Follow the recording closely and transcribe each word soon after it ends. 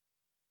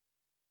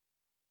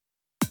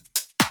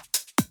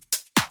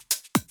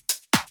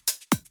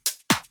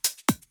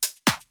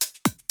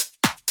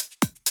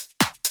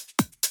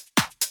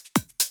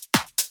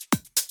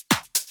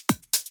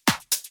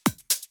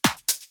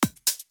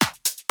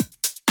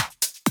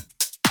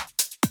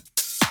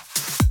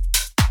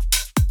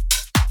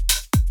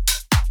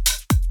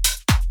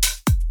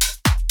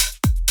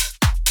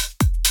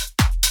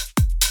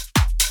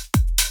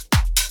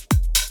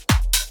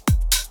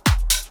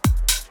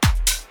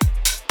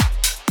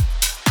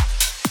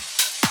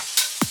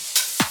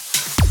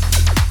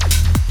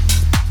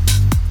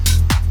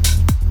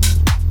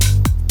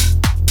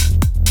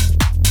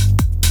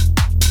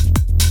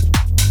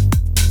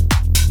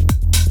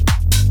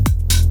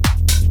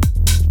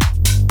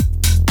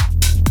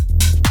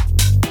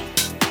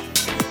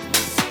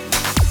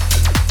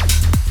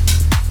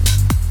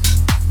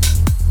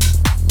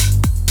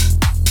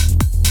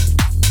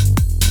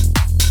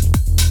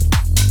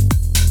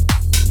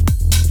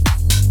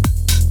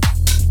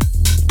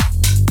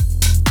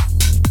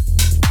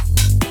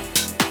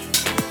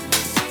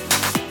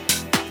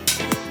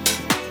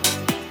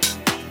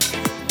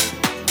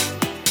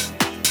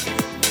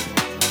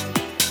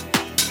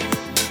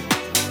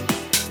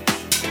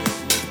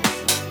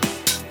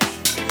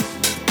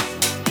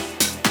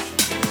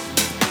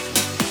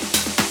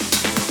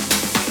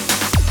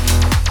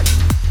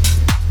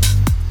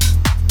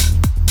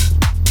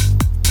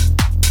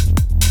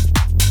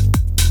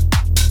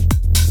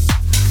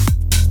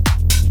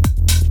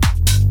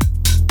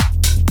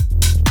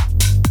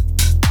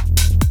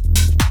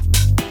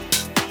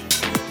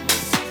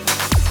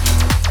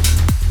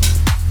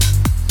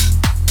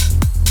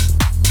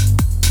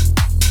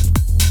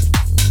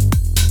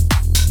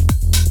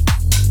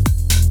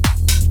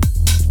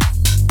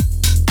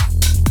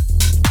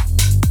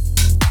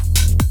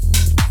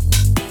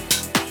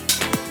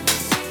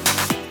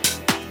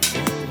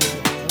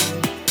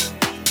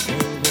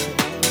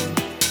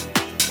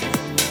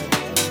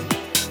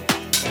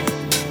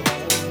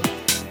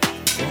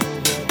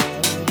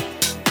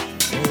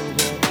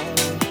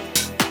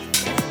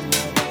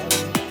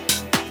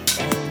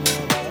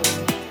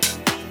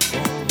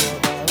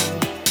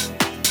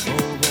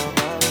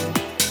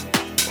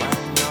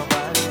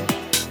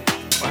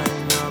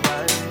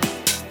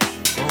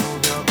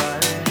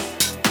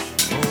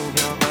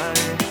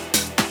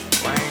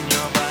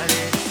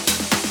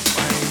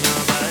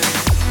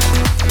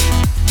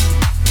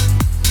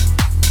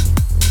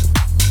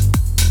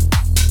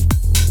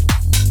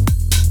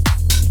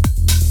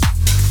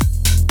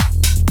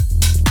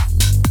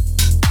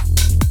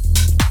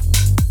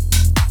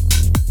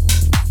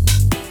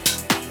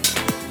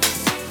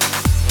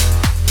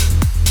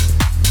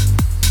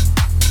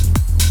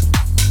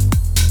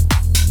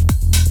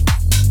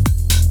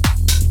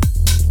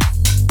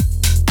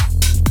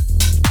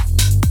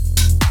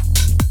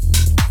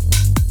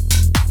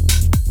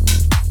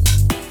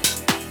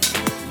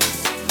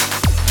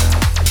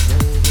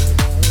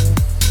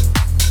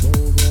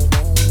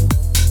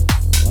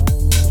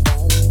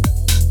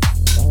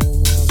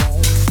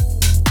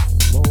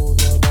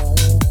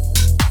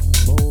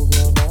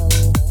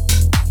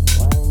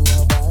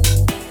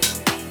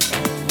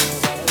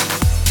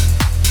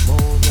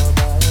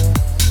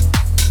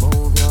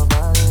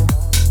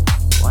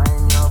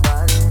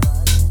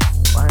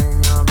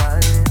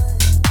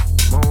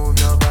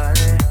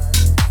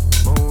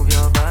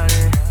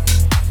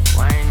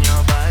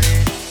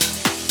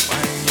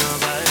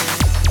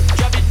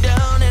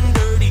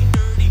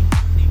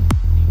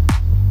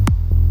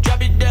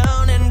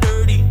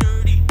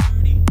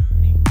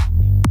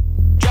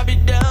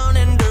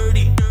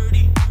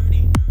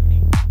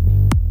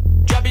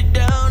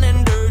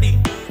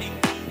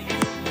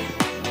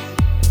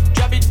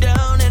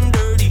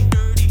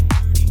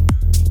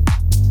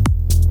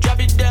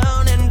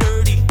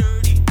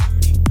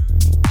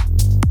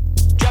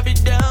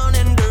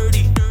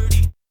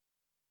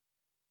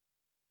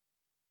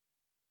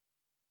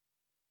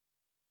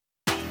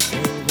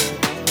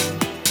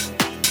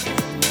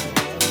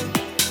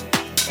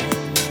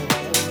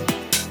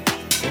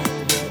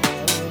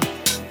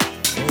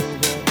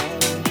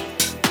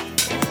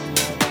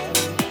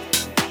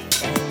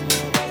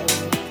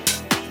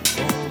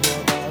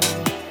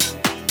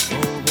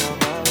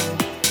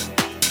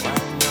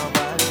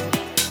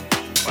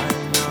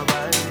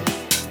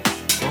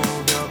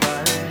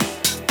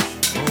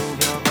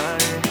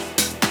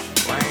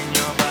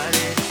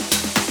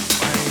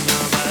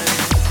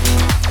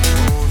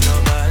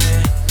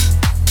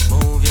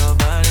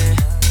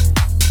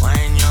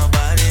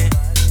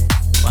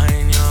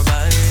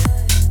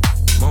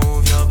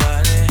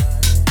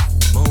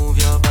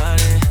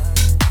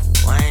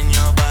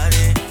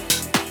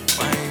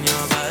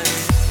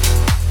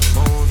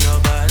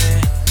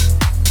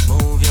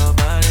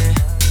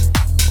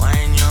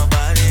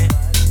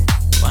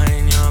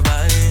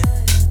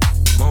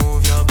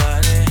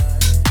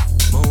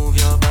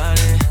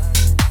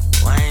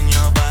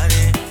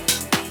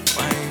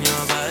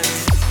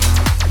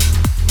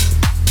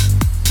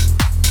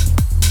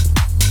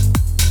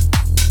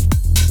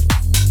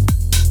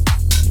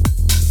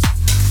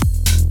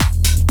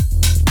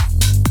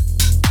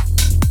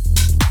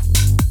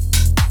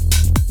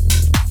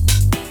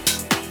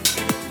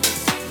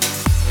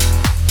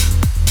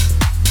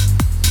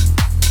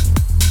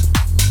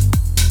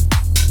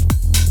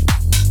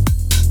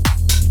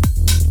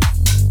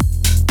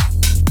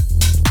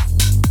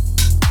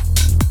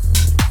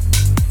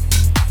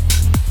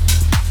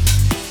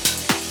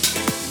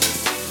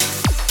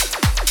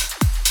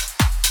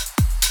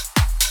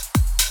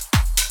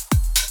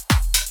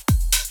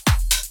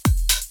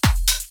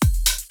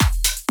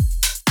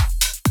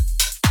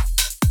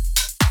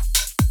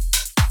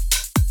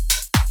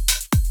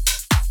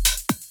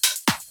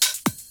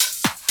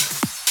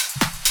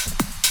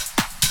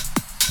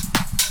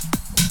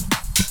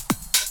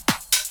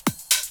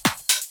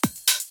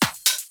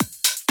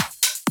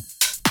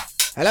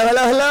Hello,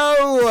 hello,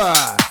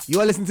 hello.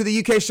 You are listening to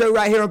the UK show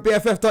right here on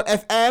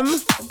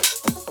BFF.FM.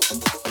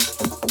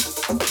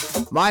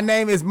 My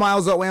name is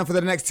Miles Otway, and for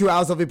the next 2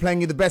 hours I'll be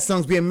playing you the best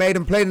songs being made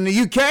and played in the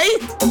UK.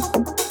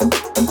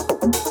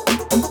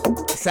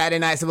 Saturday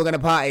night, so we're going to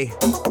party.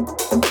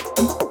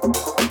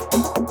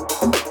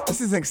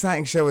 This is an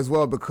exciting show as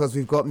well because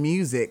we've got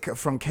music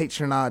from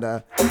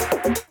Kaytranada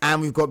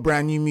and we've got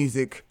brand new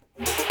music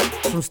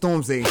from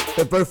Stormzy.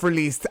 They both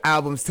released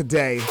albums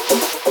today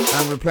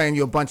and we're playing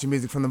you a bunch of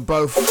music from them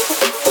both.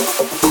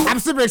 I'm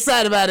super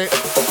excited about it.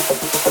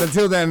 But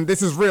until then,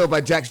 this is Real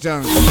by Jax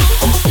Jones.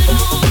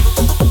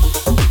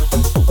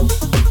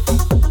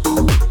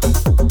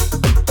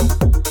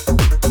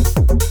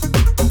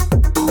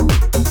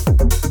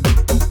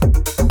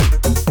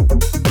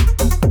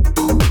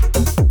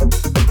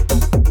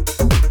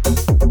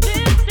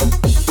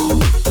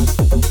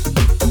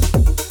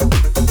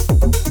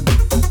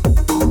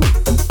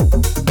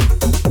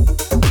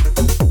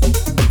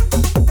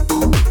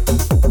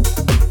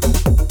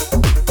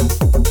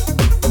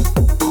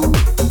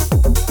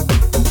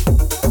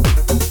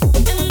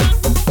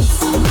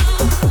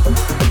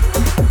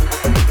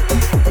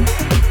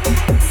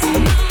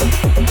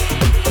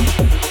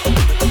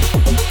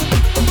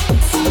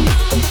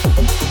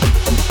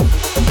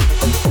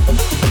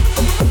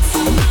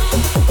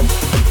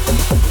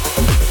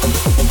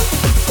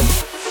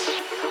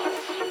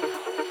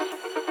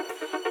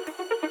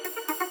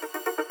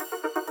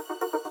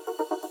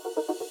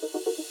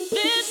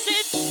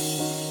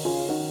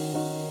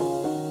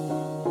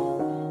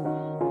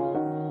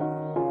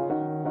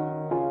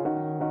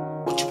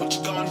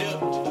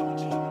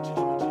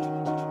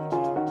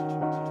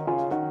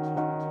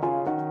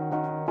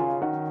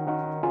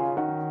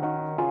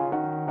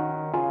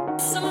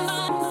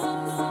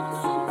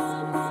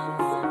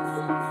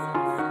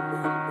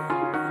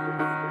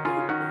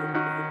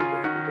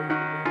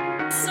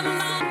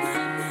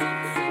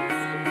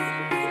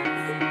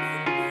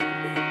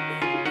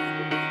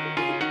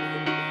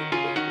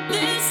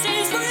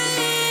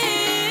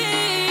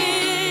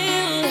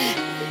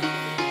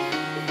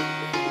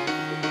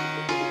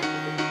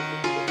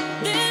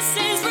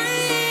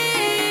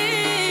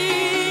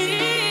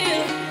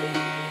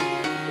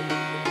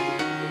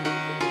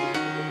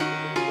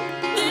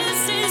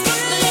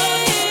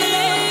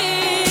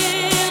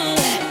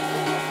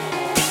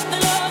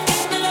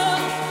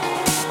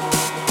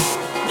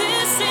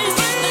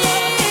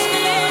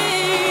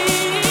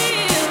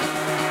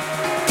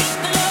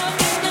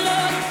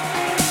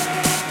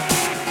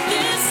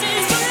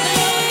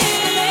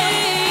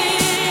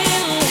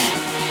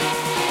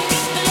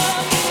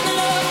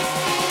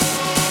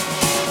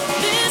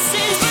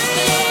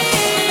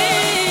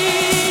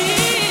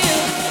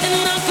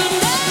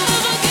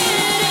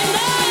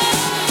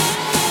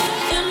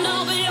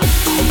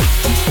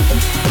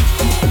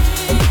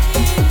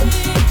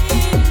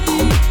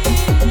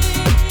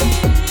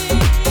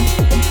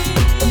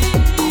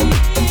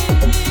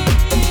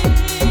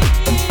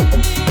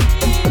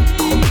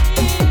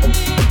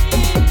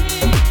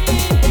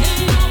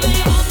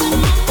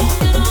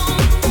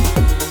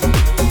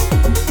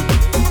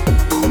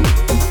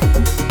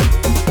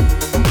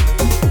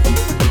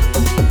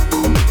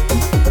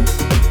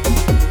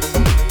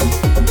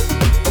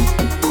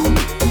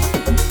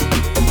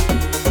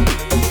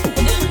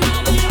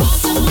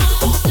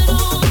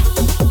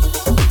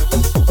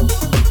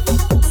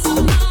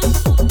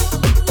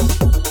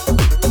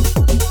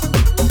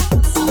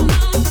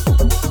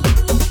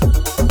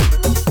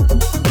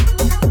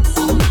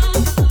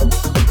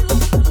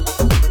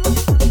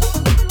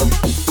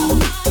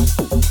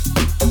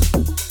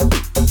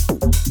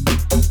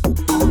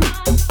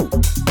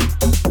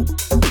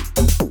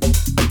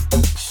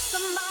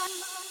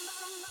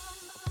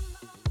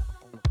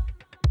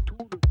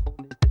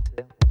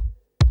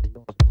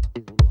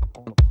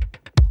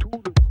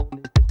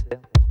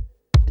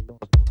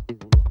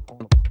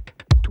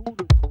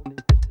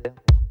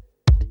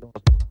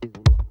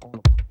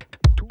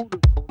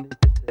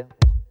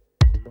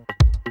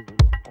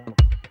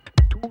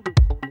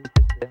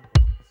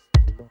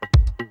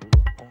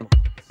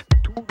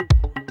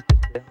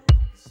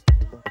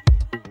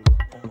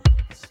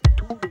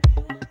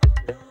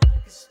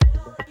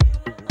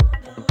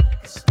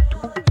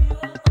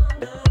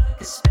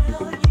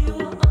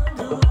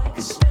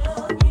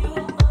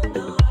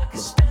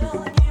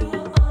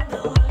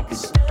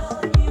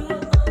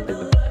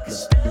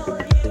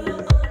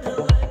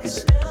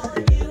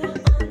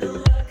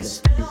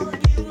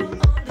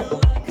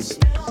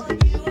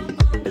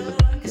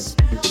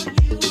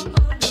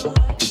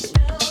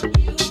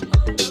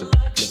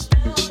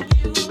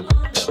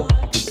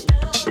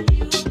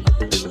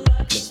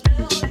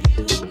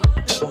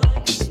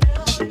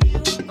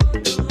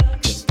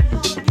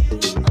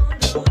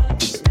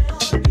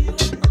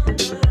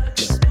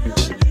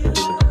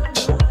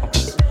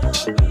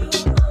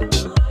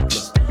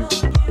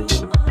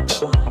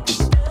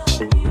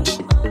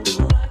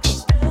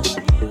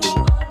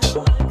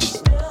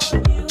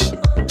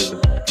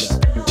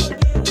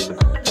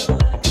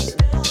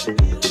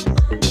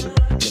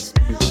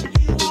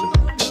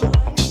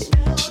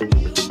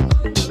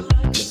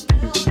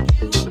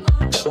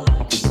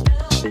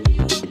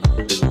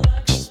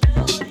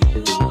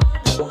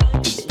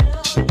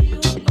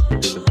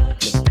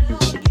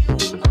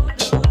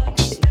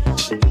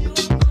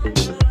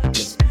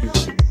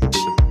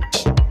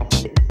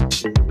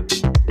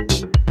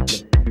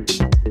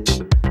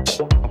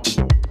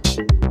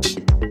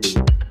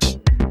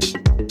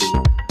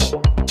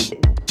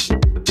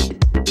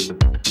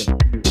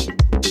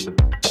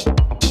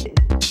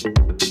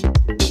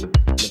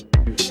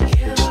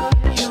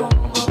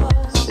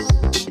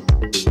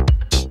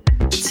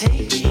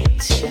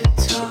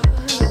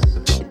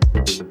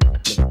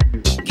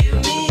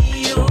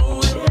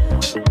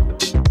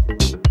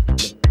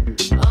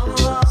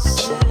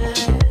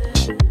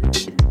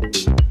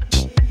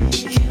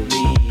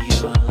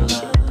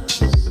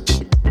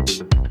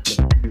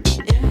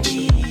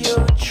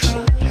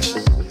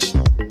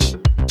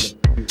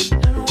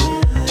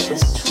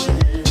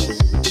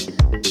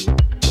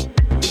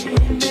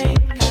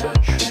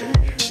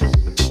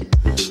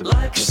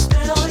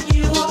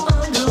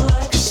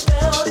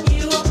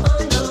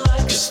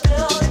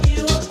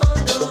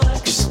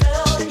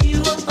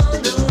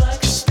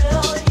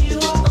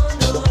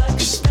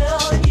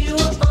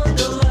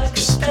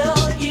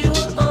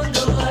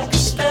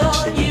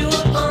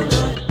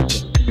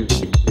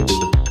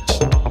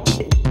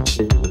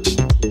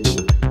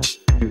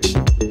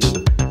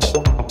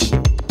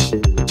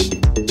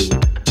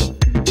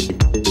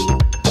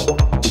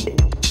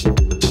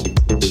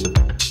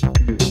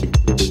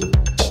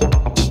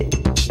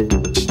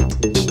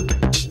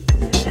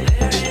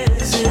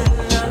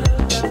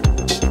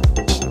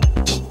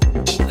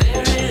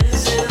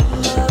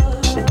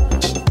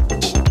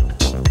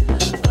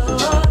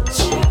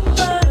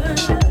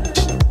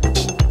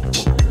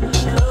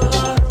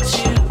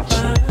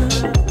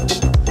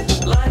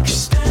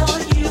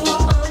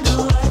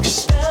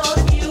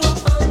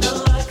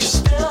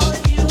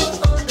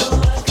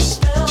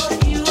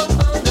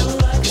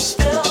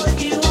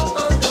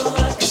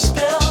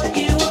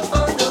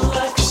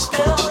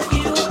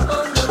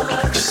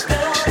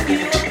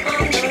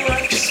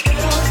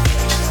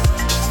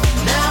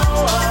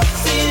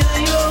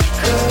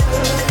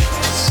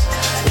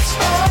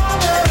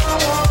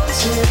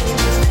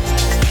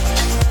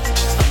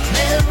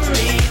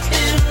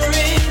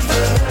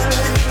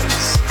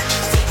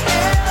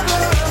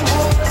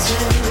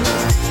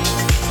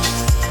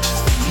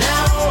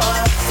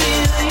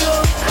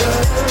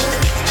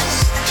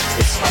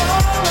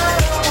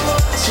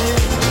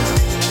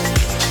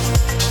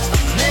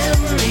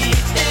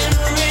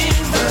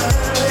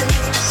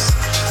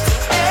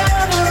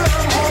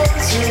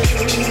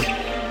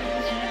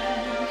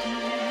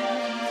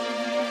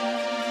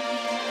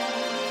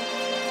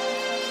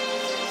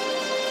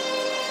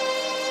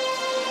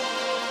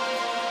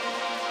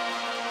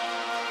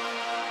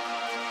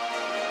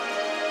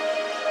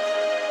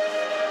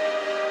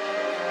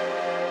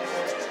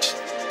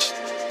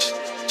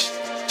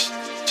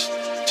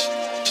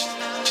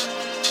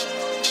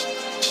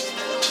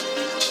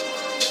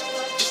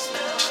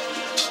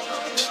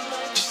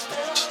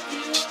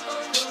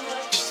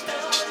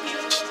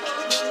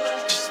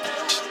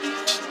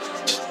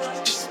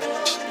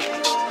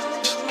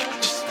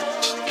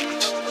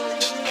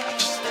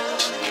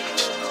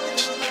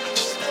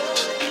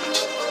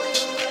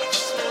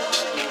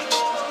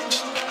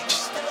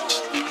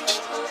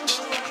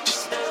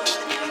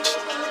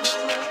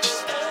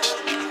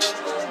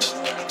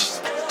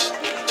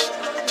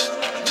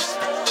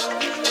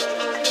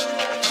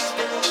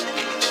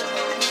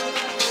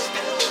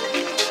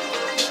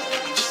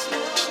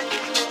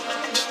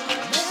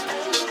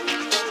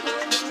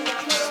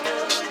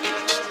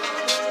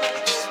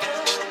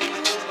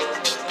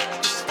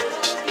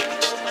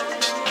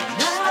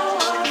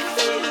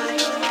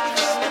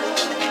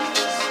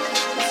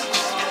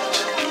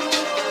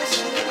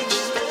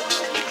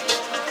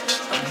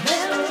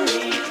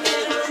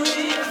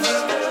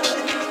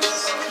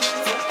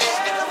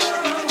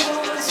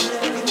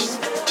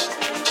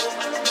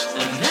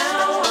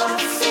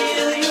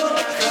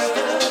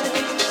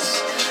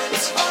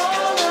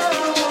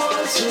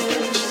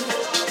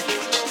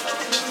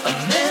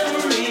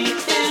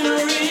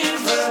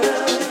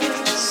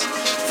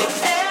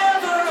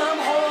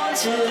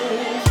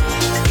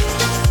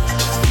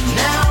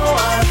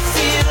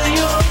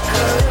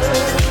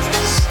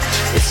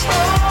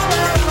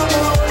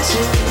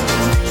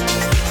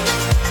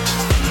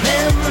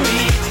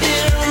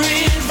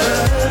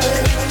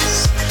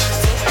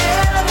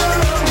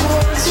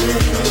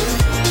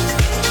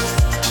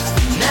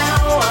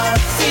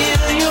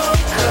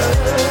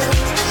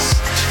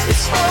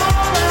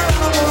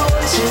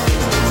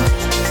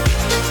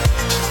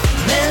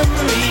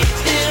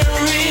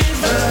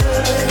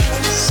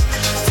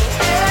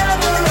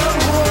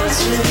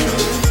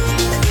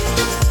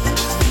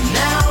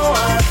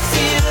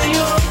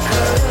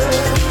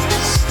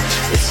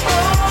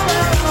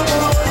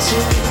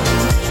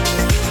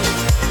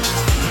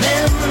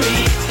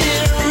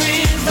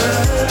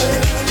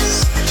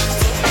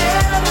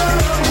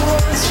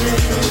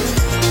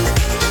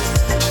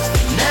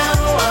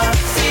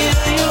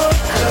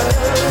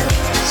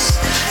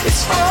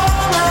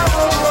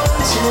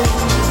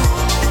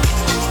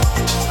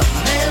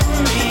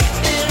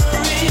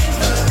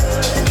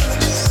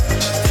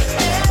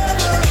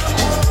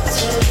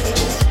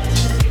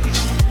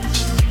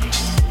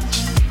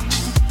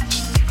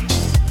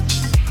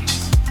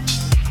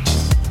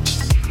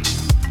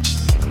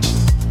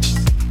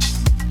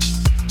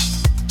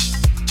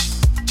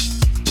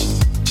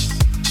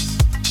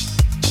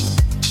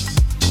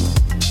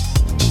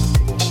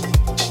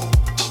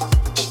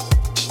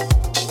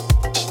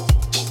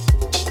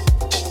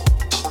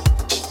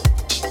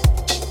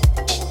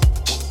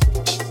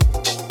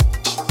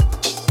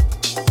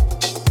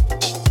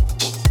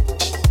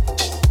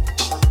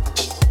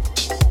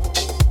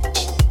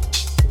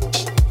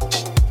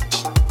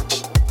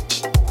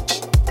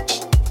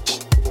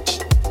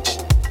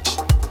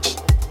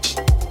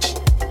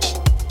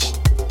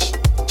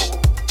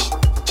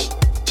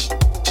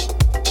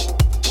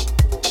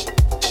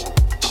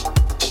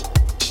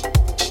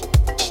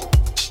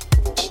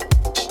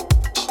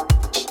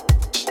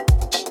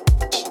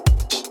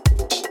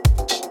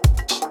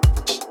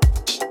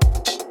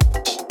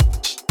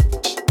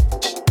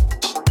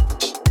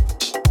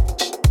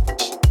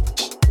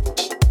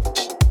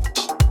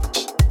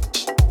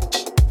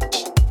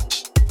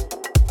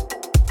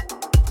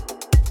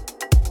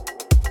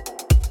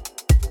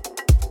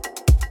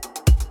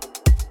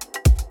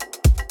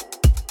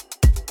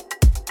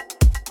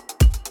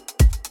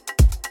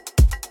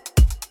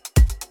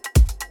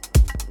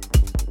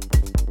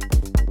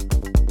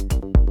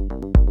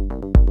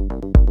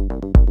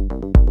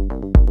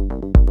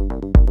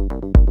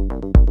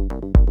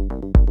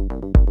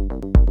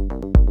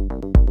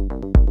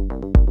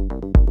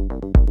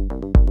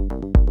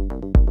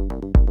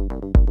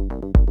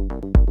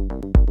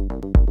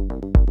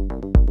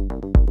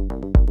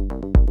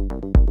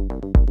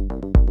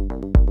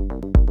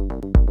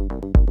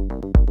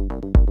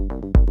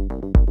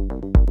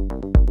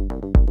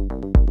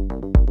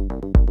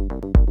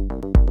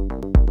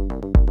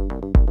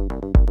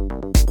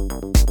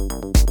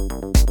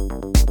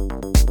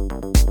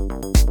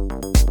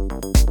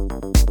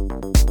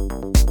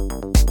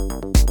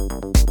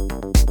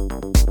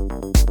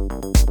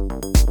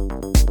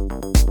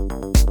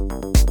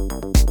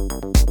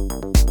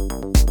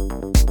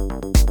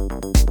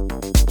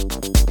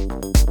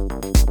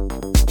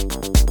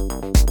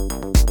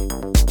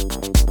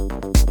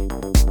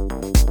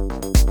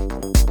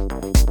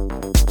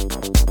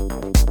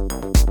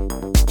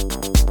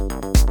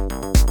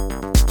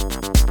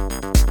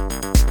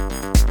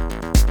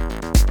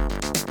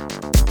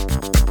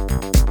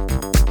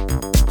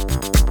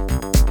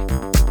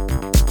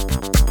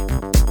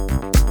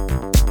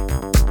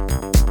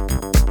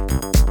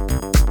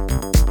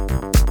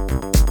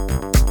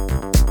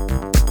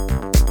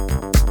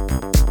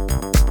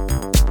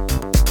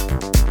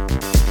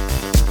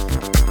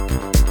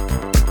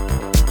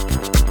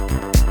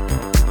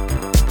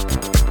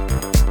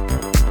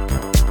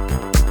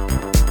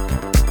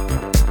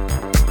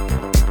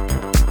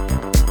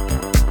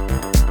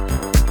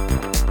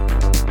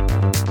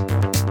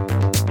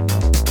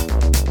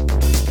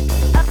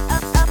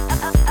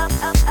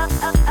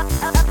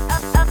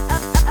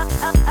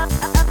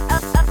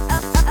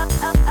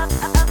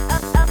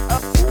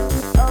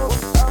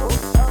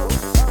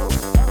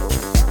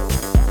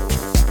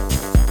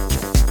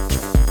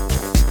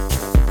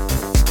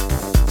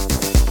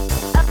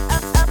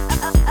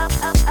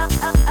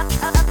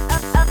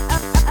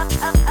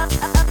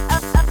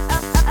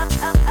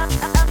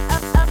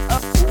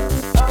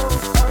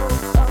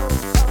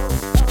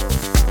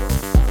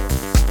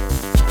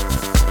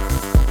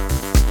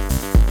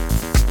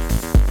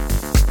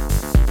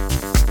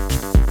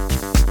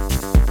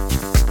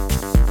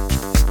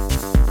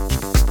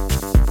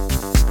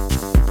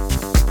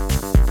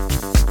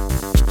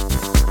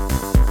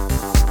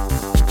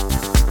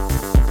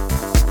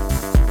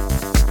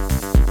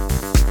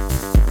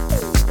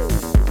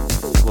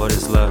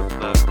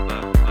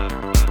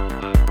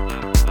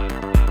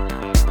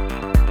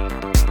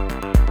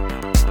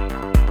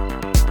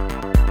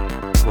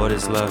 What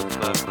is love?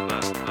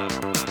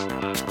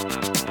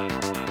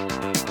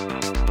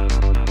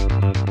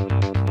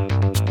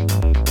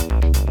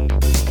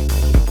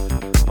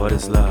 What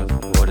is love?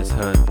 What is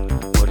hurt?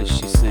 What is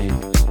she saying?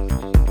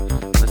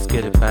 Let's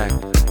get it back.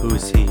 Who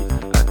is he?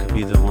 I could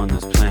be the one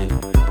that's playing.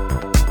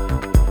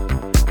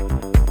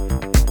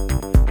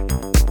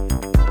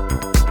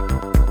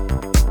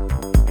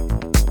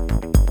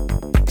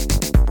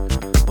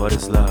 What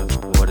is love?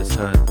 What is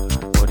hurt?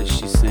 What is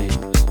she saying?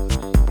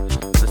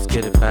 Let's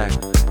get it back.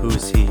 Who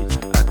is he?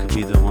 I could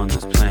be the one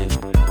that's playing.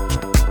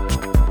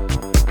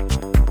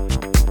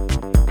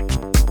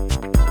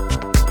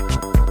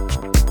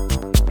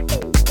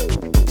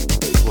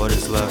 What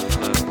is love?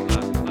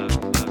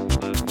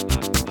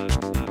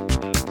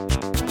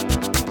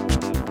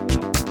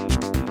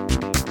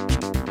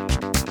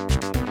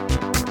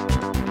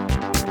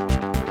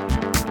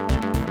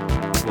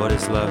 What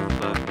is love?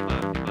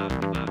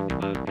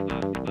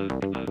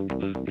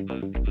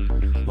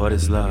 What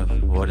is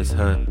love? What is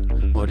hurt?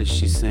 What is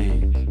she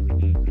saying?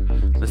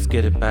 Let's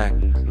get it back.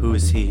 Who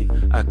is he?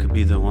 I could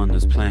be the one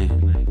that's playing.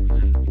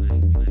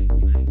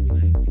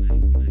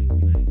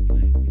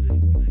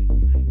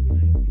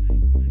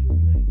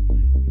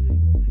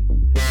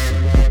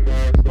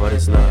 What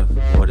is love?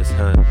 What is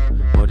hurt?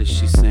 What is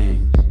she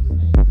saying?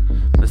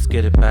 Let's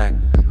get it back.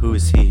 Who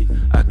is he?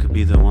 I could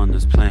be the one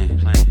that's playing.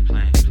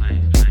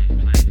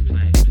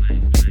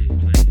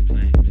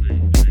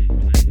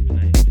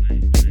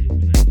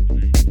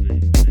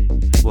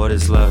 What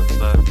is love?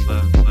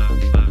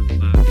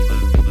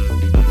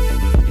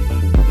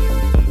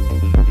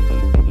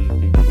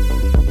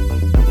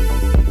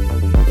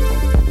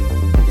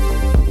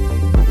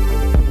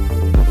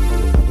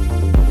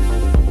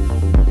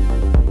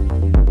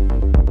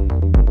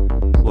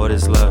 What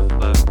is love?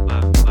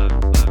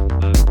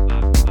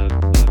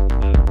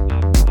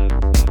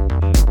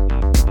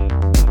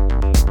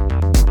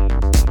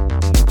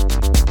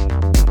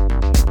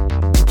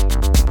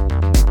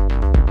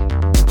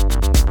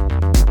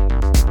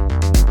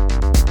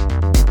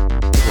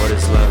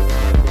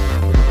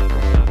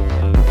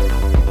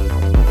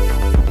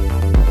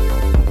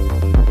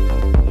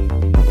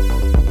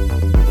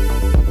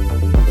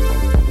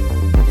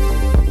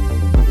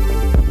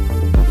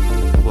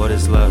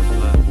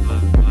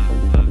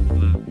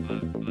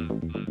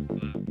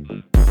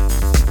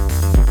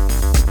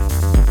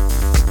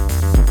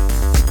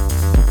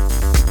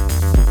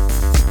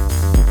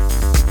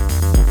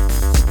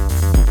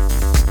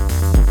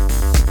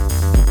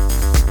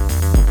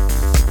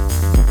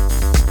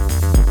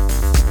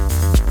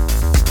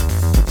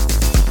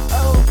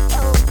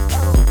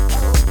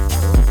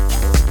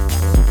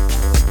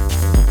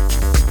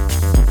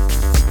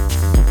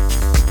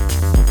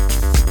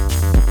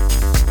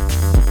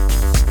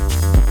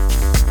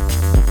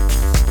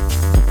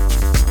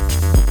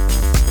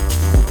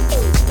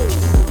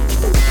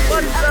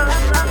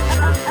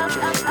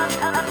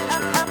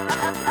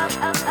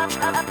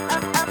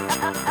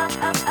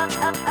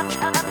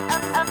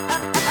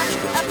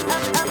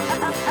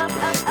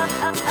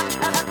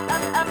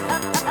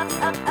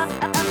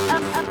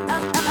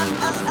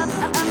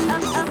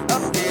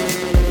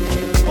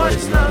 What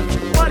is love?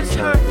 What is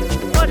her?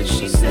 What is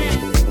she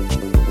saying?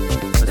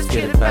 Let's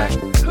get it back.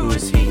 Who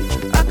is he?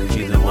 I could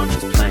be the one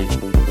that's playing.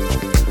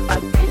 I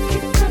think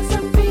it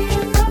doesn't be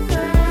the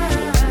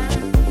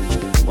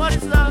man. What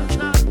is love?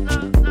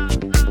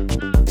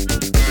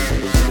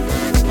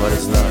 What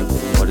is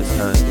love? What is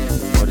her?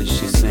 What is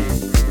she saying?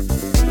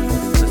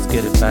 Let's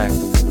get it back.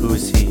 Who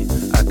is he?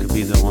 I could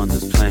be the one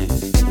that's playing.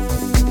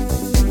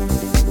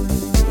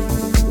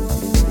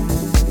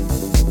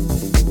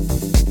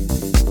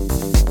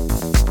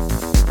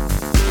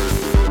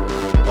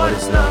 What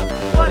is love?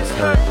 What is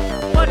hurt?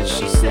 What is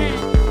she saying?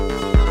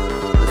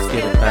 Let's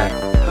get it back.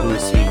 Who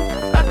is he?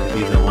 I could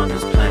be the one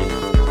that's playing.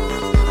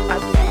 I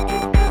think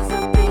it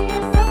doesn't be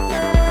the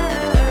man.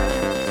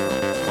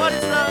 What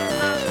is love?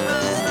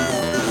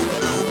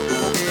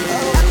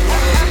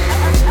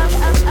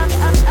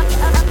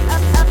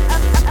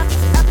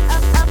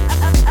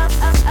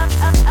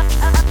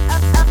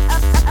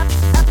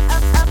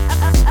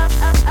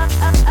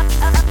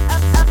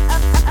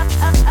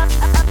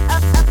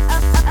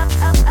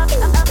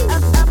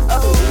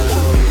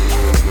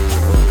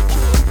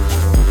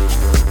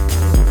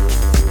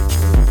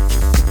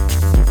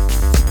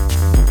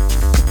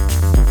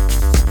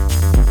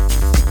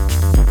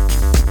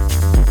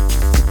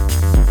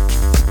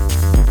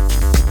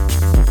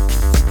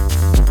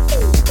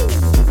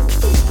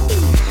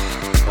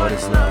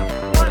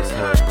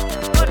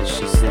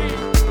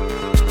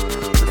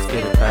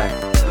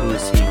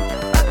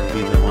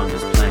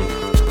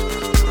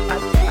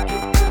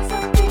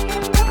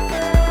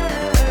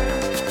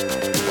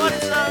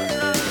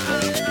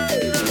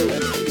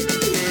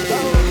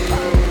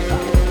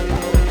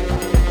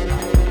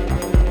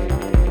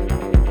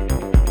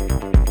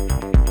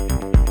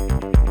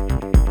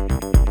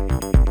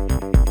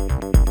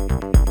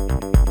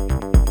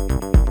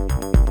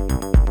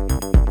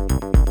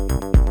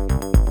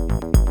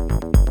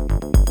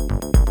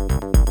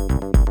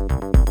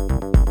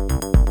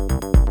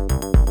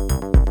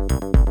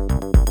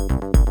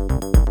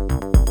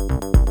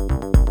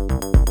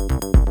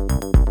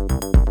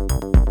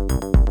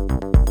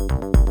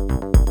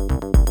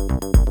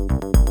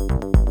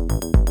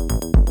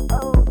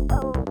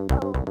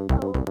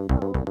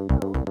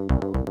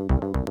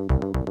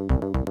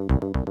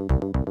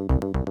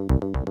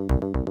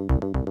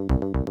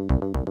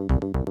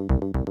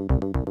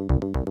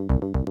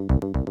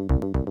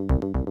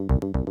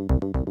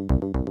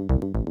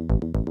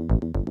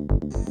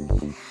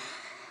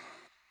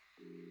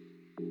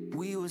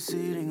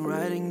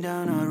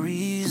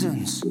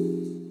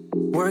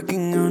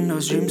 Working on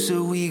those dreams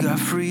so we got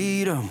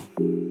freedom.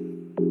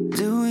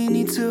 Do we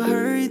need to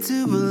hurry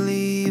to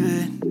believe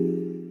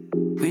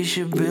it? We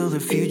should build a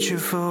future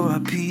for our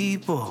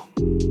people.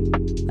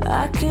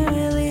 I can't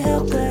really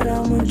help that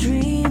I'm a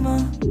dreamer.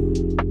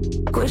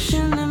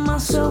 Questioning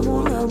myself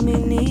won't help me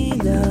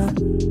neither.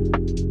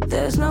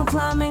 There's no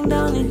climbing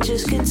down, it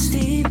just gets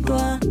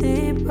deeper,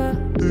 deeper,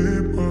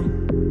 deeper.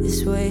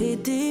 It's way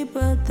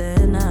deeper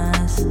than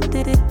us.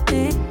 Deeper,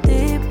 deeper,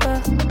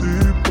 deeper, deeper,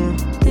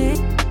 deeper,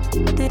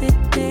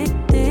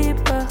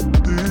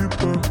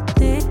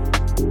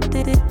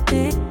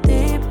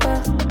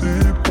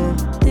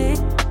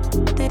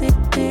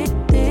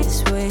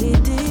 it's way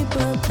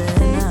deeper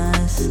than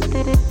us.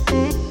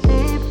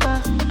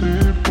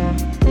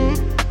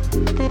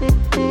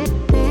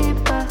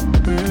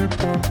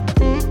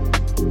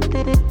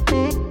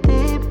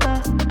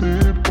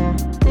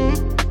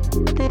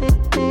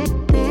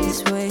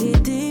 It's way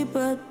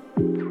deeper.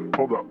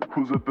 Hold up,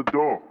 who's at the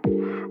door?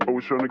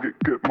 Always trying to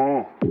get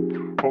more.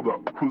 Hold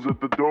up, who's at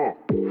the door?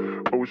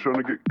 Always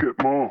trying to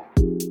get more.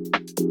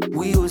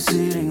 We were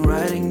sitting,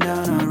 writing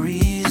down our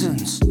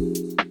reasons,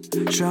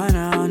 trying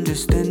to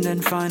understand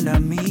and find our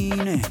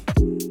meaning.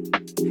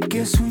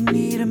 Guess we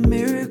need a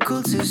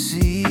miracle to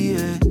see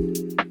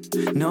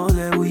it. Know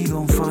that we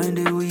gon' find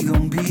it, we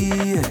gon' be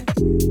it.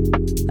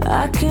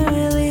 I can't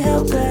really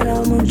help that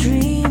I'm a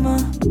dreamer.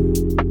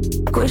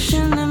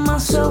 Questioning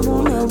myself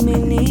won't help me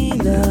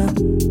neither.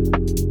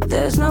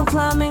 There's no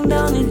climbing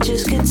down, it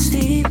just gets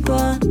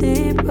deeper,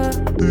 deeper,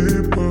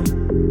 deeper.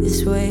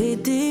 It's way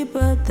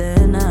deeper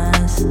than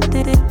us.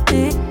 Deeper,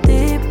 deeper,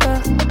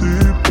 deeper,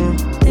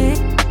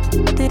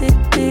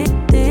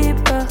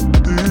 deeper,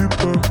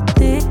 deeper,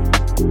 deeper,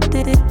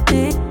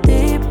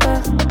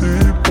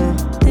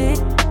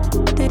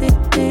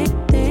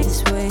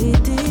 it's way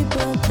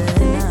deeper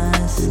than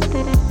us.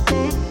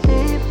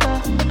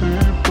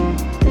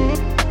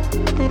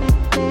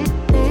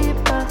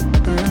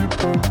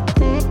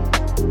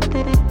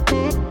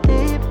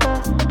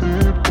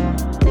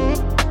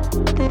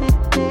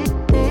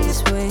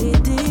 It's way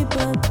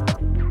deeper.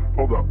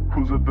 Hold up,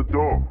 who's at the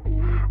door?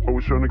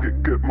 Always trying to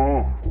get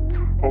more.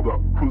 Hold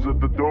up, who's at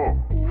the door?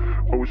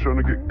 Always trying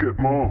to get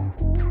more.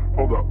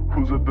 Hold up,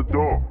 who's at the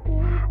door?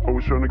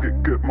 Always trying to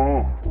get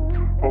more.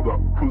 Hold up,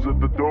 who's at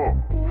the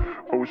door?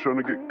 Always trying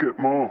to get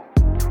more.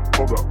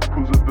 Hold up,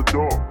 who's at the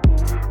door?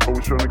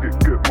 Always trying to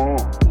get more.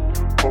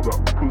 Hold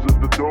up, who's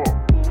at the door?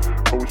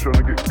 Always trying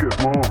to get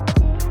more.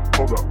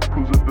 Hold up,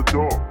 who's at the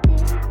door?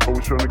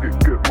 Always trying to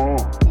get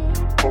more.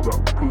 Hold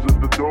up, who's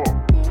at the door?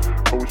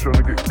 Always trying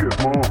to get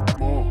more.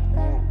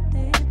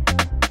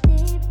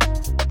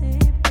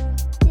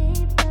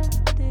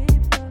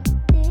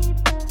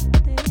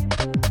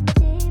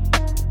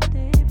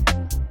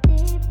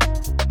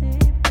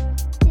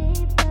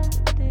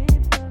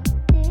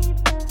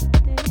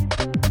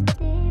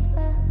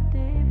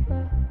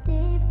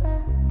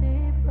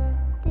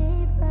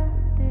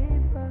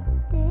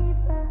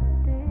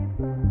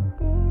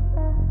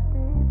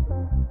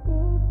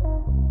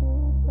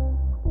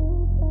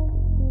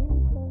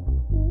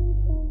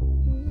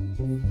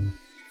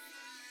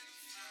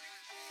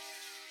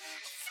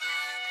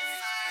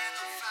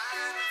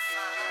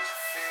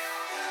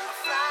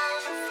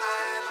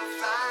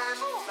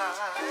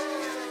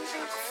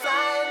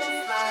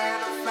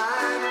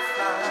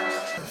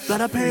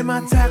 Gotta pay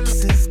my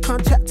taxes,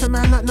 can't chat to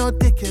man like no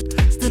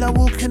dickhead. Still I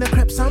walk in the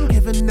creps I'm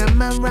giving them,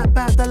 man rap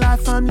about the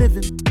life I'm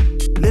living.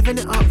 Living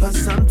it up but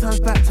sometimes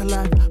back to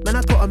life. Man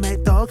I gotta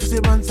make dough cause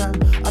it runs out.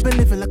 I've been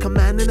living like a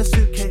man in a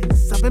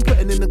suitcase. I've been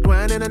putting in the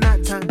grind in the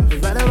night time, at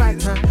the right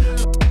time.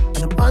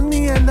 And I'm on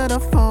the end of the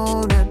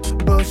phone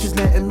and bro she's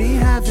letting me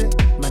have it.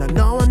 Man I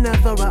know I'm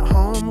never at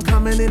home,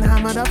 coming in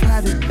hammered I've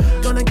had it.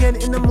 Gonna get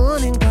it in the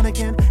morning, gonna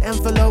get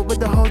envelope with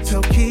the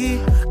hotel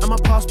key. And my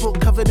passport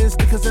covered in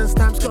stickers and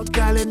stamps, got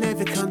gal in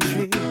every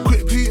country.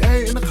 Quick PA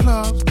in the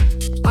club,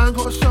 I ain't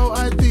gotta show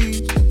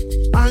ID.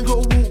 I ain't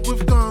gotta walk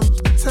with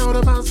guns, tell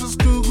the bouncers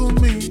Google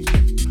me.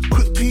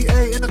 Quick PA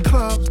in the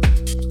club,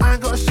 I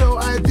ain't gotta show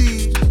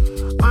ID.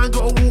 I ain't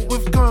gotta walk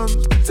with guns,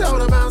 tell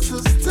the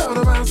bouncers, tell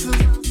the bouncers.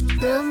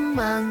 Them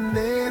man,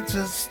 they're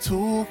just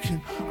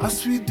talking.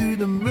 Us, we do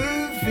the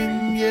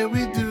moving, yeah,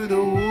 we do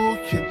the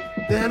walking.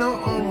 They're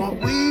not on what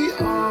we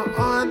are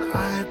on,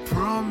 I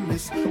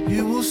promise.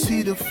 You will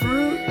see the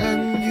fruit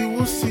and you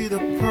will see the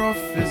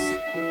profits.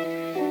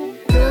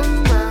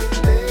 Them man,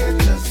 they're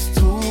just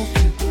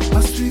talking.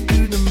 Us, we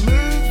do the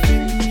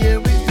moving, yeah,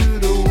 we do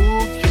the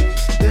walking.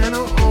 They're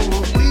not on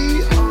what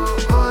we are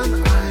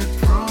on, I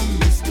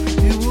promise.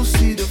 You will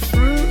see the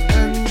fruit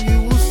and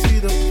you will see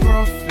the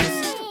profits.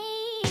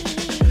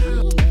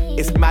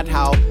 It's mad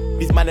how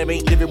these man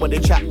ain't living what they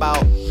chat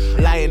about.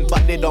 Lying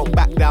but they don't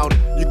back down.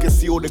 You can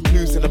see all the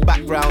clues in the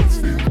background.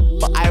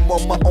 But I'm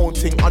on my own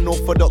thing,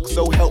 unorthodox,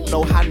 no help,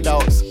 no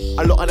handouts.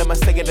 A lot of them are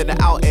saying that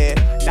they're out here,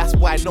 that's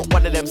why not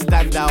one of them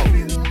stand out.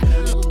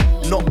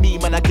 Not me,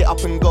 man, I get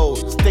up and go.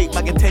 State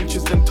my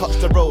intentions and touch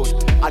the road.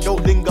 I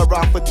don't linger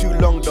around for too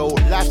long though.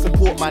 Life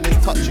support, man, is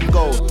touch and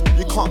go.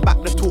 You can't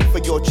back the talk for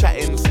your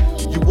chattings.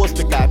 You was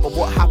the guy, but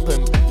what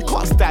happened? You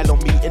can't style on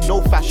me in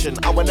no fashion.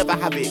 I will never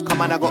have it.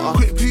 Come on, I got a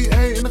quick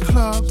PA in the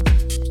club.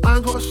 I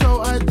ain't got to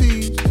show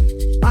ID.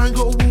 I ain't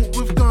got to walk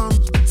with gun.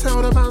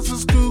 Tell the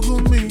bouncers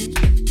Google me.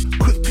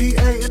 Quick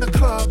PA in the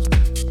club.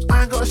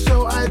 I ain't got to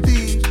show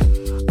ID.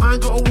 I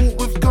ain't got to walk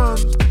with gun.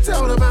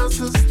 Tell the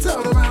bouncers,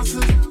 tell the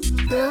bouncers.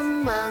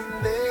 Them man,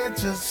 they're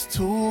just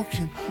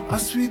talking.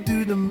 Us, we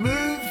do the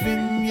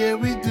moving, yeah,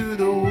 we do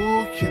the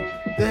walking.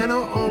 They're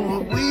not on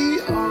what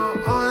we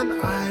are on,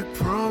 I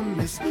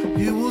promise.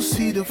 You will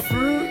see the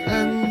fruit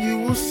and you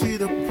will see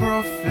the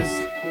profits.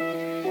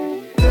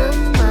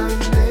 Them man,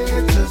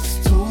 they're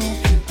just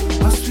talking.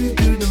 Us, we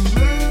do the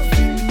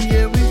moving,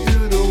 yeah, we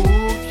do the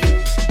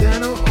walking. They're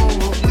not on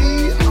what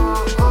we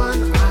are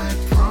on, I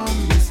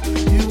promise.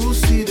 You will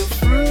see the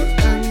fruit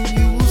and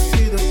you will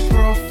see the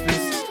profits.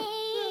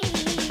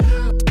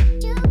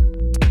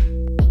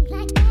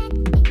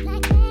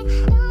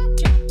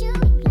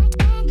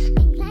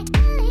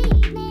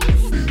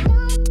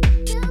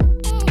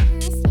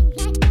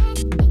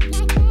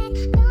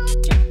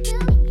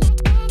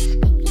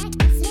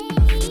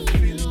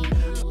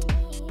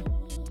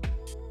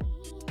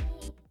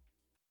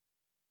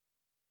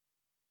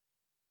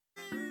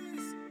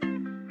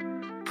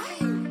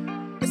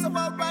 It's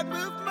about right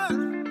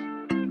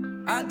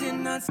movement. I did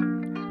not.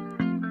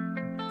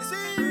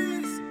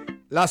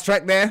 Last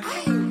track there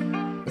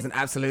was an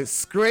absolute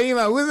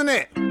screamer, wasn't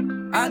it?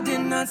 I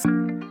did not.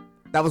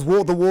 That was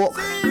Walk the Walk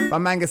by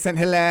Manga Saint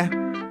Hilaire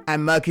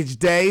and Merkage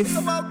Dave. It's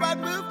about right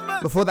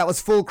movement. Before that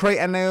was Full Crate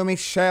and Naomi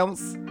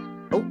Shells.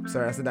 Oh,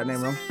 sorry, I said that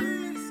name wrong.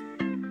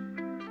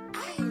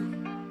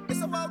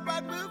 It's about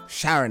right movement.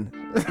 Sharon.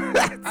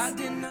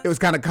 It was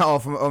kind of cut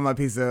off on my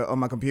piece on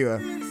my computer.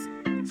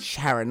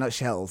 Sharon, not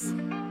Shells.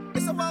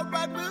 It's about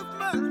right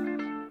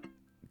movement.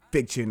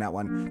 Big tune, that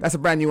one. That's a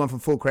brand new one from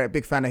Full Crate.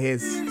 Big fan of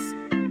his.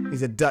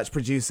 He's a Dutch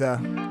producer.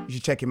 You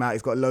should check him out.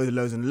 He's got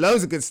loads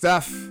of good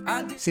stuff.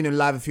 Seen him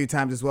live a few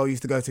times as well.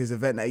 Used to go to his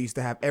event that he used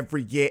to have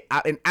every year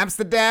out in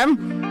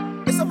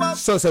Amsterdam. It's about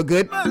So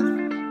good.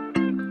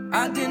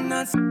 I did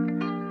not.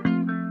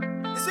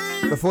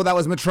 Before that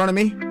was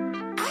Metronomy,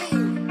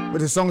 but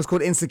the song is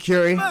called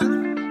Insecurity,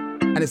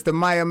 and it's the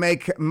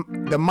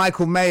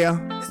Michael Mayer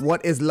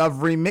What Is Love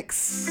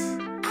remix.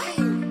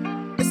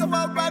 It's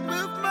about right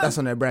movement. That's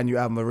on their brand new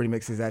album of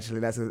remixes. Actually,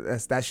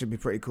 that should be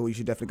pretty cool. You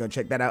should definitely go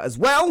check that out as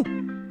well.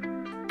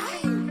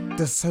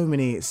 There's so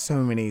many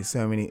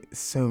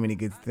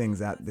good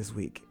things out this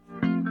week.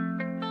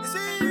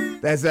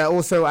 There's I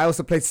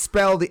also played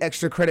Spell, the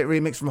extra credit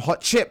remix from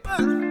Hot Chip.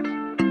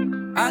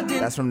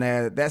 That's from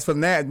their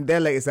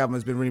latest album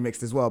has been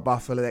remixed as well. Bar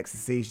Full of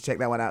Ecstasy. You should check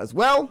that one out as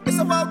well.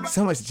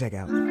 So much to check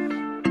out.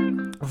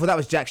 Before that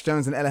was Jax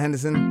Jones and Ella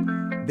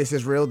Henderson. This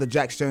Is Real, the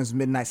Jax Jones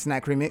Midnight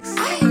Snack remix.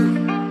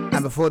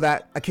 And before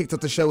that, I kicked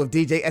off the show with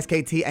DJ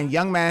SKT and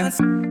Young Man.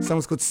 The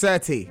song's called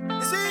Surty.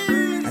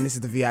 And this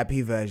is the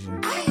VIP version.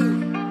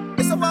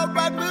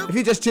 If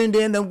you just tuned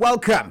in, then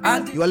welcome.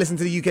 You are listening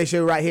to the UK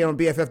show right here on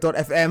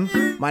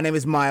BFF.FM. My name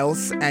is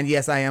Miles, and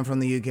yes, I am from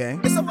the UK.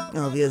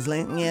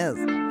 Obviously, yes.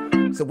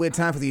 It's a weird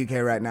time for the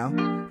UK right now.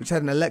 We just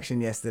had an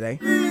election yesterday.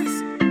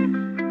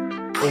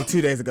 Or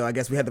 2 days ago, I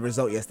guess we had the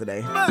result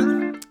yesterday.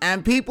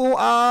 And people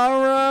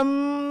are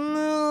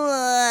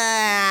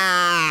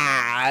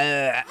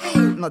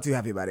not too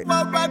happy about it.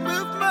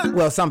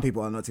 Well, some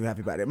people are not too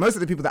happy about it. Most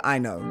of the people that I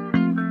know.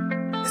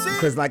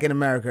 Because like in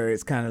America,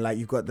 it's kind of like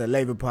you've got the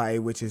Labour Party,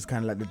 which is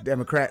kind of like the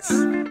Democrats,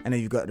 and then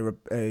you've got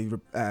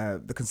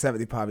the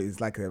Conservative Party, is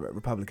like the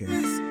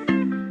Republicans.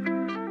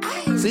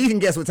 So you can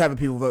guess what type of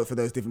people vote for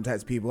those different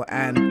types of people.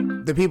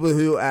 And the people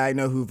who I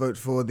know who vote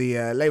for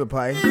the Labour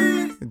Party,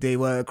 they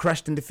were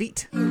crushed in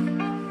defeat.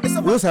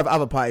 We also have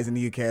other parties in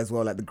the UK as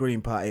well, like the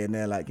Green Party, and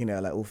they're like,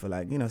 like all for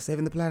like,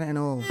 saving the planet and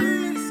all.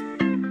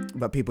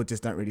 But people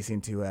just don't really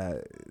seem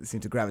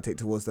to gravitate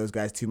towards those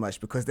guys too much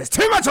because there's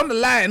too much on the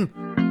line.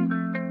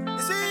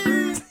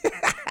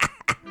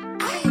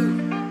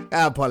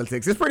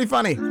 Politics. It's pretty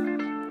funny.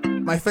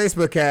 My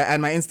Facebook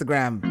and my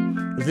Instagram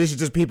is literally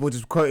just people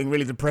just quoting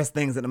really depressed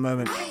things at the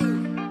moment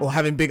or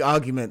having big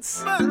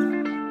arguments.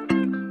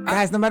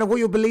 Guys, no matter what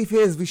your belief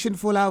is, we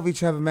shouldn't fall out with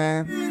each other,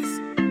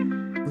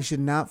 man. We should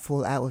not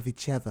fall out with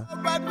each other.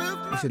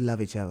 We should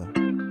love each other.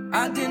 And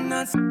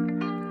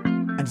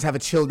just have a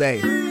chill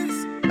day.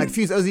 Like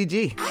Fuse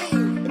OZG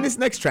in this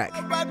next track,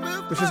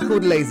 which is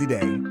called Lazy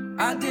Day.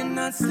 I did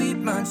not sleep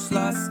much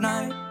last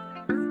night.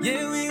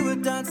 Yeah, we were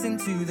dancing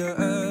to the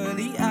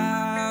early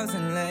hours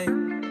and late.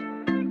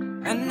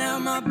 And now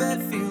my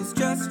bed feels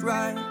just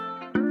right.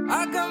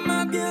 I got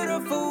my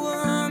beautiful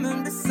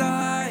woman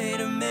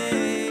beside of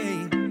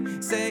me.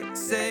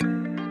 Say,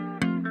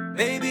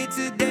 baby,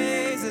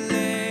 today's a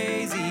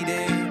lazy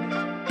day.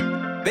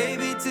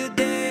 Baby,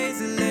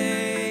 today's a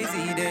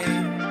lazy day.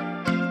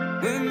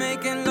 We're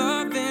making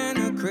love in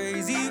a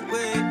crazy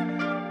way.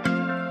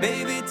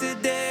 Baby,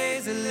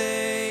 today's a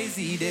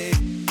lazy day.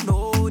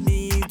 No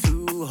need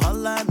to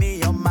holler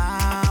me on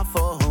my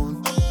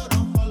phone.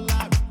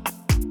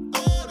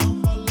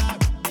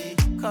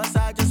 Cause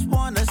I just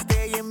wanna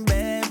stay in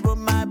bed.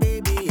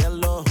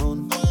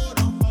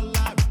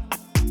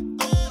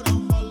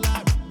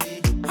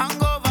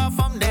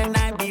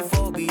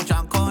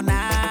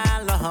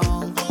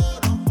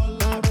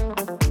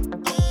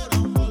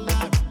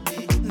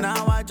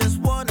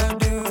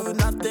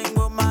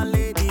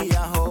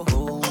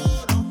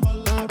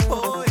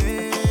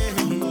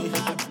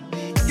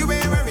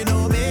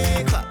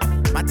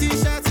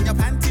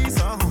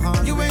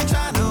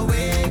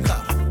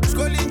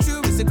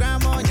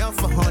 Instagram on your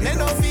phone. Ain't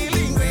no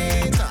feeling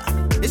greater.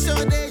 It's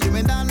your day, you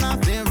ain't done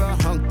nothing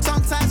wrong.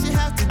 Sometimes you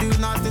have to do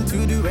nothing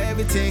to do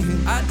everything.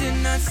 I did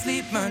not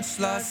sleep much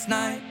last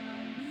night.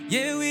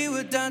 Yeah, we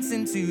were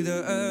dancing to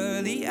the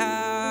early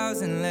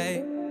hours and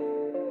late.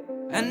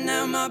 And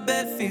now my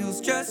bed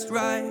feels just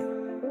right.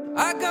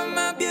 I got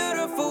my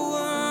beautiful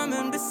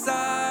woman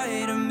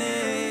beside of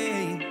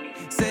me.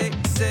 Say,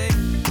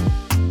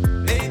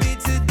 baby,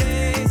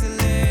 today's a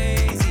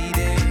lazy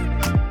day.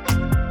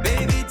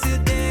 Baby,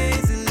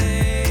 today's a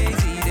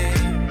lazy day.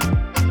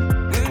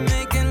 We're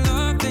making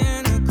love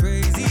in a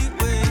crazy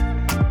way.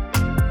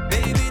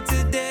 Baby,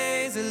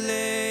 today's a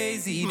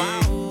lazy day.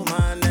 My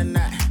woman and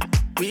I,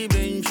 we've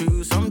been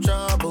through some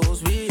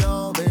troubles, we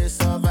always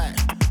survive.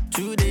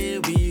 Today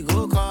we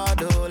go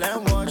cuddle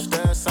and watch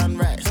the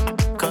sunrise.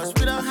 Cause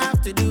we don't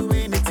have to do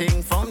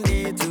anything from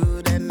day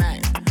to the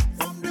night.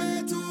 From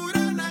day to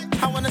the night.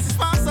 I wanna see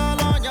smiles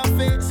all on your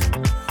face.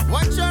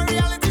 Watch your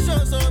reality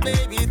show, so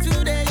baby,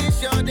 today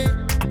is your day.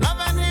 Love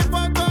and hate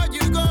for God,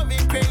 you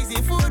going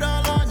crazy. Food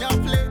all on your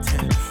plate.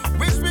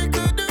 Wish we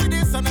could do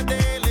this on a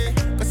daily.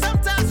 But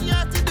sometimes you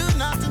have to do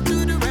nothing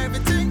to do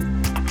everything.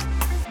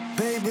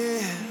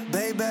 Baby,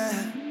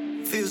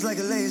 feels like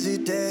a lazy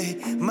day.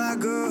 My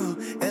girl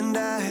and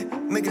I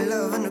making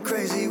love in a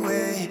crazy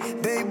way.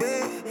 Baby,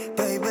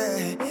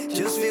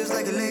 just feels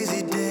like a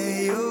lazy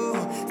day. Oh,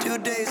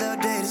 today's our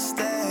day to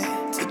stay.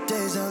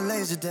 Today's our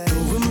lazy day.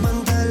 Tú en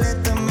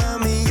pantaleta,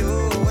 mami,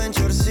 yo en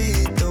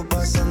chorcito,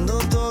 pasando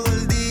todo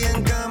el día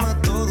en cama,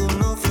 todo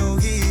no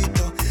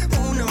flojito.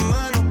 Una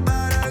mano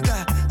para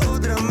acá,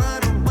 otra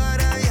mano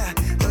para allá.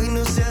 Hoy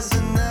no se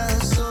hace nada,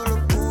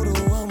 solo puro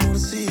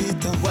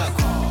amorcito. Work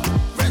hard,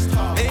 rest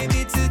hard.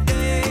 Baby,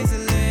 today's a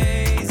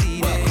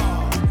lazy day.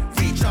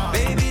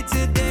 Baby,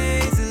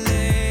 today's a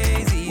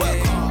lazy Work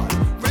day. hard,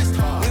 rest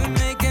hard. We're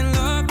making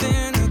love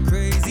in a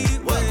crazy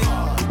Work way.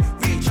 hard,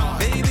 recharge.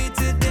 Baby,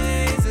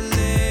 today's a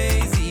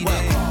lazy Work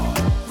day. hard,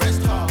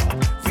 rest hard,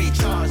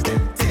 recharge,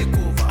 then take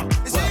over.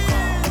 Work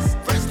hard,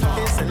 rest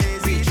hard,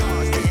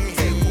 recharge, then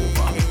take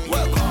over.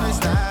 Work hard,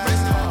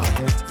 rest hard,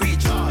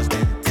 recharge,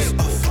 then take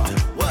over.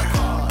 Work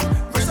hard,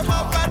 rest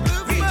hard,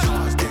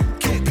 recharge, then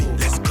take over.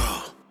 Let's go.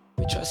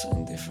 We try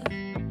something different.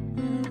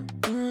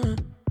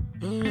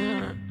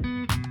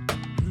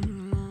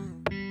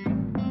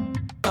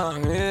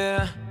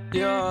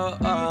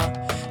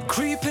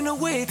 Creeping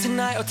away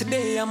tonight or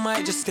today, I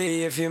might just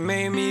stay if you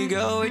made me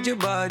go with your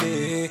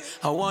body.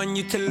 I want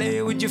you to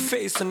lay with your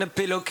face on the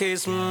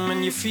pillowcase,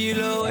 and you feel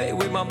away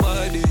with my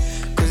body.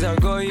 Cause I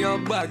got your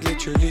back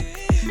literally.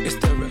 It's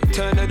the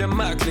return of the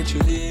Mac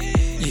literally.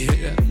 You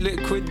hit that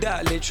liquid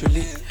that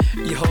literally.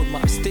 You hold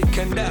my stick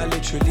and that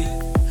literally.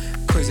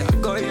 Cause I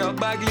got your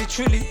bag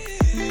literally.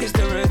 It's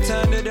the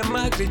return of the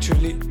Mac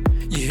literally.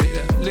 You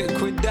hit that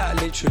liquid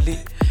that literally.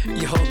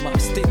 You hold my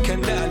stick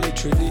and that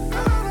literally.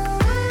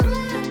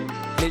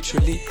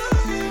 Literally.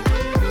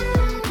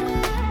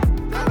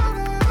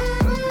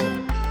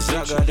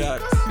 Zagadat.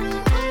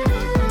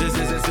 This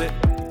is it.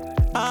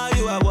 How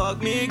you a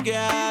walk me,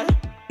 girl?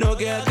 No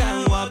girl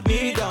can walk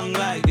me down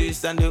like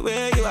this. And the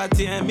way you a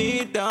tear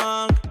me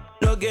down,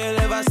 no girl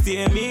ever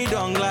steer me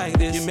down like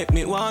this. You make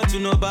me want to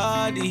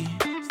nobody.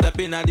 Step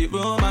in at the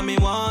room and me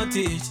want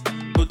it.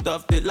 Put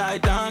off the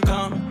light and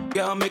come.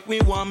 Girl make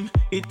me warm,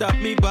 it up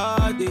me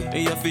body.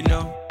 And you feel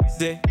know,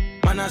 say,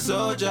 man a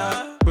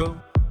soldier, bro.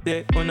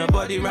 They on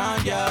nobody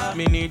round ya.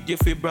 Me need you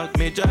fi broke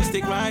me just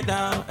stick right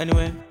now.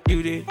 Anyway,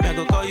 you did, I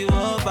go call you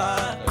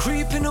over.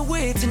 Creeping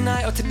away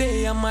tonight or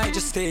today, I might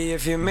just stay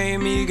if you made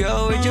me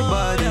go with your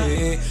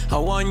body. I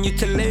want you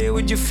to lay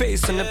with your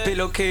face on the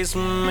pillowcase,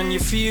 and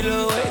you feel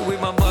away with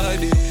my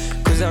body.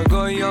 Cause I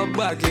got your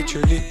back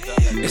literally.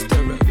 It's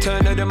the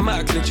return of the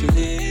Mac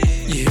literally.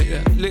 You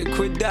hit that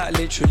liquid that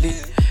literally.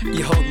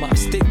 You hold my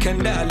stick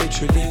and that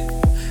literally.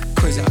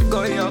 Cause I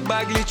got your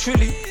bag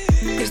literally.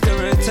 It's the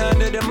return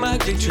of the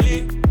Mac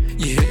literally.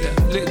 You hit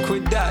that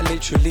liquid that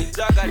literally.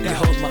 You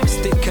hold my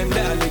stick and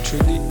that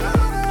literally.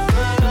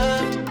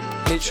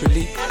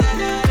 Literally.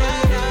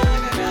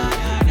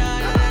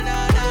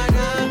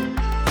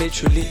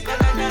 Literally.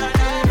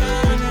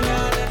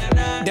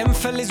 Them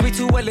fellas way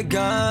too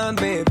elegant,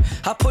 babe.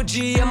 I put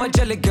G on my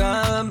jelly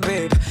gun,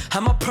 babe.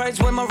 And my pride's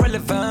where my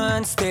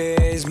relevance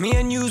stays. Me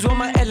and you's where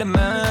my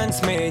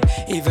elements made.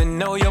 Even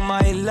though you're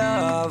my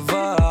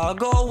lover, I'll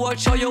go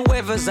watch all your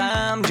wavers,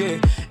 I'm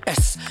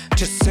JS.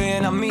 Just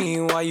saying I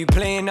mean, why you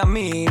playing I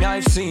mean?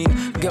 I've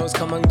seen girls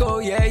come and go,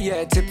 yeah,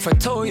 yeah. Tip for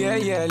toe, yeah,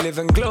 yeah. Live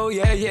and glow,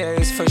 yeah, yeah.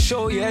 It's for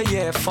sure, yeah,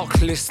 yeah.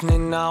 Fuck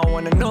listening now,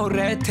 wanna know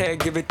red tag.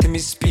 Give it to me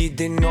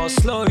speeding or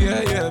slow,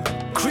 yeah,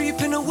 yeah.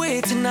 Creeping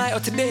away tonight or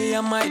today,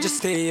 I might just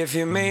stay if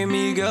you made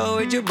me go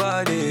with your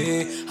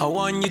body. I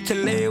want you to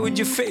lay with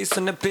your face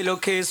on the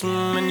pillowcase,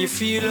 and you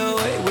feel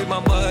away with my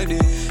body.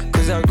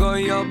 Cause I got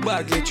your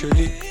back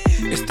literally.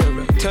 It's the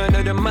return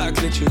of the Mac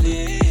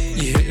literally.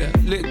 You hit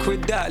that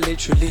liquid that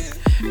literally.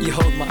 You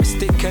hold my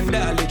stick and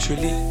that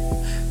literally.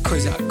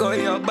 Cause I got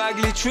your bag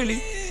literally.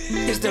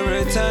 It's the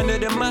return of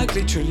the Mac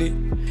literally.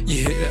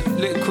 You hit that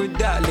liquid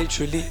that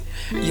literally.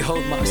 You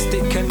hold my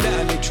stick and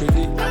that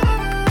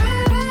literally.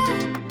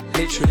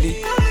 Literally.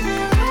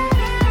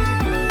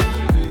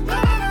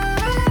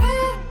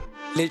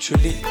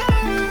 Literally.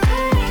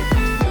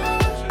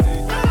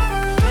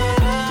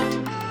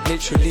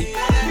 Literally.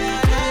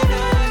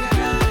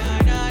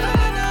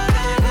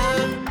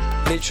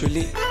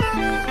 Literally.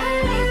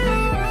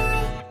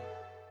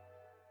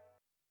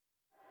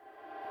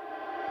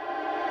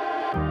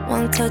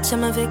 One touch,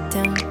 I'm a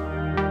victim.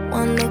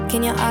 One look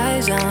in your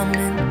eyes, I'm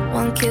in.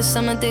 One kiss,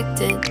 I'm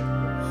addicted.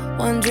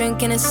 One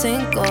drink and a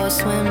sink or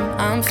swim.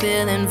 I'm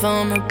feeling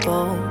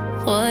vulnerable.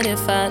 What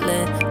if I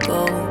let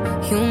go?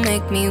 You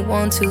make me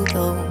want to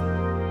though.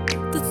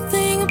 The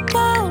thing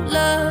about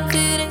love,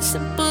 it ain't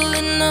simple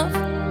enough.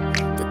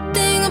 The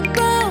thing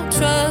about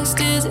trust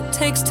is it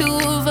takes two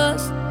of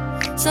us.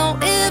 So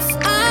if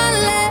I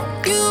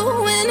let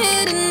you in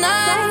here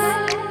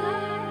tonight,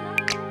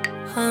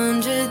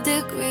 100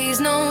 degrees,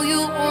 no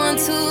you want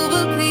to,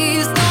 but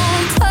please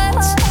don't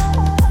touch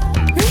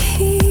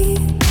me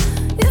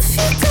if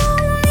you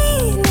don't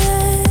mean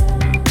it.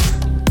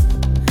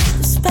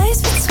 The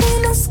space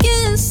between our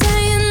skin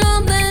saying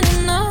more than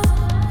enough,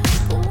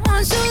 but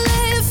once you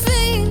lay your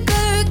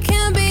finger it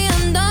can't be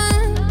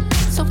undone.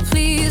 So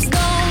please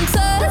don't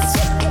touch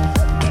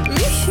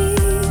me if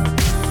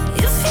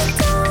you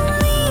don't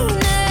mean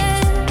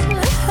it.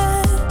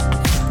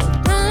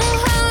 I don't know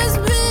how it's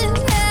been,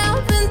 yeah,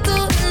 I've been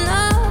through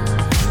enough,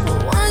 but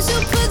once you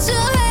put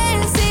your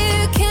hands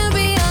here it can't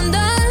be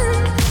undone.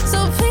 So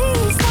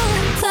please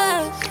don't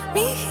touch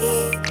me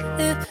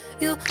if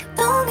you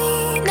don't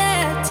mean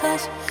it.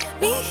 Touch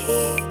me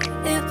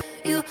if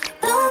you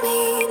don't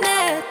mean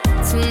it.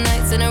 2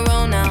 nights in a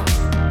row now,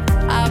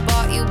 I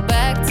brought you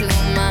back to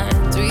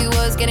mine. 3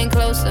 words getting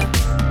closer,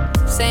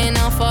 saying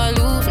how far I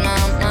lose my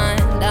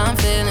mind. I'm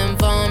feeling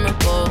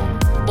vulnerable.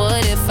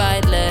 What if I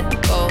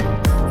let go?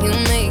 You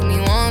make me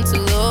want to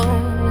though.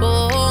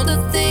 Oh, the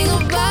thing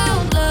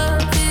about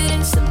love, it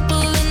ain't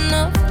simple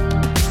enough.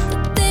 The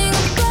thing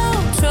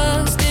about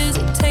trust is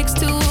it takes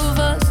two of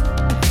us.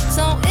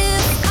 So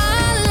if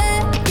I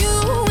let you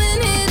in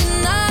here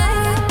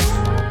tonight,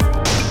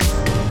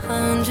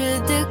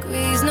 100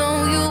 degrees, no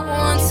you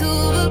want to,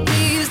 but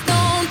please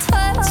don't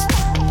touch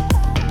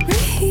me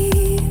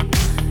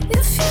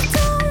if you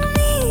don't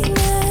mean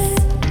it.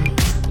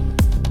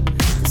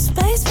 The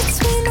space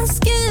between our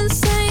skin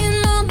saying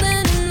more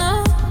than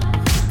enough,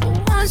 but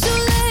once you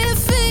lay your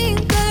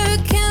finger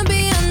it can't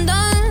be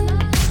undone.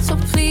 So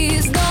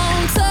please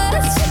don't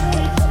touch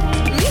me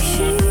if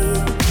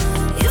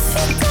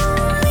you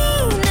don't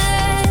mean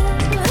it.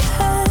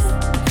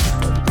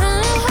 I don't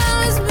know how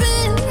it's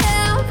been,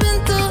 yeah, I've been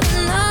through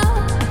enough,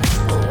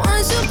 but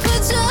once you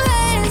put your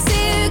hands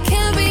here it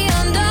can't be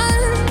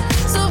undone.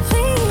 So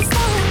please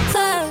don't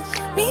touch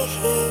me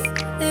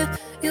if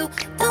you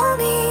don't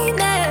mean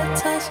it.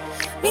 Touch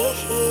me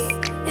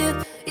if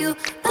you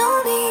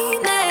don't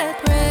mean it.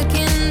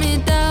 Breaking me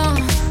down,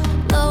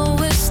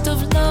 lowest of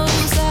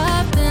lows.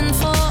 I've been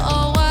for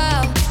a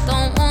while.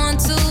 Don't want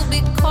to be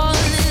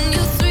calling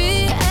you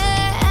 3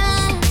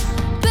 a.m.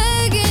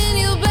 Begging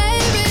you,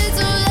 baby,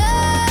 to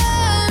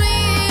love me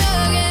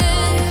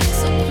again.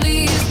 So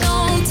please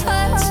don't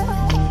touch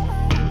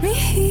me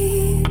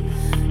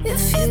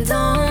if you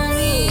don't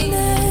mean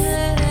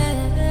it.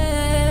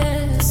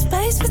 The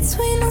space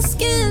between our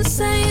skin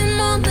saying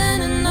more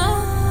than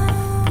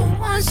enough, but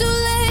once you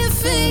lay your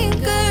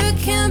finger it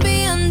can't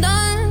be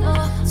undone.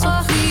 So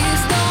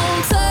please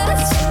don't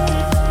touch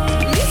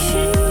me if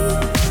you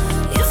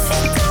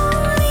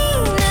don't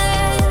mean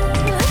it.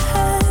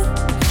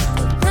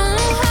 I don't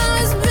know how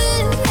it's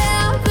been,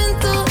 yeah, I've been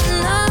through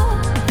enough,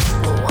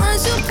 but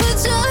once you put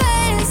your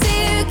hands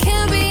here it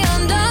can't be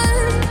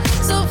undone.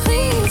 So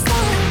please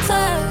don't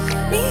touch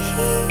me if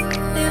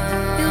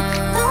you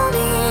don't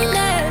mean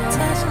it.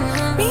 Touch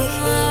me if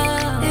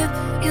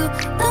you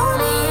don't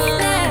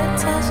mean it.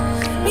 Touch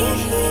me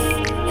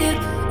if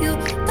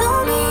you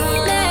don't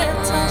mean it.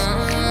 Touch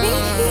me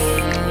if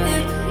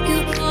you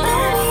don't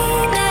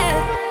mean it.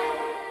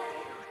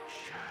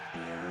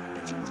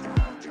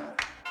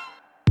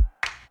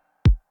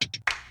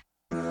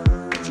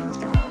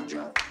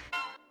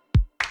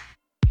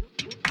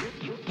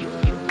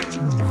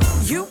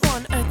 You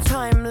want a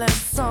timeless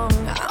song,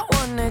 I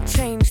wanna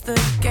change the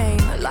game.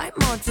 Like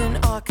modern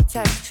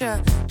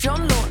architecture,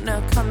 John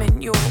Lautner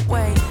coming your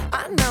way.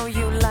 I know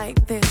you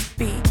like this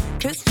beat,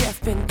 cause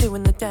Jeff been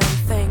doing the damn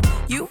thing.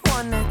 You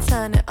wanna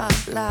turn it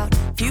up loud,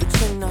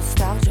 future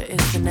nostalgia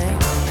is the name.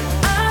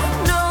 I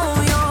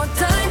know you're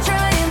done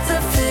trying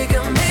to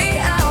figure me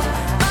out.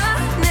 My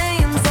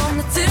name's on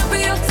the tip of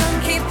your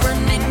tongue, keep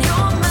running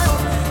your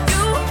mouth.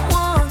 You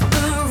want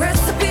the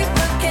recipe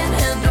but can't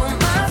handle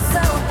my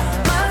sound,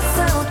 my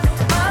sound,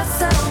 my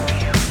sound.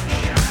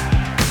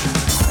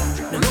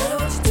 No matter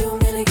what you do, I'm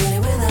gonna get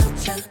it without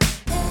you.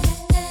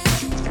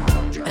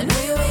 I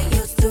know you ain't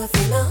used to a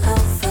female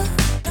alpha.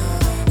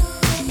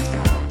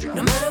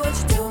 No matter what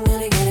you do, I'm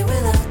gonna get it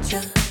without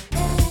you.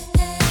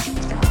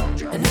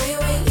 I know you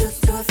ain't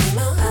used to a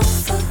female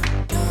alpha.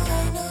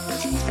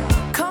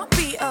 Can't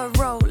be a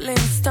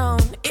rolling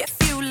stone if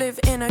you live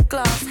in a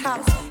glass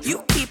house.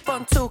 You keep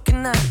on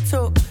talking that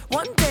talk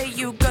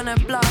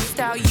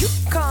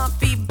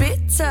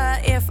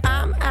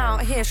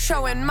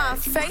showing my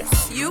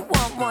face. You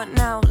want what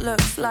now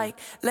looks like.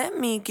 Let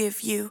me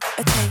give you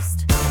a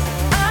taste.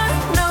 I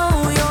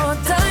know you're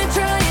dying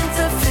trying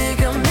to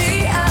figure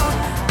me out.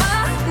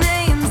 My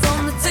name's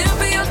on the tip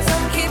of your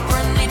tongue, keep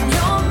running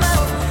your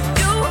mouth.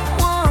 You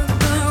want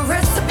the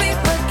recipe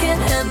but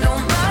can't handle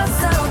my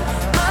sound,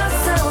 my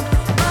sound,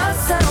 my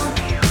sound.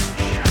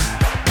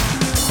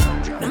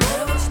 No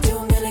matter what you do,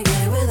 I'm gonna get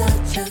it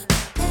without you.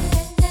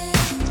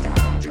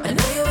 I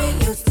know you ain't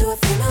used to a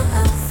female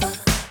alpha.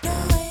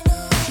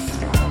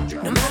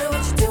 No matter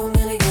what you do, I'm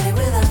gonna get it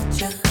without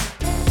you.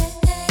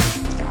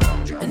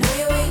 I know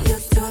you ain't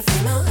used to a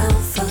female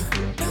alpha.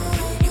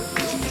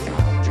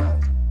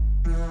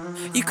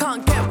 You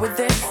can't get with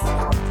this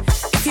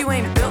if you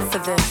ain't built for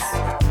this.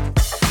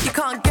 You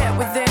can't get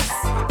with this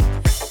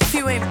if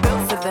you ain't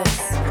built for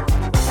this.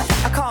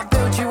 I can't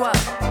build you up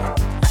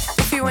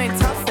if you ain't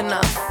tough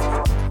enough.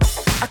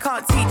 I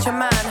can't teach a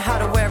man how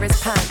to wear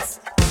his pants.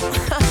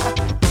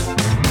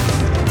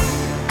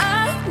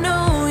 I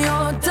know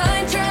you're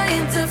dying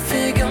trying to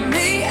figure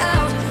me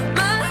out.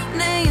 My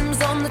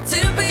name's on the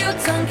tip of your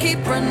tongue,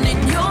 keep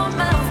running your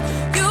mouth.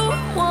 You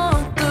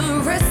want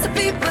the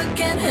recipe but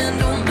can't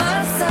handle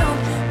my sound,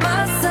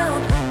 my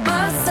sound,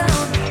 my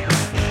sound.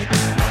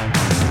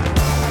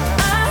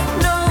 I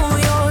know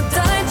you're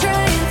dying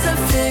trying to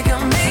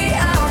figure me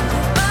out.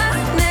 My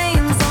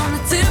name's on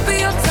the tip of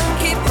your tongue,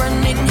 keep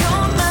running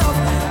your mouth.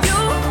 You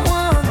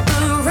want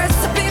the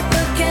recipe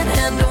but can't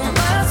handle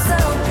my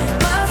sound,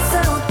 my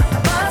sound,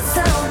 my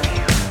sound.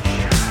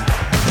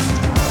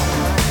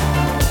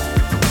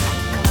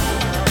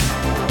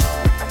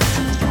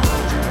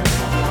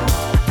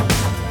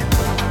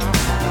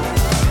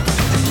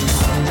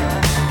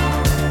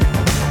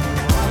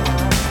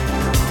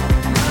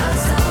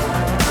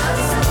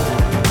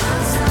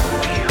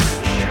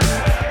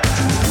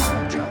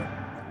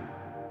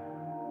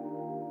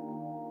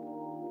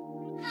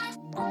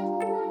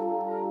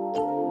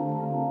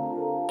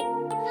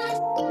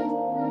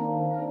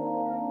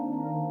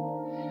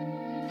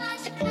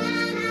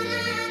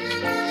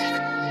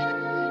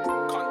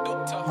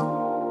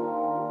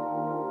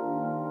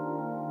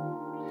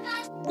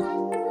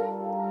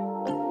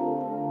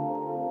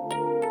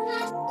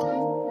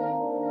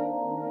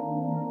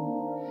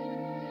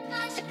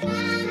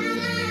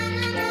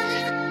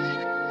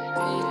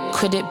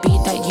 Could it be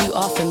that you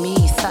are for me?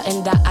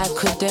 Something that I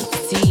couldn't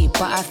see,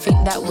 but I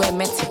think that we're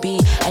meant to be.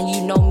 And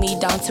you know me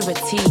down to a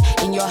T.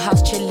 In your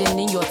house, chilling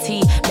in your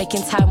tea,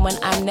 making time when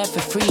I'm never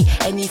free.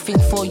 Anything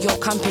for your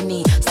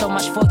company, so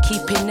much for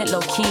keeping it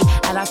low key.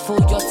 And I feel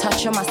your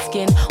touch on my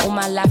skin. All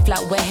my life,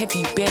 like where have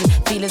you been?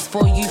 Feelings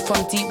for you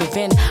from deep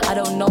within. I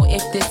don't know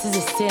if this is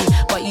a sin,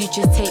 but you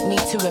just take me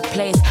to a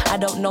place. I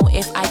don't know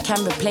if I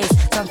can replace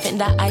something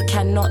that I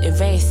cannot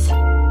erase.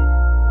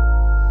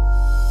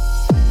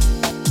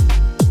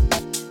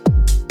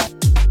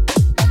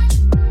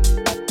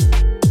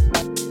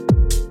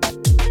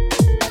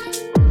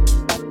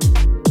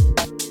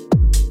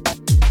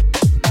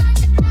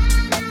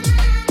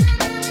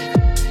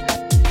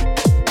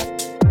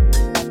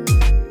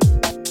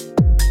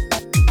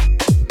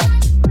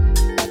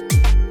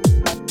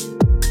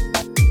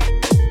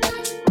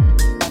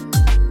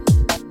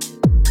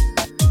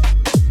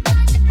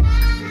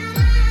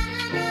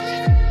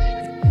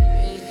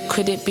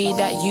 Could it be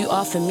that you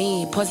are for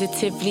me?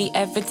 Positively,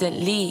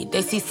 evidently,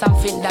 they see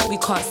something that we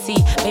can't see.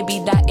 Maybe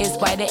that is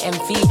why they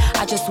envy.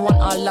 I just want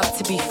our love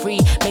to be free.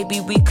 Maybe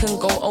we can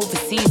go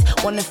overseas.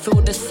 Wanna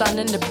feel the sun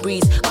and the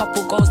breeze.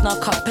 Couple goals, now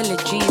couple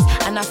of G's.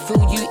 And I feel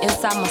you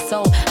inside my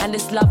soul. And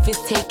this love is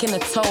taking a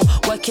toll.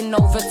 Working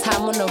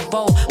overtime on a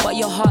roll, but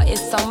your heart is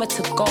somewhere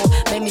to go.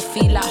 Made me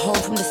feel at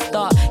home from the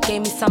start.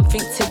 Gave me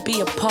something to be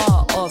a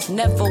part of.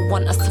 Never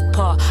want us to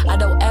part. I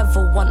don't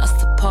ever want us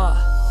to part.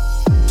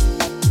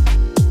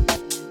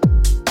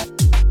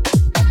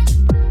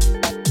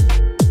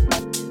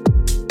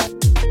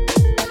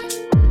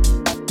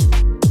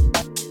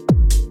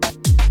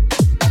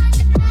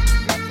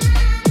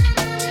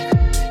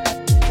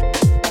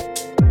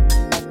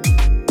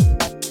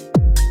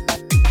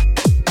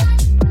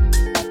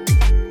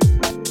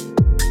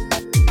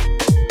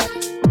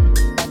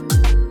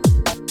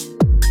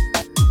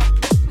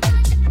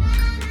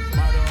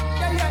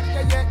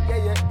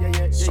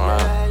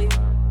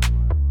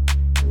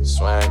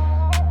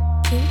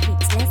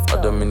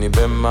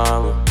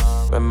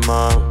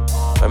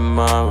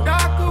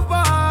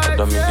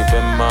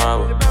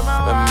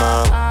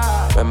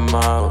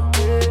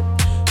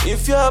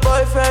 If your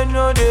boyfriend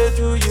know they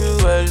do you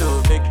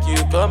well, make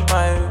you come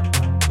my way.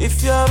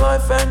 If your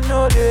boyfriend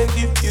know they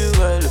give you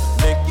well,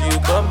 make you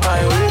come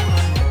my way.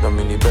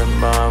 Domini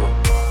Bemba,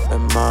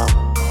 Bemba,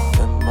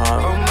 Bemba,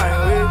 come my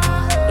way.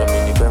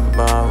 Domini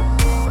Bemba,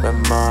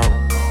 Bemba,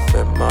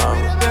 Bemba.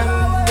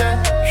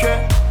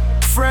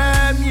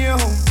 Friend you,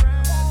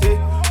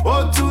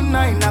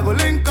 029 I go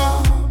link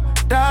up,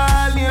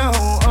 darling.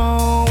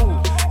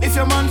 Oh, if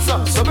your man's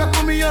up, so back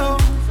with me yo.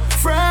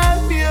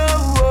 Friend you,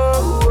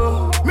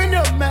 me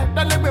no man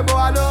that let me go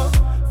alone.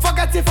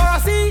 Forget it for a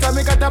seat, come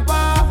me got a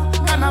bar,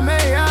 and I'm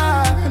here,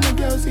 and the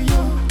girl see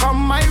you. Come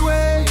my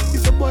way,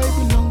 if the boy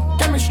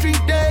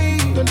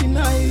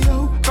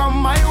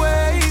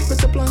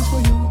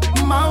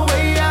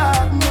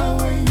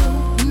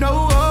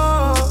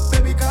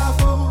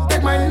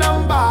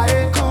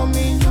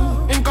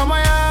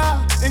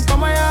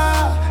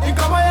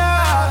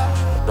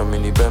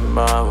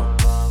Bemao,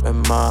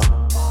 Bemao,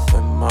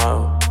 Bemao.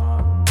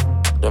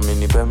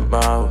 Domini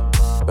Bemao,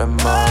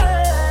 Bemao,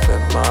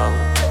 Bemao.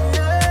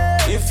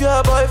 If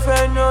your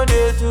boyfriend no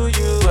dey do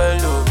you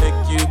well,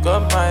 make you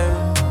come my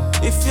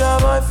way. If your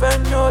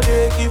boyfriend no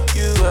dey give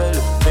you well,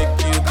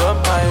 make you come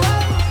my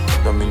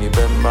way. Domini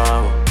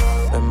Bemao,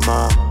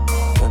 Bemao,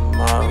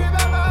 Bemao.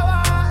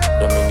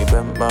 Domini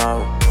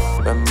Bemao,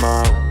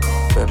 Bemao,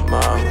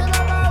 Bemao.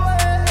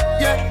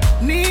 Yeah,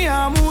 ni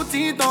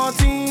amuti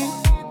tonti,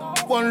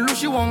 one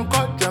lushi one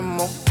cut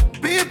jamo.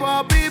 People,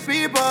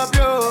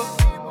 yo.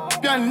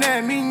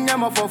 Pianne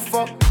minyama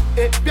fofo,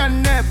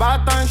 pianne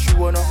batan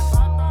shuono.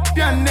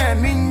 Pianne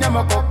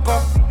minyama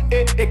koko,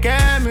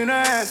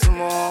 kemine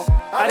sumo.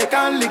 I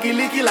can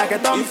licky like a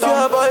tom. If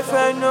your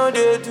boyfriend no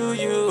dey do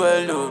you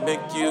well,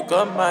 make you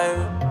come my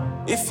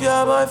way. If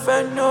your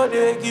boyfriend no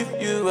dey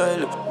give you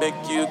well,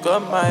 make you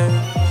come my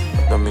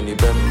way. Domini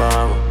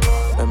Bemao,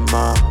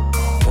 Bemao,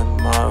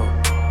 Bemao.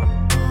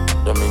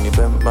 Domini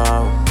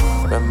Bemao,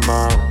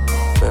 Bemao,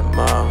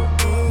 Bemao.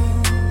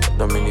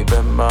 Domini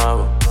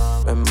Bemao,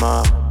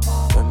 Bemao,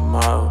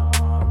 Bemao.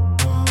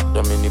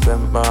 Domini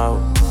Bemao,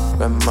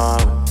 Bemao,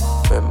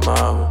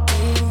 Bemao.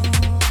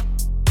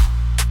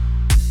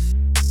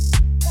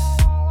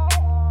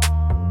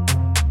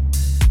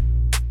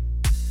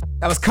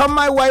 That was Come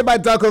My Way by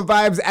Darko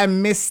Vibes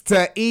and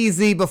Mr.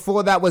 Easy.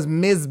 Before that was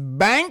Ms.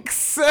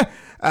 Banks.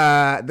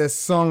 The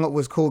song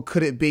was called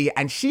Could It Be?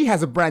 And she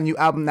has a brand new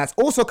album that's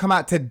also come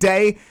out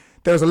today.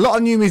 There's a lot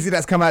of new music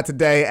that's come out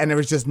today and there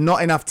was just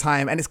not enough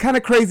time. And it's kind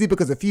of crazy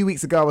because a few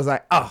weeks ago I was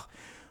like, oh,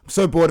 I'm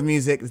so bored of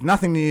music. There's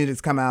nothing new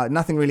that's come out,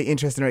 nothing really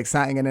interesting or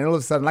exciting. And then all of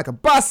a sudden, like a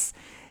bus,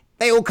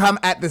 they all come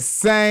at the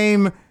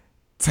same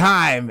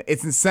time.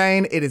 It's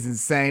insane. It is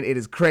insane. It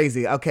is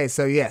crazy. Okay,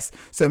 so yes.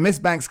 So Miss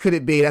Banks, Could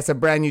It Be? That's a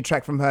brand new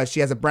track from her.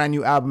 She has a brand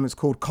new album. It's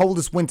called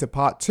Coldest Winter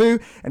Part 2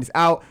 and it's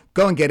out.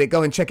 Go and get it.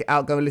 Go and check it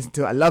out. Go and listen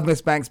to it. I love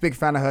Miss Banks. Big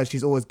fan of her.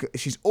 She's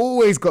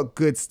always got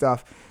good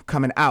stuff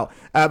coming out.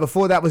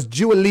 Before that was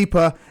Dua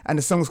Lipa and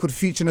the song was called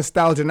Future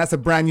Nostalgia and that's a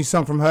brand new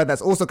song from her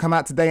that's also come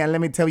out today. And let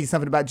me tell you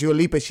something about Dua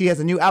Lipa. She has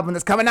a new album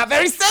that's coming out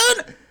very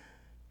soon.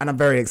 And I'm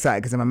very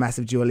excited because I'm a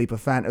massive Dua Lipa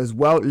fan as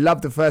well.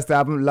 Love the first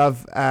album.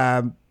 Love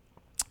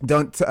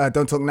Don't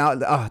Talk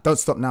Now. Don't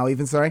Stop Now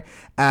even, sorry.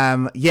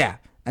 Yeah.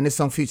 And this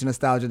song, Future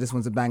Nostalgia, this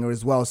one's a banger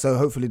as well. So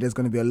hopefully there's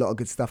going to be a lot of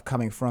good stuff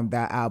coming from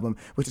that album,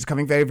 which is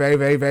coming very, very,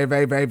 very, very,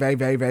 very, very, very,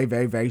 very, very,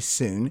 very, very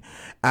soon.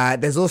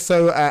 There's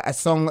also a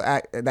song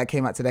that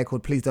came out today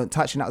called Please Don't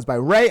Touch, and that was by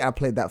Ray. I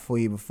played that for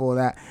you before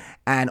that.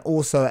 And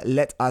also,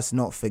 let us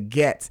not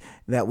forget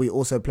that we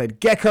also played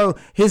Gecko.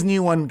 His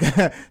new one,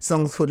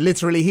 song's called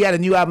Literally. He had a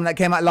new album that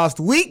came out last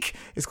week.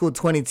 It's called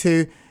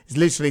 22. It's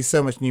literally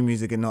so much new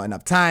music and not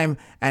enough time.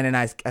 And then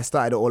I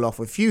started it all off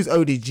with Fuse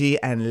ODG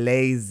and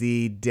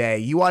Lazy Day.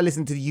 You are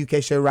listening to the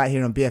UK show right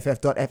here on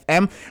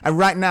BFF.FM. And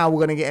right now we're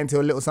going to get into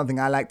a little something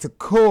I like to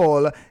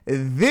call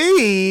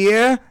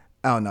the...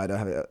 Oh no, I don't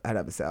have it. I don't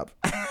have it set up.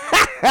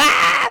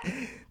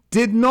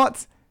 Did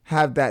not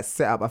have that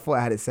set up. I thought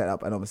I had it set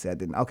up and obviously I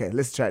didn't. Okay,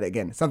 let's try it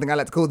again. Something I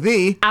like to call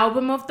the...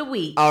 Album of the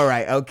Week. All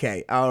right,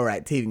 okay. All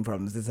right, teething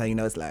problems. This is how you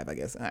know it's live, I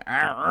guess.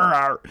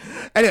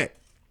 Anyway.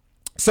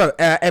 So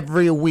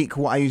every week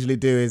what I usually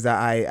do is that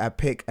I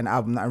pick an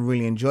album that I'm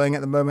really enjoying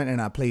at the moment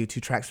and I play you 2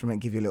 tracks from it,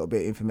 give you a little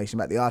bit of information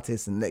about the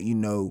artist and let you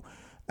know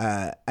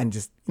and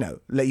just, you know,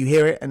 let you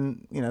hear it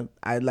and, you know,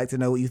 I'd like to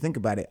know what you think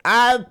about it.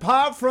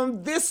 Apart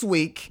from this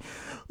week,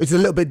 it's a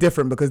little bit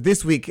different because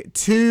this week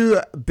 2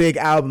 big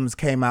albums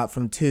came out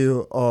from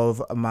 2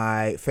 of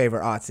my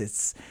favorite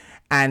artists.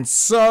 And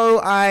so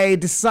I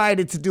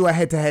decided to do a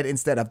head-to-head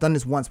instead. I've done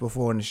this once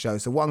before on the show.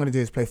 So what I'm going to do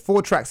is play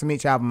 4 tracks from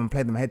each album and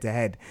play them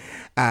head-to-head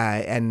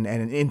and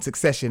in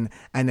succession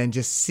and then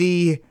just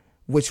see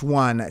which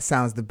one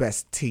sounds the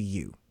best to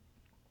you.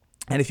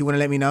 And if you want to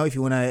let me know, if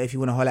you want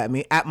to holler at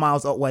me, at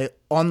Miles Otway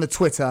on the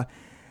Twitter,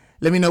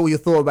 let me know what you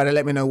thought about it.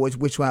 Let me know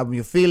which album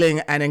you're feeling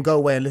and then go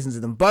away and listen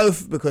to them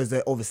both because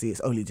obviously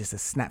it's only just a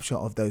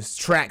snapshot of those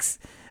tracks,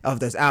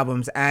 of those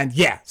albums. And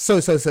yeah, so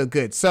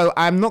good. So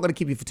I'm not going to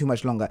keep you for too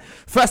much longer.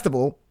 First of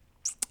all,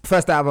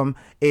 first album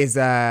is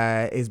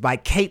by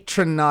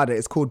Kaytranada.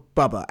 It's called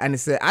Bubba. And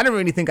I don't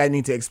really think I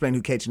need to explain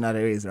who Kaytranada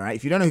is, all right?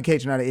 If you don't know who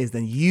Kaytranada is,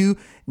 then you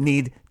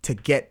need to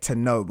get to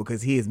know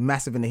because he is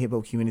massive in the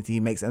hip-hop community. He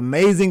makes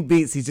amazing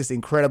beats. He's just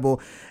incredible.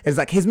 It's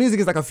like his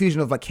music is like a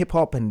fusion of like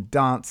hip-hop and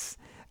dance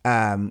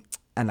and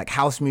like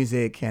house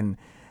music and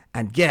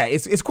yeah,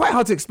 it's quite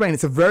hard to explain.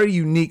 It's a very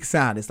unique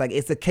sound. It's like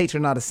it's a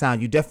Kaytranada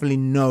sound. You definitely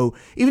know,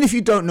 even if you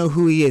don't know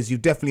who he is,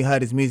 you've definitely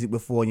heard his music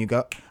before and you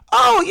go,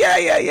 oh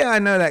yeah, I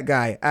know that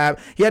guy.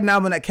 He had an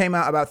album that came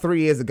out about 4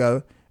 years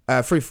ago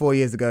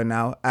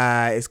now.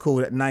 It's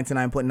called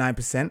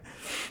 99.9%.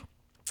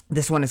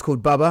 This one is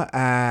called Bubba,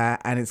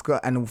 and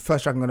the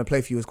first track I'm going to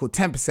play for you is called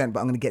 10%, but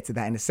I'm going to get to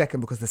that in a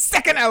second because the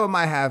second album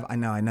I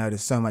know,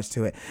 there's so much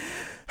to it.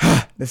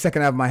 The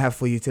second album I have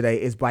for you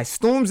today is by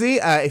Stormzy.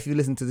 If you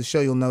listen to the show,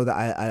 you'll know that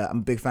I'm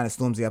a big fan of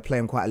Stormzy. I play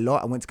him quite a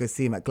lot. I went to go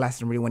see him at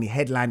Glastonbury when he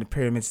headlined the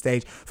Pyramid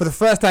Stage for the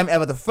first time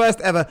ever. The first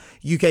ever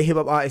UK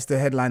hip-hop artist to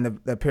headline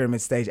the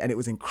Pyramid Stage, and it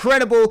was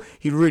incredible.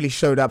 He really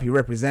showed up. He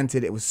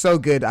represented. It was so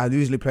good. I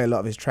usually play a lot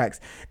of his tracks.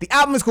 The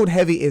album is called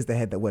Heavy Is the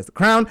Head That Wears the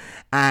Crown,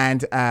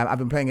 and I've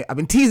been playing it. I've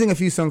been teasing a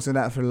few songs from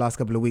that for the last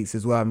couple of weeks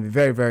as well. I'm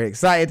very, very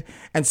excited.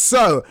 And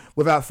so,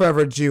 without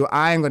further ado,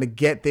 I am going to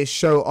get this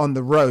show on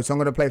the road. So I'm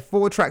going to play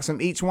 4 tracks from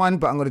each one,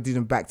 but I'm going to do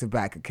them back to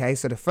back, okay?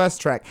 So the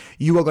first track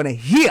you are going to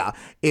hear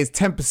is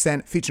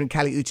 10% featuring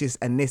Kali Uchis,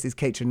 and this is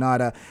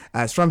Kaytranada.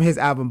 It's from his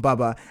album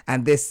Bubba,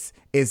 and this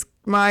is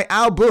my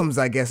albums,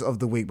 I guess, of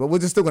the week, but we're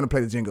just still going to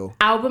play the jingle.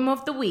 Album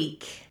of the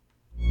week.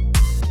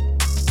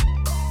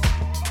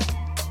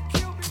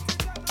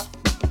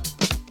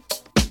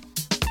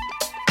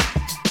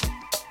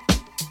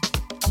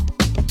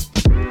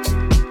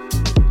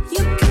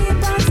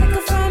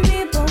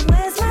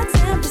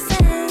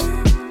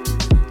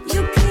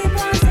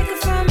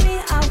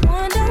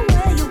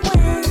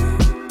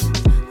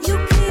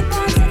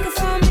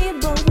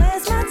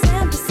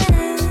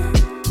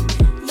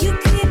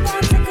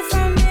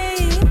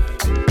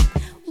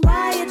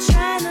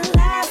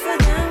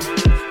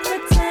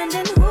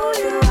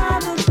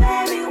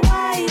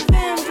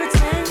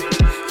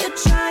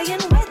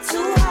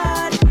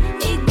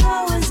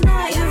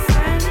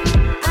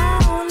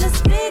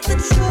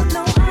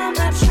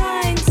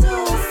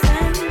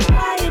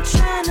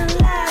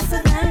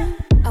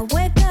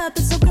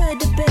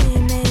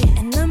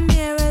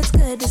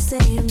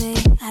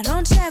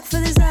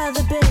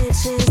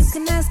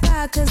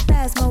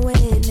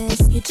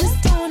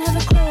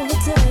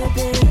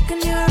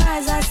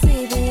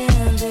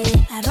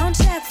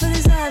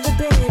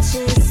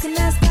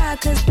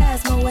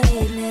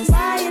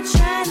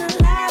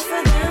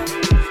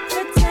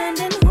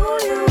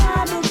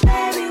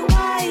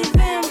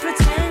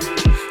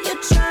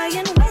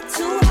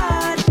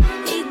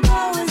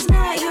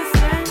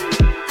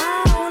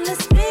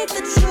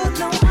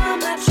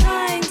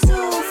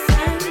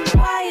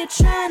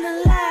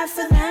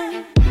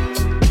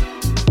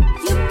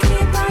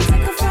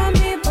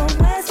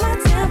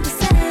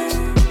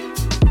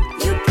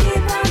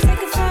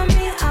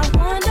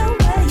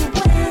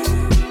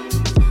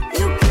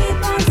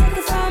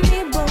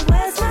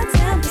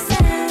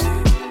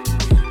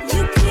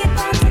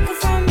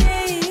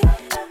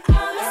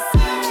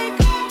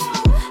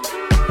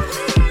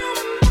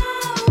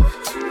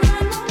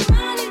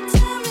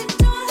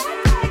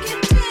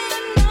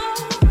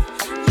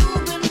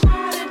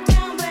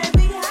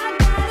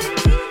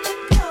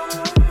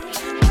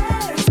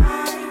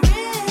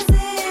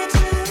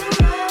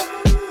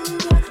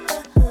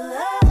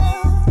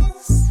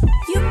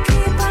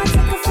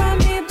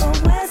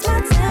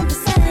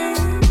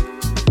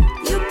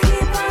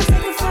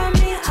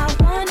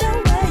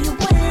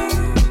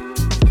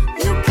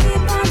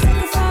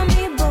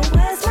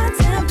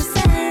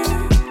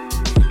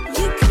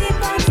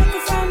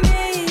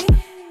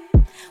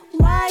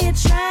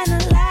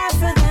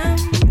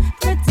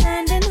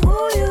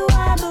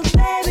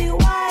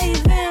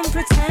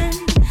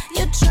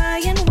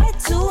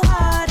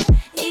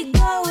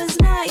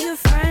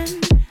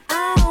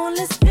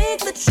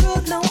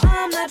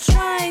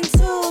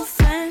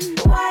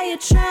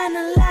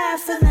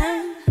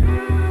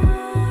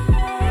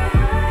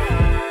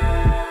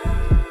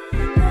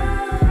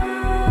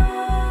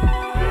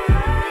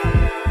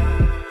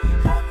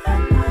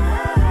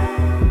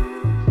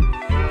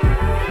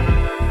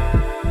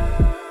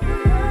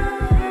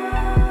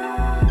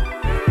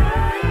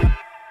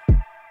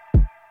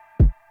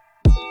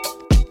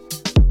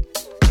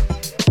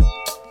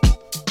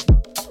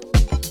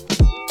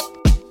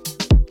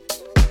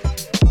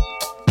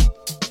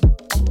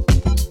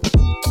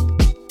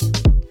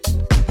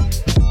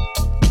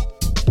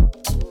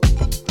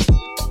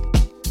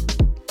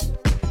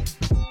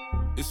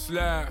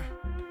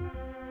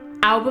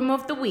 Album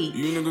of the week.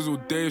 You niggas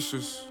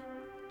audacious.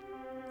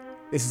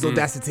 This is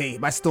Audacity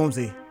by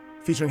Stormzy,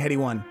 featuring Heady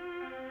One.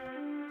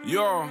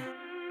 Yo.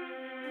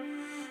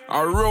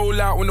 I roll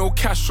out with no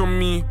cash on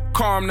me.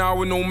 Calm now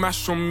with no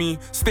mash on me.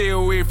 Stay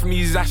away from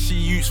these ashy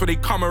youths where they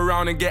come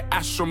around and get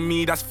ash on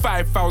me. That's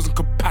 5,000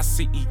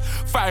 capacity.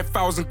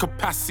 5,000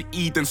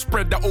 capacity. Then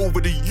spread that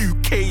over the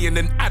UK and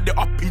then add it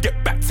up and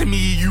get back to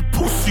me. You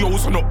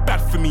pussios are not bad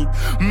for me.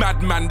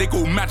 Madman, they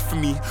go mad for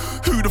me.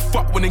 Who the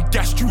fuck went and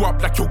gassed you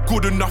up like you're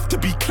good enough to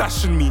be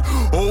clashing me?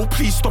 Oh,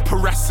 please stop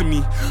harassing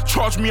me.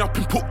 Charge me up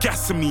and put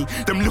gas in me.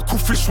 Them little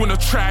fish wanna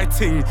try a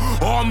ting.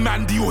 Oh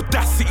man, the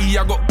audacity.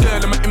 I got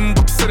girl in my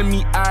inbox sending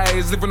me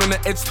eyes. Living on the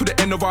edge to the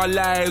end of our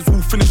lives.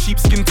 Wolf in the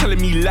sheepskin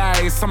telling me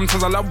lies.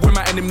 Sometimes I love when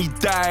my enemy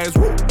dies.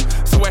 Woo.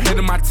 So ahead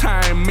of my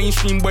time.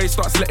 Mainstream boy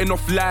starts letting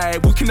off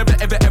live. We can never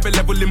ever ever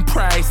level in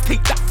price.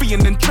 Take that fee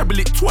and then treble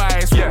it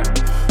twice. Yeah,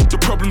 the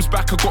problem's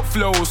back, I got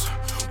flows.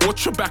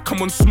 Watch your back,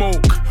 I'm on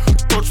smoke.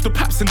 Dodge the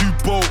paps and do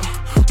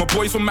both. My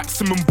boys on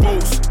maximum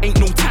bolts, ain't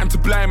no time to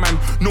blind man.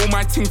 Know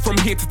my ting from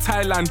here to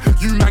Thailand.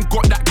 You man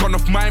got that gun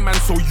off my man,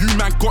 so you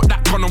man got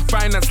that gun on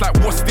finance. Like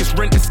what's this?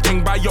 Rent this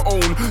gang by your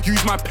own.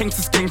 Use my pen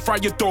to skeng, fry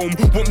your dome.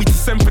 Want me to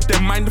send for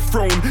them, mind the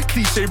throne.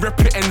 Cliche rep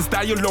it ends,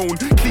 die alone.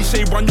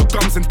 Cliche run your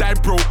gums and die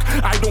broke.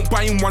 I don't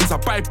buy in ones, I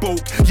buy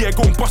bulk. Yeah,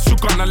 go and bust your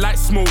gun, I like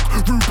smoke.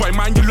 Rude boy,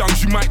 mind your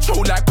lungs, you might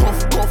choke like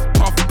cough, cough,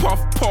 puff,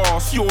 puff,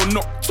 pass. You're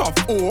not tough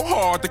or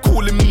hard, they're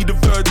calling me the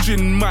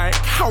Virgin Mike.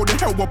 How the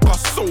hell I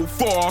bust so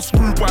fast?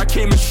 Rude boy, I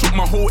came and shook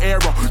my whole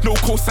era. No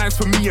cosigns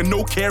for me and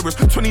no carers.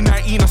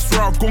 2019, I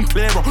swear I've gone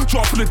clearer.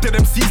 Drop full of dead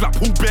MCs like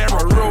Paul Bearer.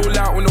 I roll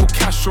out with no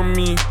cash on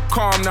me.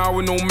 Calm now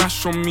with no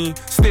mash on me.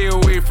 Stay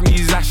away from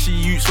these ashy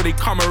youths so they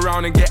come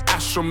around and get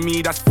ash on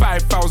me. That's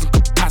 5,000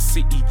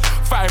 capacity.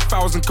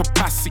 5,000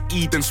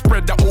 capacity. Then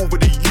spread that over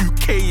the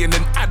UK and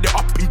then add it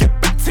up and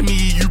get back to me.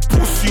 You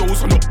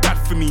pussios are not bad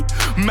for me.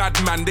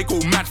 Madman, they go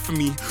mad for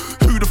me.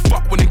 Who the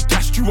fuck when they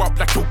gassed you up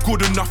like you're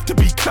good enough to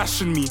be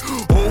clashing me?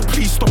 Oh,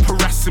 please stop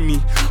harassing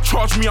me.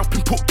 Charge me up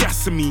and put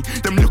gas in me.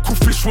 Them little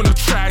fish wanna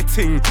try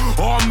ting.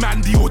 Oh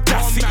man, the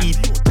audacity.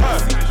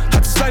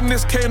 Had to sign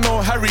this K,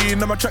 no Harry.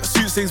 Now my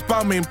tracksuit says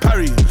Balmain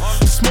Parry.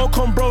 Smoke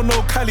on bro,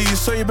 no Cali,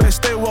 so you better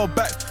stay well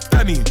back,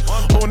 Danny.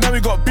 Oh, now we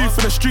got beef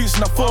in the streets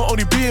and I thought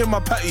only be in my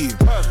patty.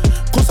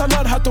 Cause I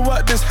learned how to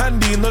work this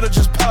handy, not to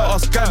just power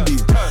us Gandhi.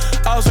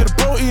 I was with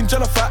bro eating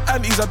jello fat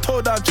aunties. I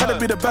told her I'm trying to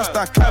be the best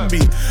I can be.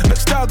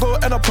 Next day I go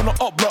end up on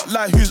the up block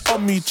like who's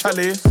on me,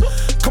 Charlie.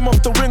 Come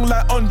off the wing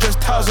like Andres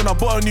 1000. I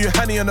bought a new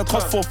Henny and it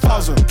cost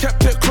 4,000.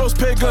 Kept it close,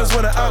 pagans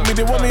wanna out me.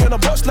 They want me in a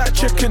box like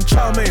chicken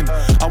chow mein.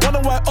 I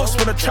wonder why us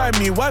wanna try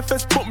me. Why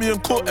first put me in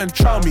court and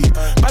chow me?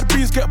 Bad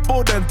bees get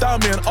bored and down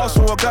me. And ask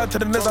for a guy to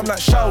the nest, I'm like,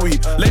 shall we?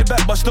 Laid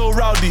back but still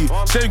rowdy.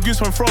 Same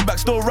goose when thrown back,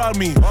 still round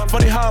me.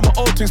 Funny how my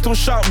old things still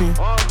shout me.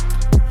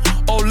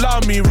 Oh, allow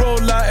me, roll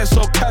out it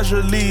so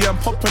casually. I'm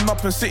popping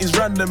up in cities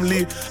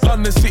randomly.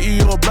 London City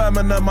or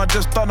Birmingham, I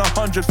just done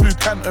 100 through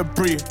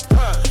Canterbury.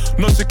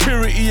 No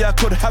security, I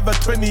could have a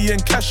 20 in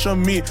cash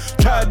on me.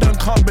 Tried and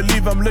can't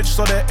believe I'm rich,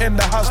 so they're in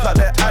the house like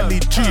they're Ali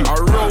G. I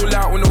roll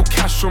out with no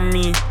cash on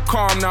me.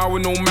 Calm now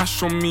with no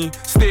mash on me.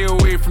 Stay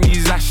away from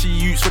these ashy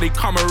youths so they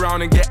come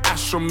around and get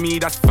ash on me.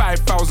 That's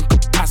 5,000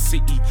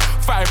 capacity.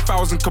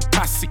 5,000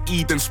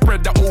 capacity. Then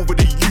spread that over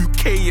the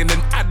UK and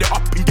then add it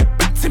up and get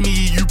back to me.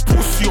 You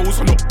pussios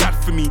are not bad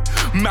for me.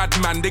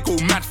 Madman, they go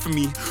mad for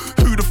me.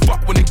 Who the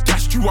fuck when they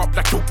gassed you up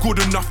like you're good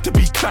enough to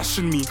be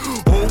clashing me?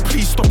 Oh,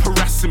 please stop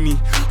harassing me.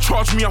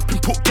 Charge me up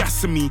and put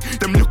gas in me.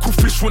 Them little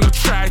fish wanna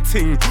try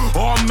ting.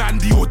 Oh man,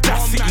 the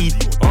audacity.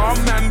 Oh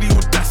man, the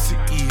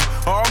audacity.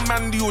 Oh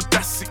man, the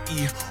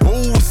audacity.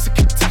 Oh, it's a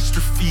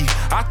catastrophe.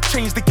 I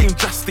changed the game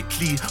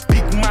drastically.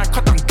 Big Mike,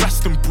 cut down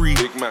Glastonbury.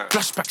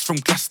 Flashbacks from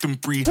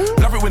Glastonbury.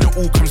 Love it when it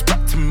all comes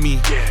back to me.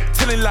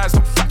 Telling lies,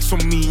 not facts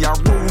on me. I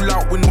roll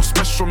out with no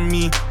special on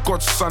me.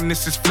 God's son,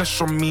 this is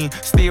flesh on me.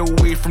 Stay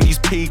away from these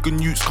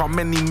pagan youths. Cause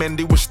many men,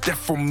 they wish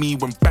death on me.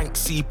 When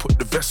Banksy put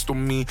the vest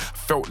on me,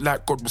 felt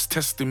like God was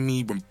testing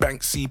me. When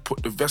Banksy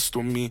put the vest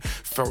on me,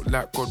 felt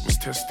like God was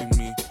testing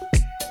me.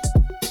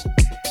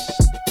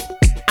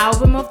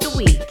 Album of the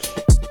week.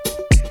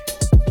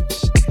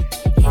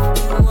 If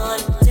you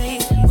want to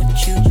taste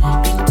what you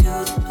bring to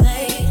the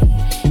plate,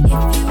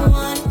 if you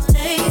want to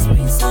taste,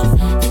 bring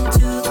something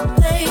to the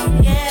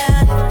plate,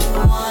 yeah. If you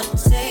want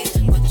to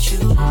taste what you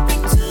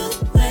bring to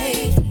the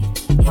plate,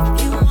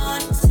 if you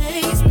want to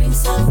taste, bring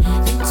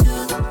something to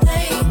the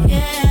plate,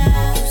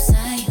 yeah. You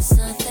say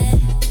something,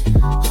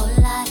 whole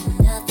lot of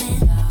nothing,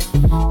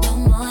 no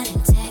more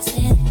than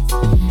texting,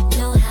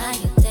 know how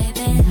your day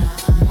been,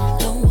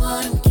 know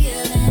what I'm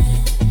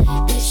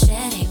killing. This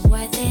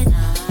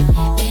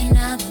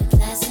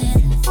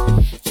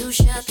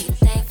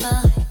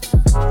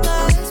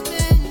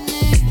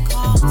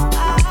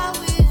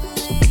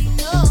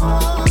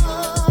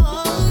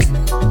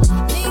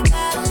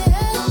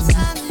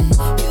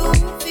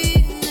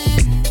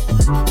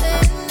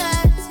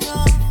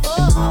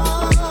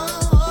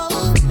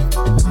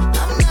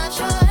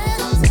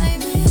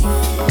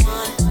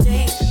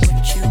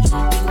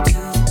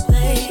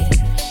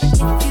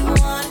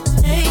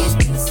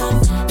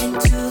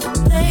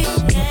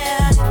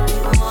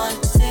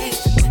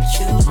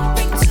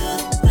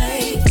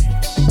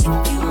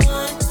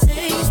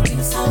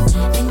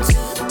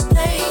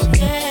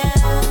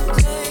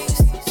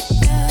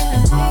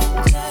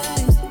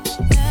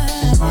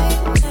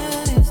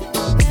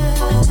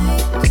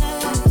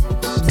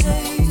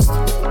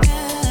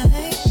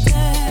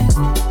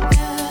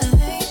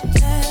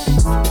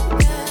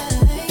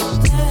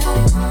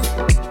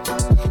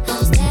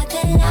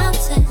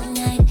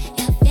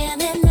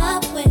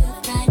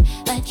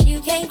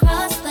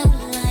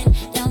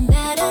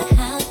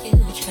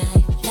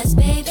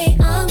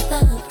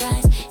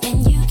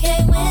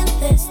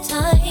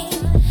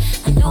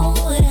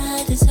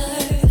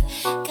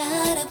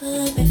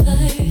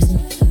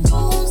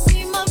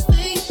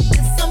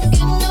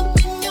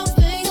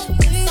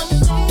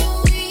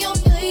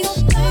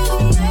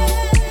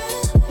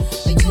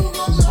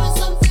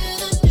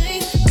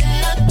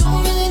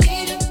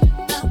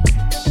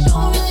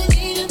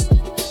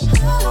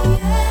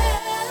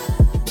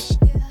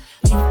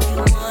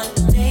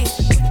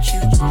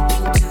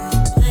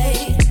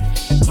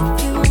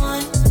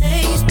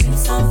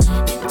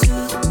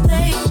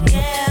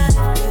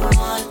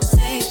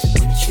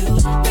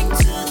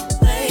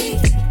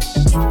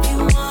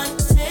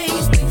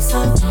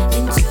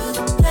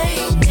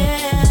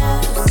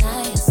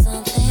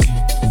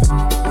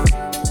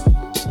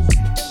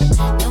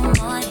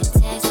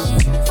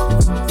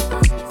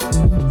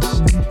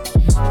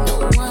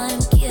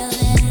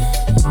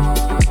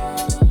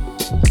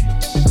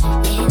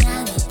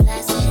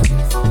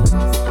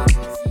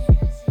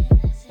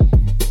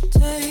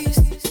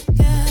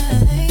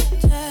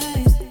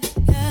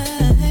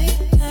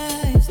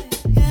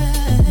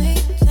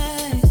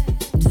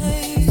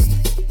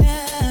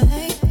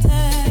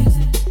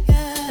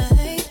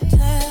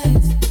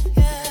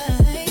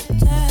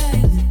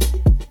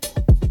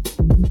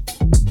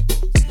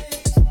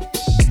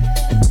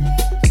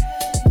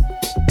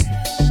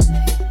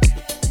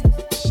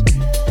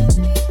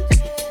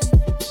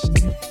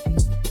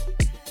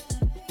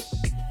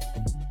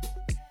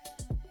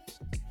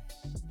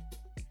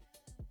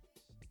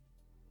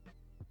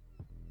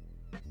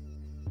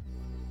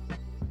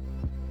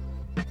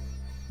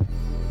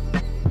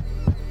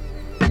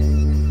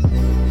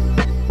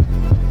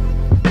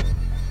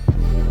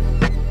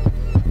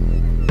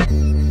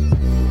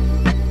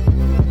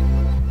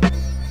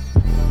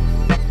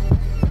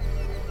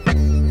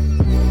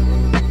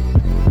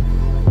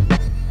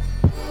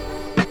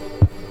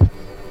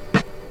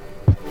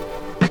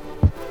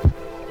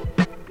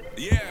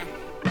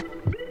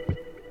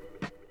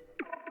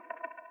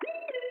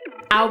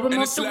Album And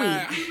of it's the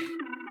like, week.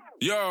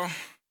 Yo,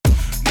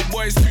 the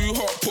boy's too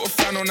hot, put a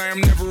fan on. I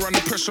am never under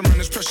pressure, man,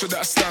 there's pressure that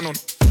I stand on.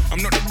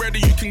 I'm not the bread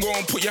you can go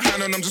and put your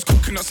hand on. I'm just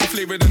cooking up some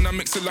flavour, then I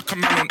mix it like a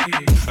man on.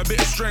 A bit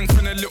of strength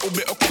and a little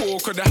bit of core.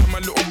 Could I have my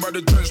little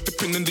brother drenched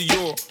dipping in the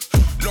York?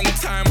 Long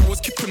time I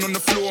was keeping on the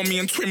floor. Me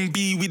and Twin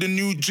B, we the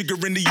new jigger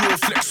in the York.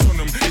 Flex on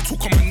them, they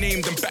talk on my name,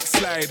 then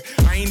backslide.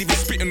 I ain't even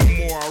spitting no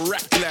more, I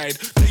rap glide.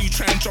 Then you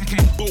try and jump on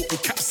my boat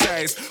with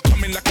capsize.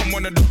 Coming like I'm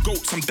one of the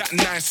goats, I'm that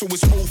nice. So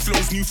it's old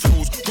flows, new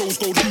flows, rose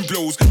gold, who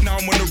blows. Now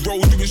I'm on the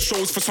road doing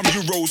shows for some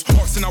euros.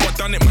 Asking how I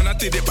done it, man, I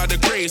did it by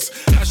the grace.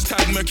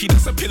 Hashtag murky,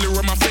 that's a pillar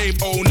of my fave.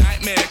 Oh,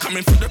 nightmare,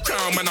 coming for the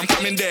crown, man, I'm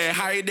coming there.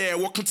 Hi there,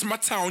 welcome to my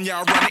town, yeah,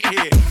 I run it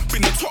here.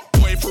 Been the top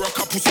boy for a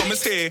couple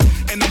summers here.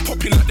 And I'm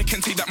popping like the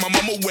Kente that my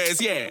mama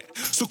wears, yeah.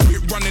 So quit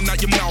running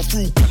out your mouth,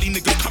 rude Cali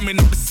niggas coming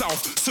up the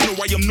south. So no,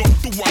 I am not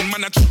the one,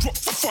 man, I just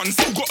dropped for fun.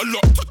 Still got a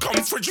lot to come,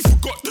 Fred, you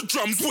forgot the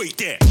drums, wait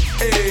there.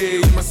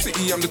 Hey, in my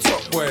city, I'm the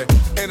top boy.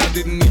 And I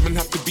didn't even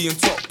have to be in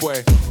top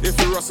boy. If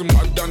you're us and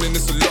what I've done, then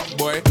it's a lot,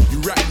 boy.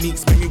 You rap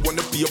neeks make me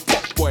wanna be a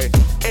pop boy.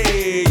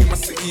 Hey, in my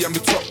city, I'm the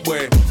top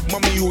boy.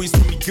 Mommy always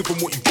told me, give them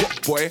what you got,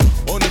 boy.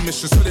 On a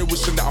mission, so they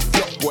wishing that I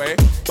flop, boy.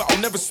 But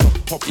I'll never stop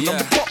popping, I'm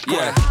the pop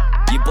boy.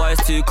 You boys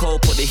too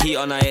cold, put the heat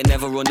on. I ain't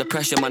never under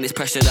pressure, man, it's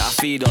pressure that I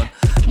feed on.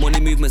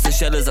 Money movements and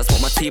shellers, that's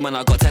what my team and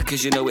I got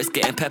techers, you know it's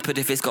getting peppered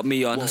if it's got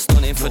me on.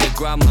 Stunting for the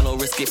gram, man, I'll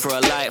risk it for a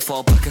light.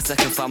 Fall back a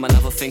second, fam, and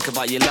have a think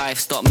about your life.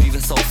 Stop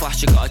moving so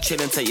fast, you gotta chill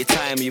and take your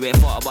time. You ain't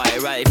thought about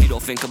it right if you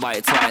don't think about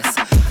it twice.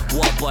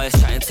 What boys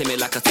chatting to me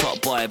like a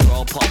top boy,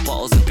 bro? Pop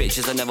bottles and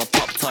bitches, I never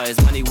pop toys.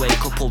 Anyway,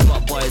 couple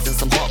rock boys and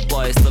some hot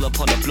boys, still up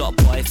on the block,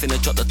 boy, finna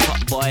drop the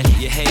top, boy.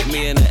 You hate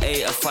me and I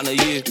ain't a fan of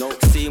you.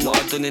 Seen what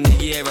I've done in a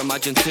year,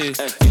 imagine two.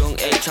 Young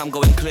H, I'm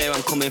going clear,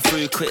 I'm coming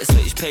through. Quick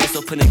switch pace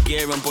up in the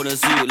gear, I'm on a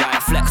zoo.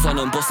 Like flex on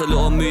them, bust a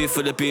little move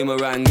for the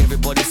boomerang.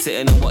 Everybody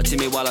sitting and watching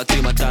me while I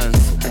do my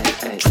dance.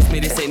 Trust me,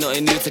 this ain't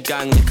nothing new to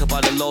gang. Lick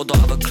about the load, don't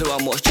have a clue how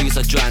much juice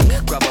I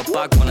drank. Grab a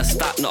bag, want a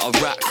stack, not a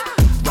rack.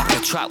 Rack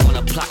a trap, want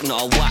a plaque,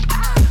 not a whack.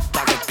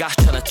 Bag of gas,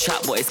 tryna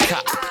chat, but it's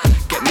cap.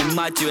 Get me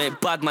mad, you ain't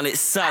bad, man, it's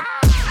sad.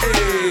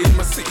 Hey, in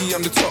my city,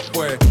 I'm the top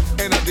boy.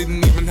 And I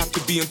didn't even have to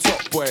be in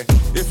top boy.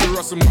 If you're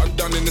us and what I've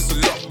done, then it's a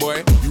lot,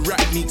 boy. You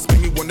rap neeks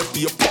make me wanna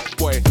be a pop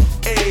boy.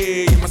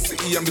 Hey, in my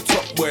city, I'm the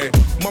top boy.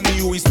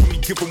 Mommy always told me,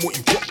 give them what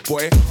you got,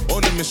 boy.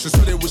 On a mission,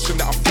 so they wishing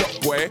that I flop,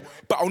 boy.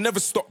 But I'll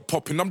never stop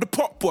popping, I'm the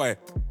pop boy.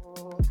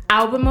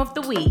 Album of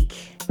the week.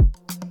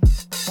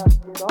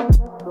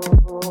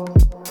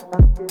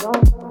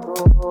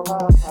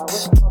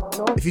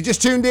 If you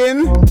just tuned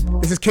in,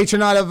 this is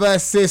Kaytranada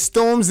versus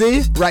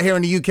Stormzy, right here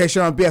on the UK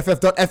show on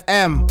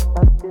BFF.FM.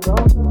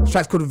 This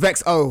track's called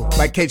Vex O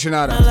by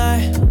Kaytranada.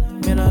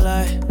 Me no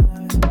lie,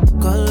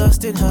 got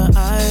lost in her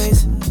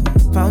eyes.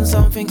 Found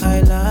something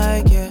I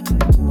like, yeah.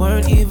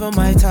 Weren't even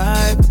my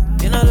type.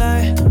 Me no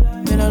lie.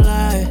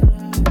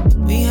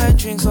 We had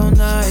drinks all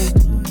night.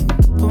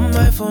 Put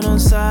my phone on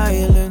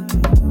silent,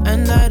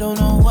 and I don't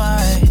know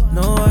why.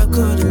 No, I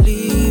couldn't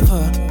leave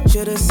her.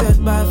 Should've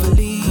said bye,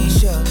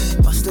 Felicia.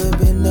 Must have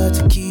been the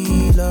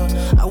tequila.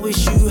 I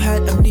wish you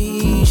had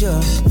amnesia.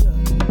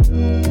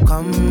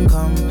 Come,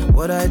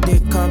 what I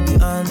did can't be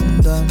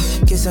undone.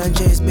 Kiss and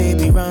chase,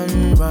 baby, run.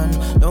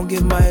 Don't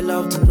give my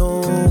love to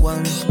no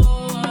one.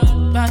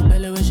 Bad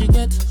belly when she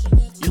get.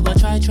 You go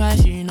try,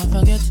 she not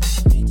forget.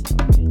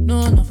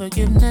 No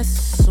forgiveness.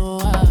 So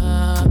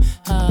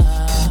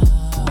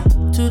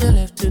to the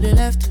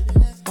left.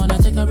 Wanna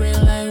take a real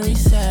life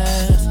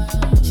reset.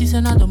 She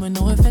said I don't want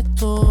no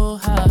effect, oh,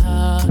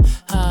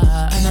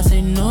 and I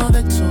say no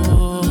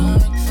vexo,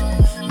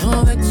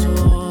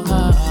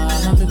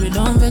 my baby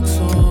don't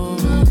vexo,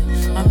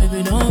 and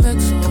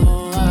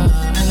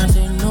I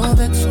say no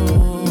vexo,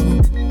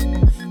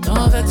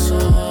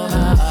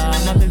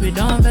 my baby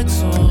don't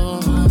vexo.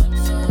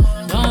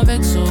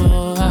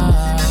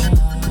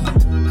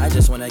 I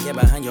just wanna get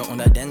behind you on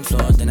the dance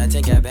floor. Then I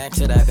take it back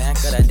to the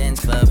back of the dance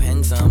club.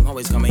 Handsome,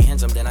 always call me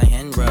handsome. Then I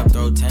hand rub,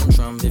 throw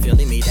tantrums. If you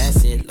leave me,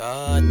 that's it,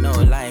 Lord. No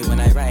lie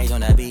when I ride on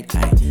the beat.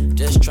 I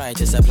just try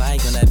to supply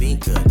on the beat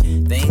good.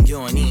 Think you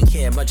don't even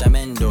care, but I'm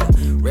endo.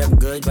 Rep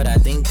good, but I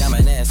think I'm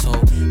an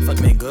asshole.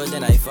 Fuck me good,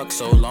 then I fuck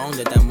so long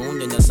that the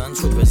moon and the sun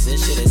switch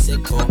position is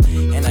sick, oh.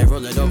 And I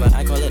roll it over,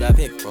 I call it a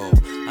pick roll.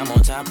 I'm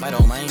on top, I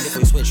don't mind if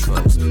we switch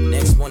roles.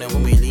 Next morning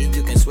when we leave,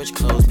 you can switch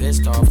clothes.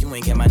 Pissed off, you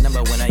ain't get my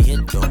number when I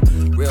hit though.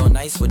 Real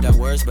nice with the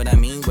words, but I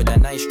mean with a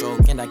nice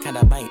stroke. And I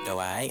kinda bite though,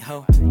 I ain't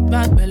ho.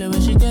 Bad belly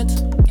when she get.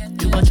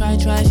 You go try,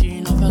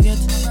 she not forget.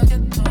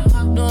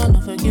 No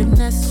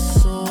forgiveness.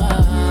 So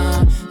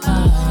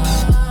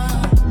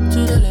to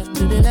the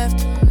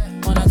left.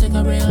 Wanna take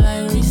a real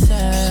life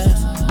reset.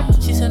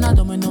 She said I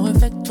don't want no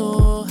effect,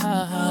 oh,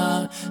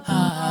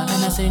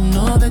 and I say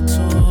no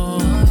vexo,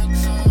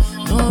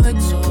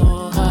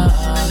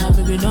 my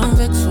baby don't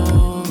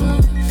vexo,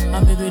 and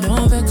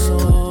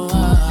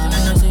I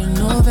say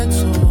no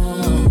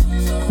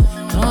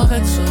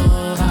vexo,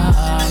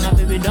 my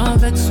baby don't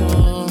vexo.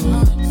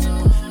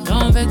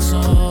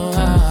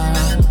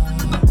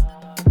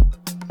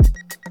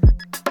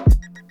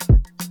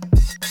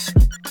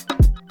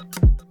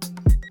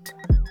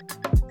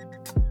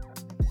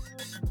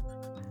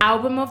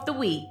 of the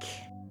week.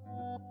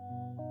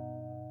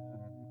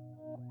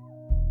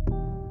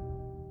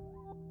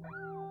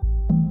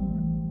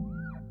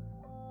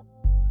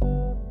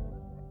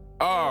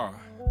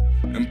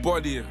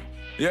 Embody it,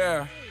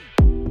 yeah.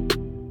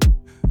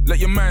 Let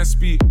your mind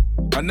speak.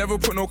 I never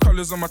put no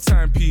colours on my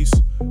timepiece.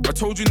 I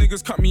told you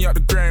niggas cut me out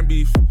the grand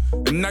beef,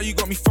 and now you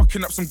got me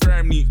fucking up some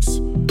gram neeks.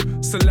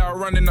 So loud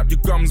running up your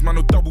gums, man,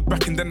 I'll double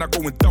back and then I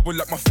go and double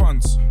up my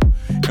funds.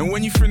 And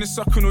when you finish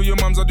sucking all your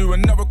mums, I do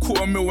another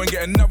 $250,000 and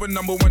get another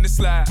number when it's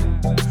like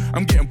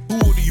I'm getting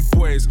bored of you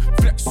boys.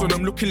 Flex on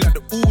them looking like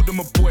the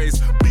Alderman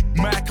boys. Big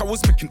Mac, I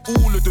was making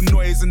all of the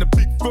noise. And the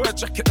big fur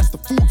jacket, that's the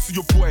fruits of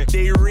your boy.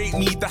 They rate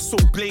me, that's so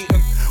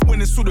blatant.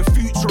 When it's all the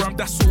future, I'm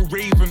that's so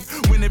raven.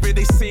 Whenever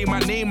they say my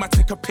name, I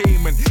take a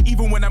payment.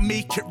 Even when I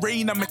make it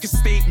rain, I make a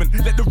statement.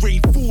 Let the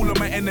rain fall on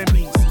my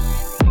enemies.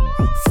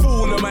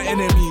 Fall on my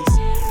enemies.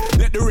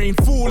 Let the rain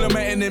fall on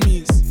my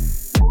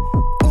enemies.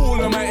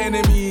 All of my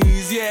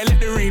enemies. Yeah, let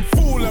the rain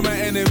fall on my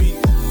enemies.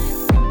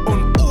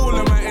 On all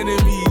of my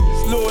enemies.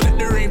 Lord, let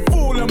the rain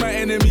fall on my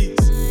enemies.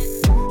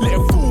 Let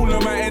it fall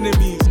on my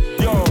enemies.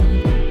 Yo.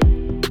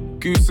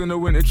 Goose in the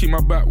winter, keep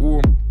my back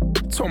warm.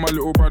 Told my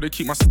little brother,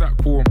 keep my stack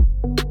warm.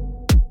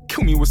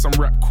 Kill me with some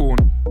rap corn.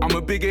 I'm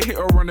a bigger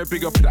hitter on a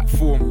bigger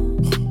platform.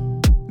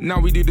 Now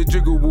we do the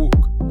jiggle walk.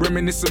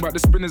 Reminiscing about the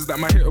spinners that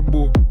my hitter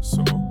bought.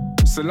 So,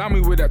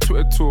 salami with that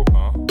Twitter talk.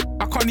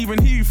 I can't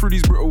even hear you through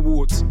these Brit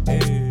Awards. I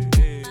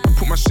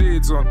put my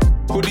shades on.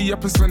 Hoodie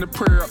up and send a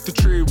prayer up to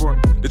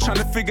Trayvon. They're trying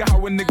to figure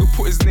how a nigga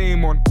put his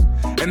name on.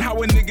 And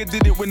how a nigga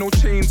did it with no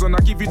chains on. I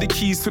give you the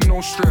keys to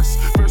no stress.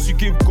 First you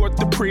give God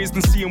the praise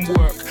and see him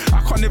work.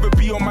 I can't never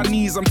be on my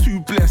knees, I'm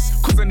too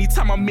blessed. Cause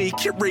anytime I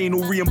make it rain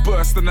or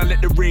reimburse, then I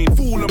let the rain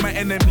fall on my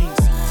enemies.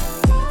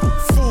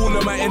 Fall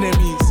on my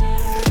enemies.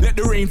 Let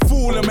the rain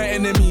fall on my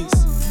enemies.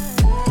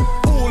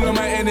 All of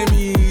my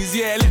enemies.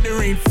 Yeah, let the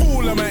rain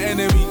fall on my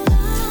enemies.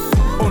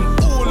 On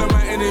all of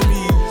my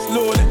enemies.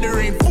 Lord, let the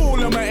rain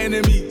fall on my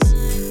enemies.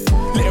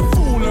 Let it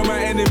fall on my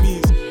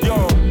enemies.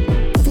 Yo,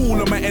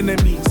 fall on my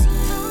enemies.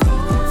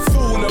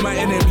 Fall on my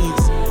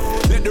enemies.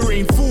 Let the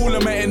rain fall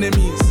on my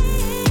enemies.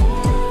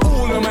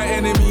 All of my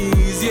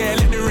enemies. Yeah,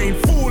 let the rain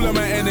fall on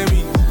my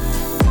enemies.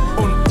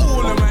 On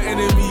all of my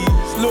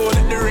enemies. Lord,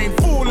 let the rain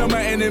fall on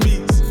my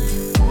enemies.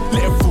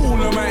 Let it fall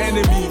on my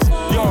enemies.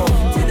 Yo.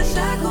 Take the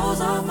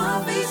shackles off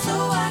my feet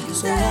so I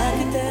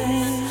can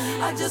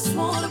dance. I just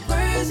wanna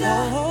praise you.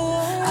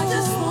 I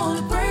just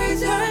wanna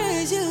praise you.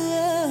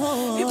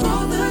 You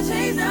broke the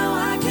chains, now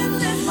I can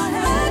lift my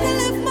head.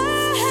 And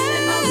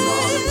I'm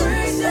gonna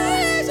praise you.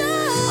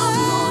 I'm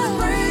gonna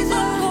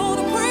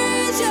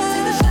praise you.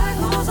 Take the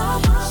shackles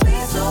off my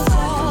feet so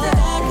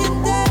I can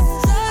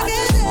dance. I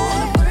just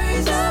wanna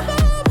praise you.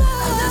 I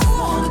just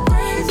wanna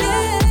praise you.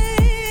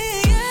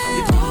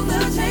 You broke the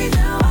chains,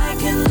 now I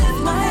can lift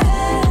my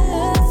head.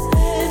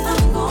 And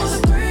I'm gonna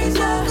praise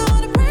you. I'm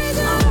gonna praise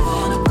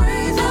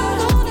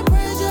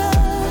you.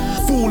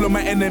 Fall on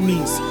my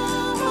enemies.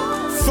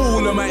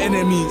 Fall on my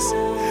enemies.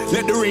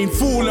 Let the rain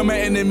fall on my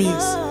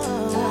enemies.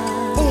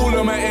 All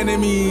of my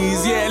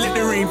enemies. Yeah, let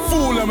the rain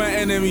fall on my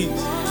enemies.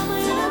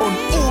 On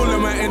all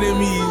of my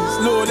enemies.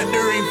 Lord, let the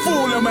rain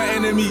fall on my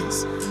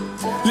enemies.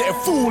 Let it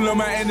fall on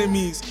my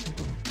enemies.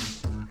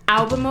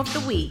 Album of the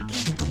week.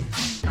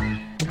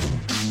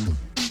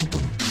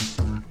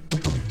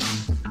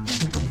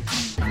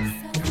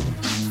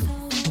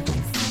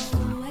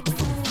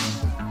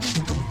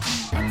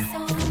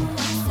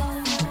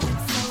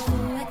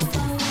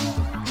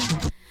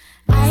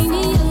 I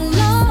need a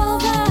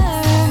lover.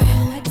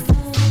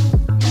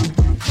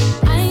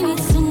 I need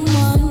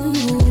someone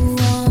who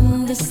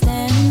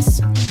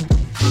understands.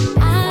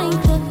 I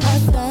ain't the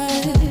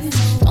others.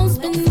 Don't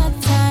spend my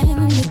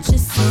time with your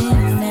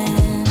sin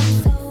man.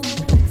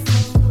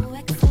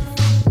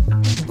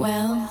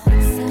 Well,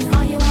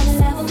 are you on the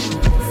level?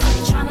 Are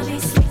you tryna be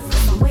sweet?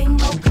 I'm way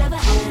more clever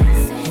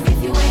ass. If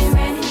you ain't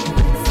ready,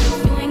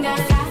 you ain't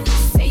gotta lie.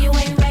 Say you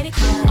ain't ready.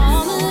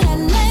 All of that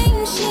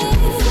lame shit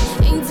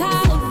ain't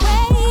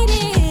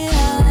tolerated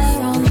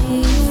around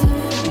here.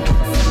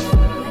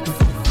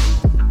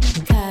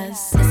 'Cause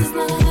this is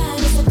not a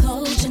vibe, it's a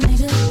culture,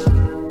 nigga.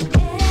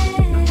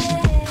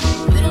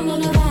 You don't know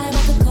the vibe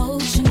of the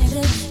culture,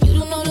 nigga. You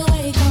don't know the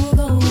way it gon'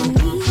 go with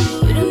me.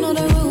 You don't know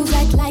the rules,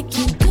 act like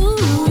you do.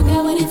 You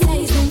got what it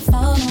takes, then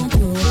fall on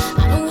through.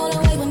 I don't wanna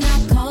wait when I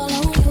call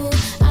on you.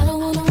 I don't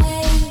wanna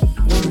wait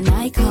when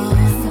I call.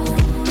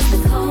 It's the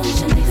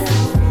culture, nigga.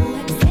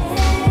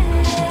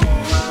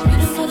 You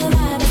don't know the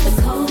vibe, it's the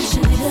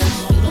culture, nigga.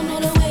 You don't know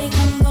the way it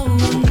gon' go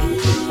with me.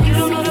 You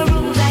don't know the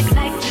rules, act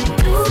like you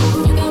do.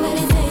 You got what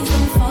it takes,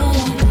 then fall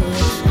on through.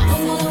 I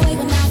don't wanna wait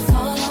when I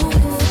call on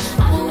you.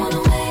 I don't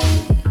wanna wait.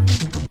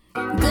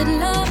 Good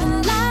love and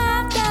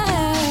laughter.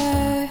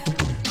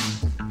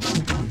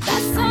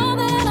 That's all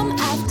that I'm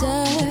after.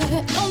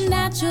 No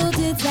natural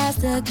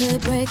disaster could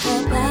break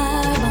up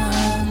our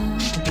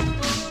bond.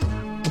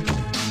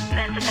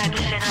 That's the type of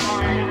shit I'm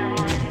on.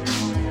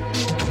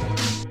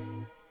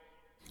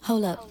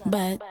 Hold up,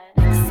 but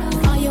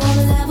are you on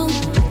the level?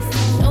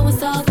 No,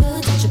 it's all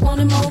good. Don't you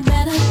want it more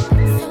better?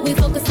 We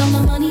focus on the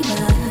money, but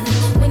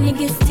when it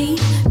gets deep,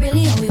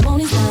 really all we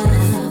want is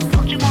love.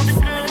 Don't you want the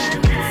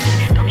good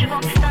times? Don't you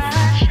want the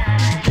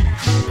sunshine?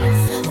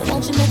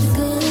 Won't you let the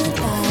good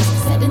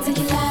vibes step into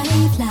your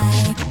life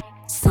like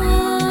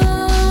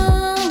summer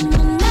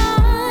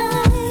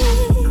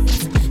nights,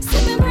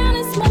 sipping brown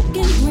and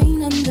smoking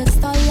green under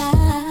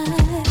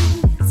starlight.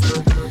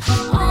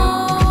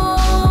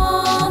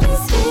 All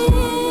these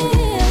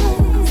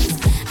feels,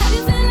 have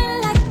you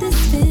feeling like this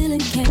feeling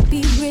can't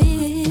be real?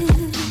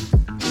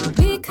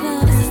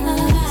 Because this is not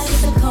a vibe,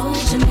 it's a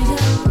culture, nigga.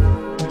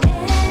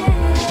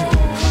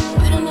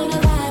 You don't know the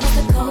vibe, it's a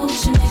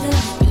culture, nigga.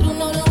 You don't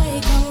know the way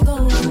it gon' go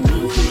with me.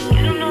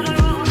 You don't know the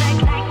rules like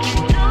you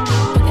do.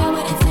 You got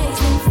what it takes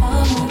to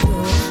follow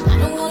through. I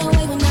don't wanna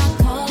wait when I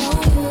call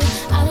on you.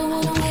 I don't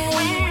wanna wait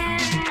when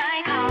I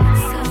call.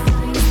 So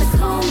it's the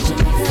culture,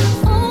 nigga.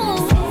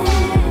 Ooh.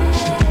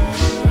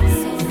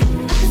 It's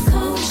the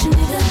culture,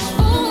 nigga.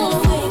 Ooh. You don't know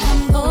the way it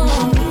gon' go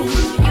with me.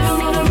 You don't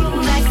know the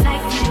rules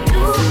like you do.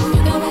 You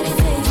got what it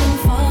takes to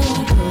follow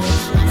through.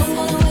 I don't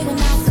wanna wait when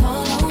I call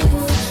on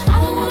you. I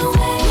don't wanna wait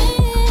when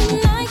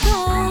I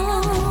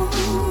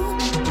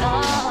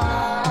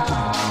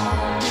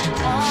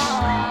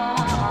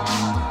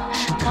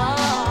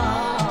call.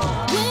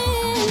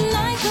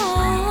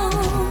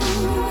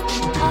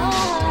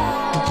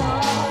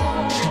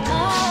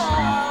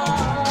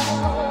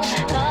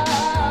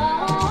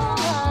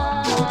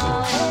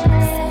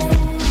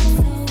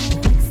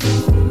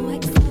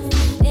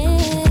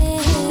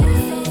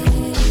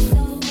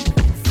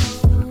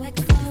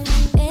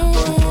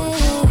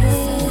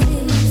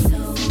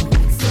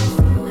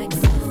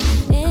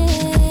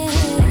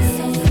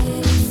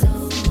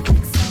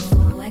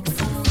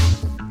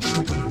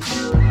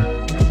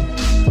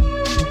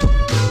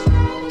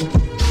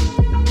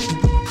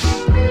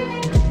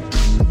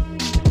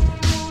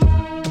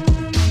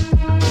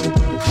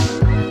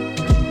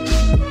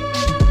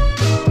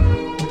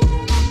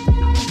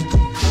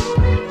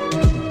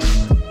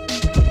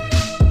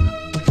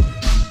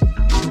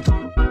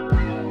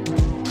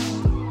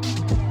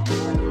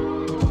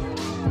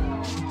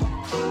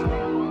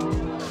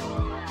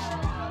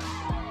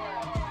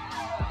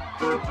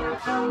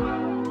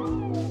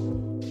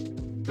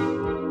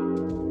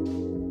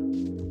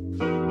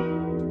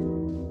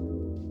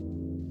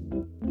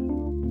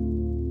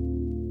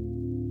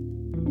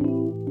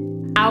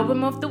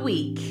 Album of the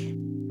week.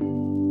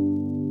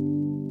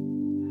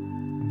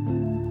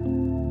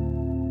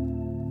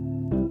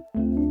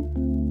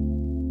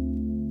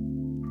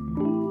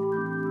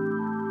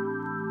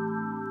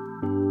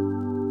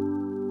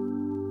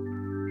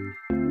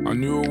 I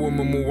knew a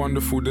woman more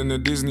wonderful than a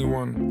Disney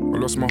one. I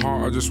lost my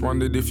heart, I just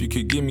wondered if you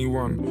could give me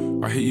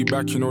one. I hit you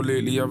back, you know,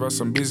 lately I've had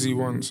some busy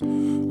ones.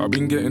 I've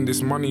been getting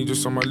this money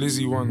just on my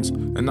Lizzie ones.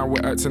 And now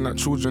we're acting like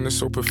children, it's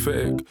so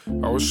pathetic.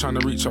 I was trying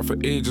to reach out for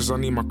ages, I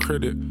need my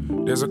credit.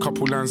 There's a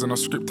couple lines in our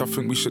script I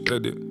think we should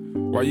edit.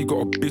 Why you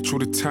got a bitch all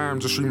the time,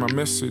 just read my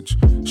message.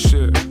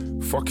 Shit,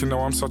 fucking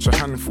hell, I'm such a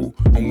handful.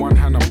 On one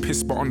hand I'm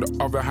pissed, but on the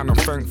other hand I'm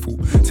thankful.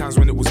 Times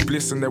when it was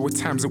bliss and there were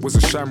times it was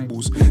a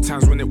shambles.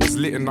 Times when it was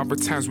lit and other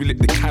times we lit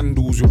the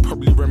candles. You're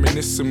probably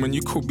reminiscing when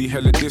you could be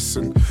hella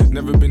dissing.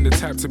 Never been the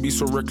type to be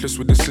so reckless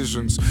with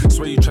decisions.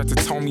 Swear you tried to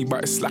tell me,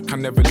 but it's like I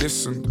never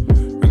listened.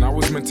 And I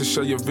was meant to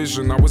share your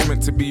vision, I was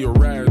meant to be your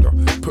rider.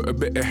 Put a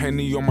bit of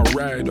Henny on my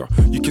rider.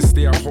 You can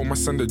stay at home, I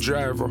send the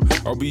driver.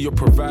 I'll be your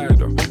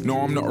provider.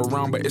 No, I'm not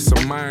around, but it's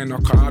a minor.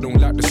 Cause I don't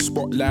like the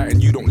spotlight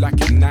and you don't like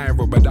it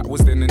neither. But that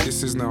was then and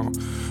this is now.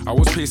 I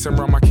was pacing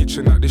around my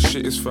kitchen like this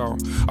shit is foul.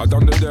 I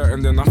done the dirt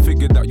and then I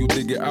figured that you'll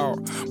dig it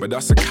out. But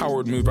that's a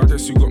coward move, I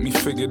guess you got me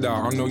figured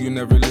out. I know you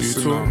never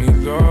listen. You taught me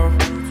love,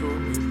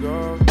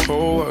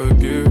 oh what a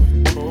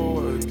gift,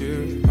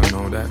 I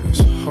know that it's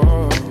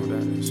hard,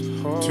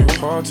 too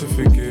hard to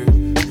forgive.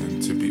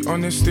 And to be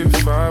honest,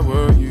 if I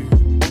were you,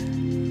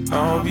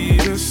 I'll be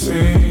the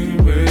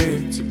same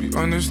way. To be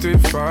honest,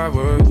 if I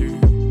were you,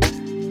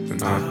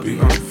 then I'd be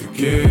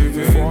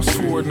unforgiving. Fast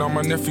forward now,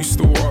 my nephew's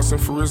still asking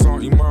for his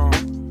auntie Ma.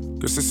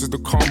 Guess this is the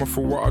karma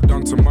for what I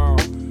done to Ma.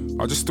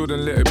 I just stood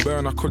and let it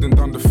burn, I couldn't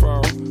done the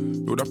foul.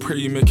 Lord, I pray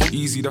you make it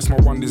easy, that's my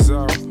one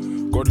desire.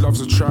 God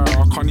loves a trial,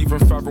 I can't even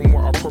fathom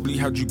what I probably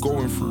had you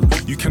going through.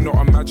 You cannot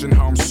imagine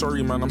how I'm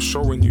sorry, man, I'm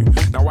showing you.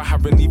 Now I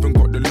haven't even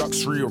got the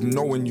luxury of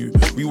knowing you.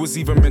 We was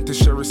even meant to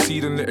share a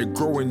seed and let it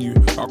grow in you.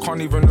 I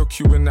can't even look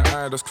you in the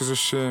eye, that's cause of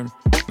shame.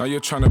 Now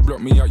you're trying to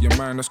block me out your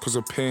mind, that's cause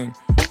of pain.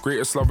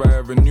 Greatest love I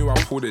ever knew, I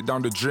pulled it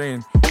down the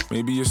drain.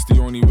 Maybe it's the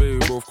only way, we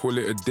both call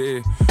it a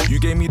day. You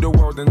gave me the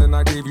world and then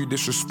I gave you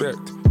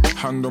disrespect.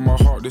 Hand on my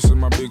heart, this is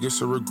my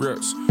biggest of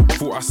regrets.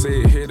 Thought I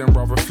say it here, then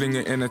rather fling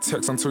it in a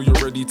text. Until you're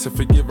ready to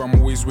forgive, I'm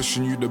always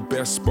wishing you the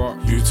best. But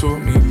you taught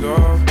me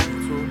love,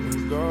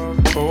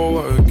 oh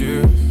what a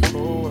gift, I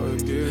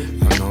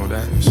know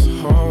that it's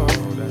hard,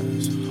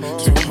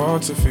 too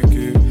hard to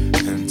forgive.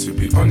 And to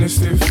be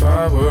honest, if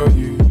I were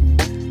you,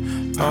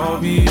 I'll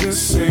be the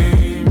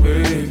same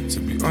way. To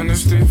be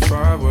honest, if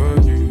I were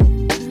you,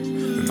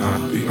 then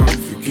I'd be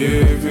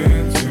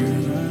unforgiving too.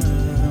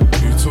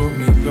 You taught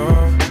me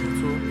love,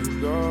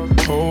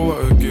 oh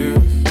what a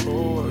gift,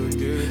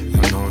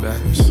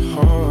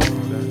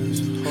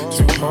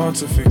 hard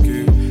to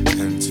forgive.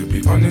 And to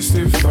be honest,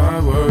 if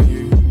I were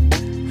you,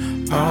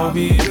 I'll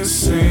be the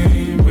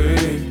same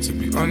way. To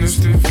be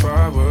honest, if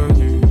I were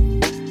you,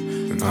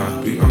 then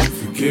I'd be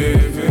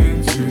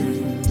unforgiving too.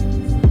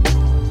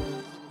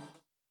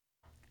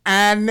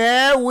 And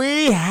there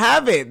we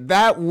have it.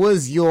 That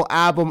was your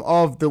albums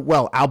of the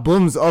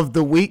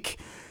week.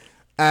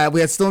 We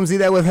had Stormzy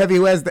there with Heavy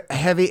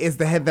is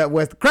the Head That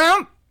Wears the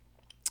Crown.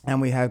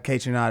 And we have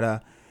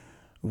Kaytranada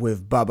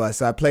with Bubba.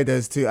 So I played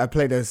those two. I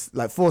played those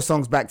like 4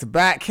 songs back to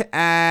back.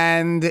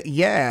 And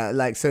yeah,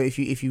 like, so if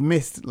you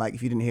missed, like,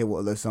 if you didn't hear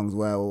what those songs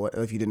were, or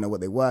if you didn't know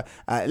what they were,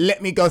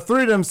 let me go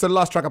through them. So the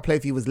last track I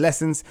played for you was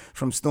Lessons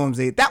from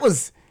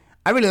Stormzy.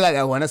 I really like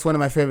that one. That's one of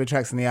my favorite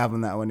tracks on the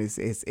album. That one is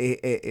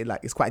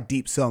it's quite a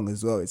deep song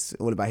as well. It's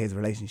all about his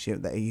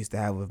relationship that he used to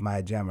have with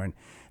Maya Jama and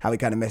how he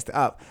kind of messed it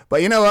up.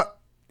 But you know what?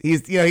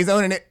 He's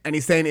owning it and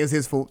he's saying it was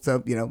his fault. So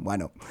why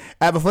not?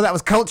 Before that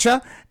was Culture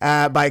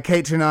by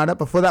Kaytranada.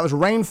 Before that was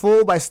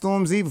Rainfall by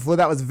Stormzy. Before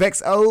that was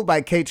Vex O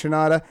by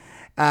Kaytranada.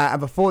 And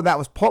before that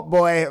was Pop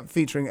Boy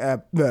featuring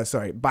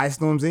by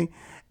Stormzy.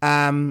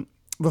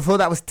 Before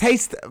that was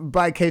Taste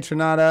by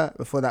Kaytranada.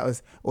 Before that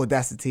was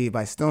Audacity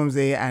by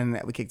Stormzy.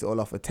 And we kicked it all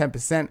off with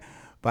 10%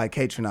 by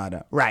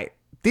Kaytranada. Right.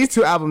 These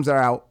 2 albums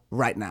are out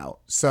right now.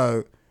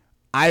 So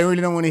I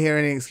really don't want to hear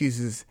any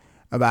excuses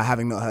about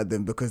having not heard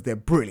them, because they're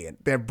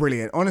brilliant. They're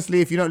brilliant. Honestly,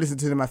 if you don't listen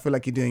to them, I feel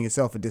like you're doing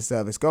yourself a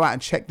disservice. Go out and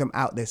check them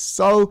out. They're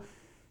so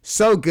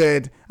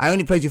good. I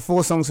only played you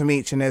 4 songs from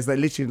each, and there's like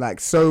literally like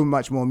so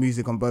much more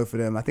music on both of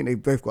them. I think they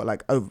both got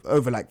like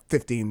over like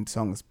 15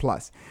 songs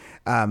plus.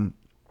 Can't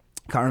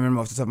remember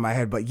off the top of my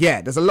head, but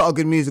yeah, there's a lot of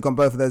good music on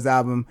both of those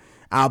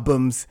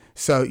albums.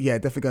 So yeah,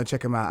 definitely go and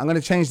check them out. I'm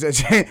gonna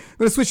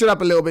switch it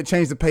up a little bit,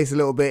 change the pace a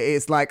little bit.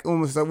 It's like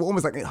almost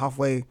like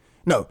halfway.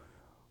 No,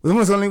 we've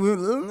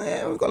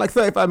got like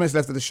 35 minutes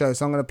left of the show,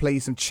 so I'm gonna play you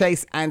some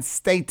Chase and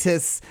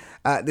Status.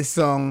 This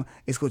song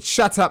is called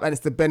Shut Up, and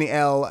it's the Benny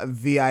L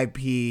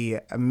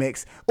VIP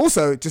mix.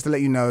 Also, just to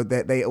let you know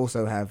that they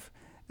also have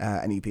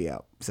an EP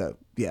out. So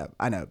yeah,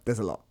 I know there's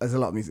a lot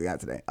of music out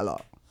today, a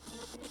lot.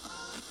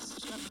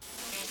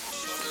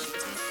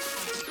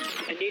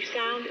 A new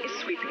sound is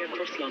sweeping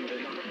across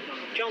London.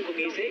 Jungle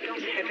music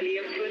is heavily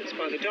influenced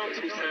by the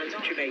dancehall sounds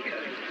of Jamaica.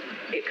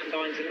 It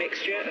combines a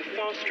mixture of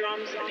fast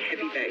drums and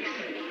heavy bass.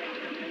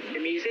 The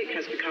music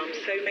has become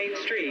so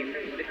mainstream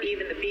that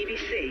even the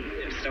BBC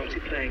have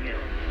started playing it.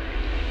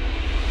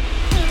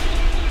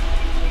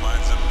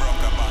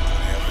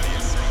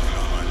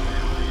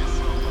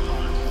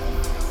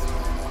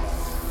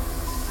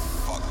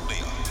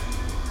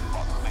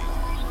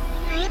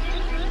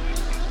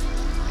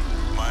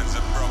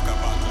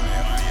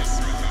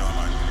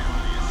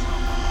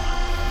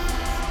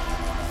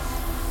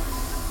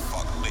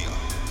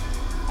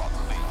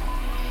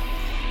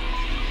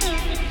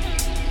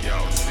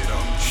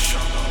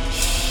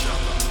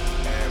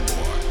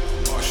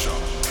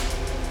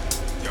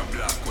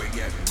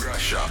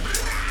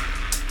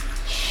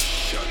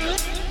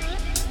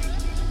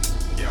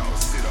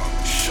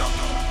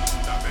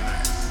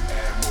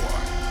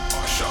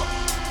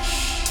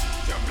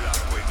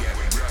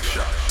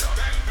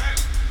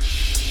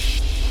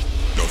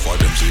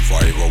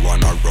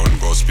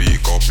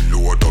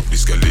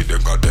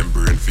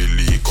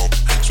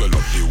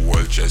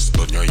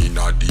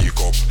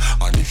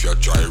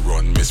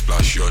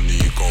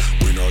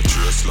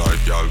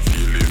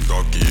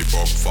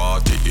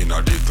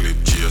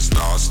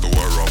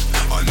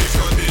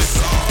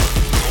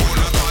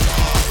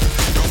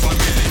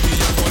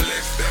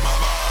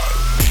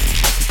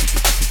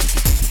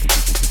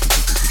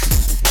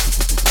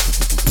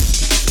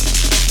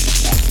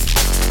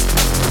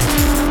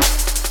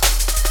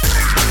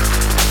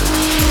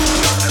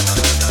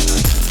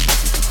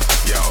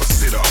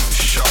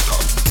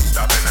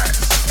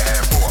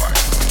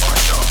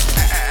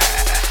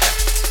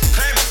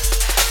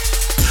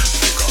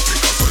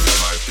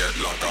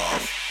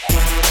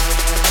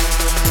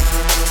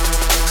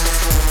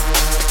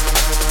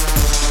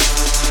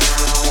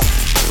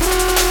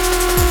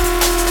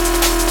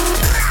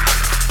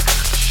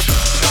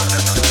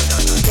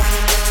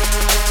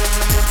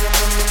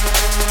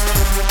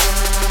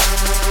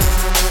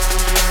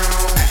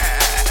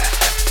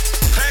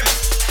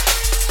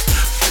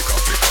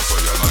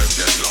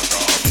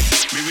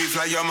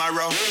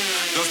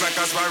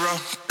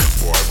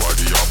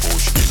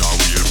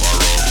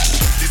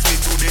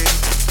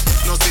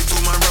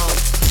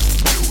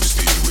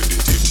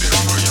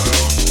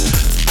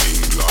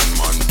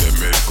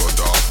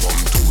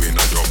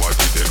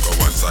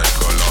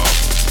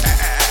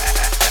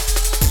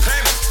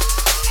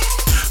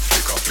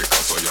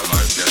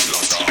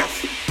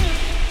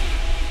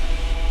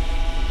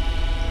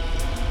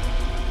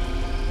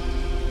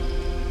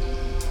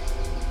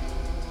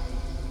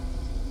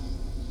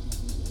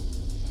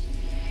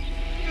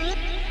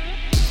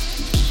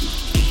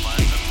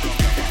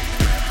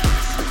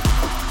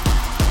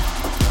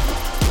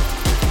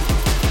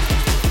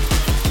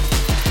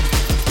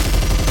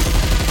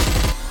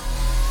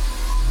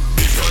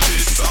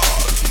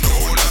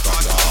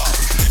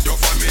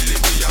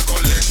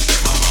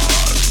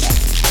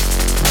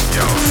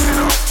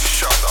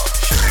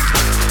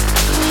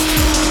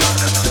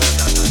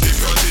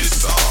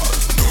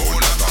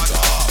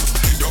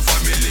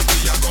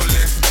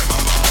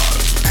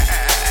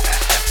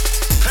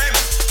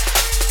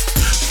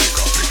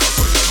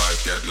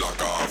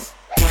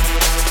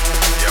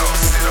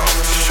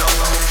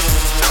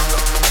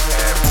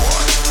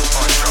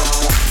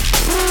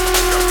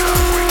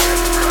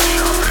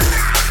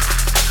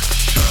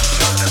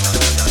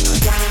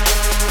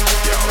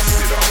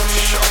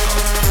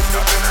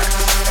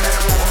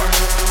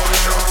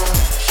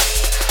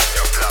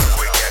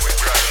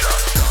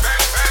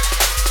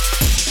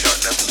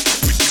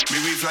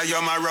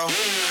 your marrow,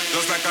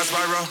 just like a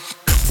sparrow.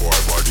 Boy,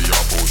 body a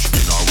push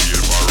in a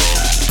wheelbarrow.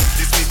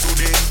 This me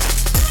today,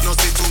 no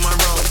see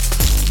tomorrow.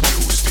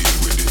 You still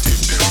with the tip,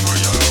 them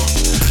royal.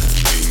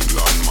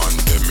 England man,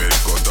 them head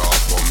cut off.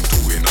 Come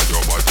to in a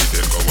your body,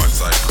 then go one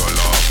side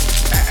color.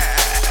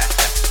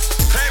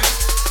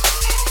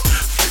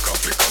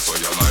 Flicker, so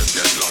your life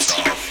get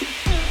locked off.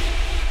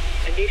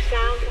 A new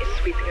sound is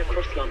sweeping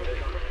across London.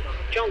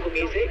 Jungle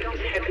music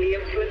is heavily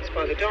influenced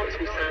by the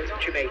dancehall sounds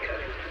of Jamaica.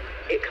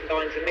 It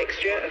combines a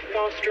mixture of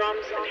fast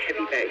drums and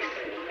heavy bass.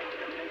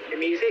 The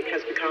music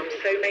has become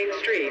so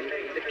mainstream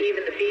that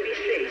even the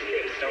BBC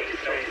started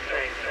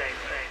playing.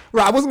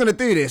 Right, I wasn't gonna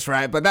do this,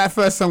 right, but that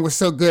first song was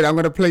so good. I'm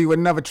gonna play you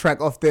another track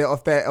off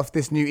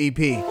this new EP,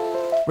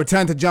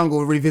 Return to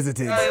Jungle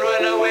Revisited.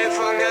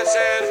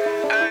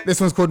 This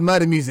one's called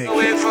Murder Music. Shy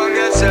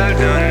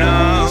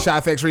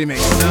FX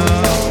remix.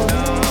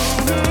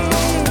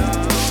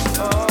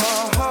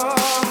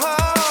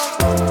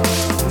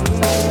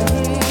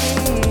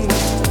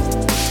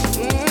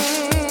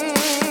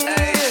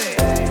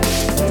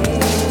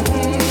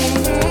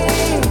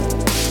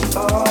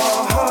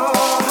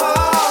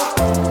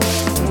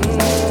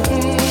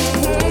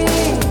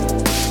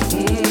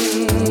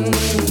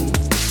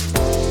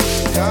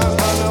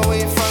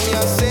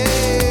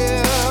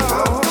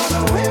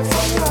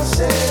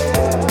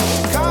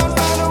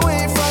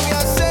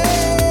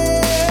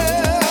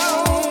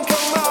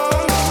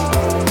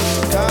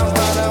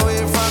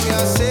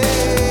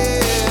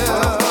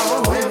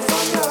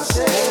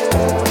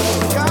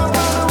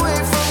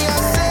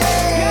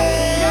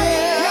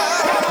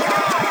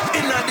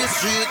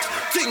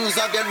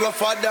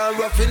 Rougher than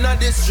rough inna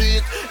the street.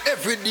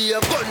 Every day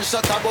a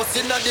gunshot a bust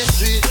inna the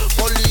street.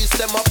 Police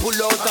them a pull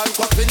out and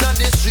cuff inna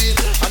the street.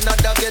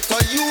 Another get a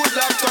youth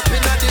locked up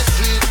inna the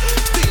street.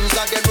 Things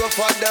a get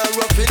rougher than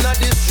rough inna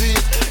the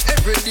street.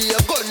 Every day a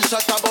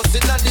gunshot a bust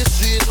inna the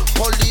street.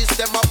 Police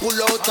them a pull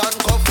out and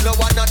cuff. No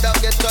another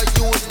get a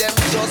youth them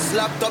just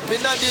locked up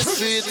inna the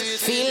street.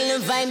 Feeling the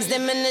vibes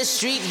them in the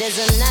street.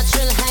 There's a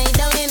natural high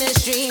down in the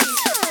street.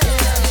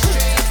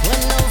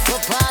 We're known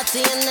for party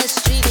in the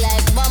street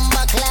like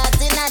bomber clouds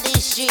in the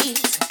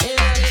streets.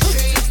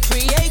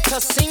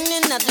 Creators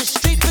singing at the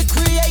street. We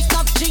create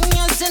enough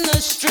genius in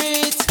the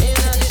streets.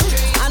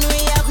 And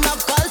we have no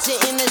culture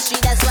in the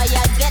street. That's why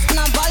you get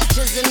no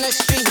vultures in the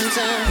street.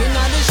 In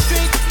the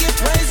street, give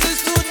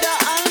praises to the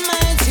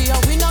Almighty.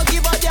 And we not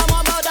give a damn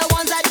about the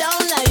ones I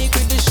don't like.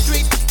 With the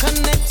street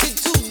connected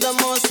to the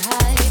Most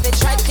High. They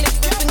try clip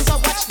whippings, so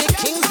watch the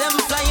kings them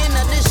flying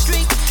at the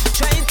street.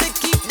 Trying to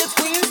keep the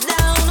queens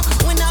down.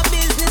 When our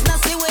business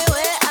not see way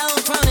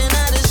out. Running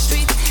out the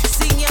street.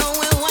 Sing yo,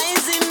 we're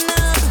wising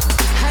up.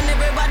 And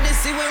everybody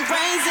see we're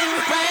praising.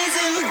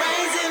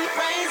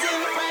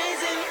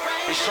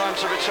 It's time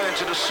to return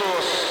to the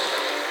source,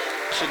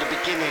 to the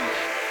beginning.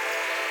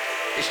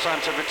 It's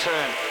time to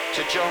return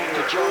to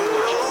jungle.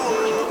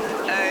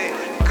 Hey,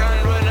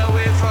 can't run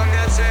away from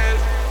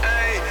yourself.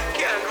 Hey,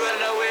 can't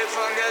run away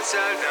from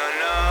yourself.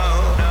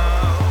 No.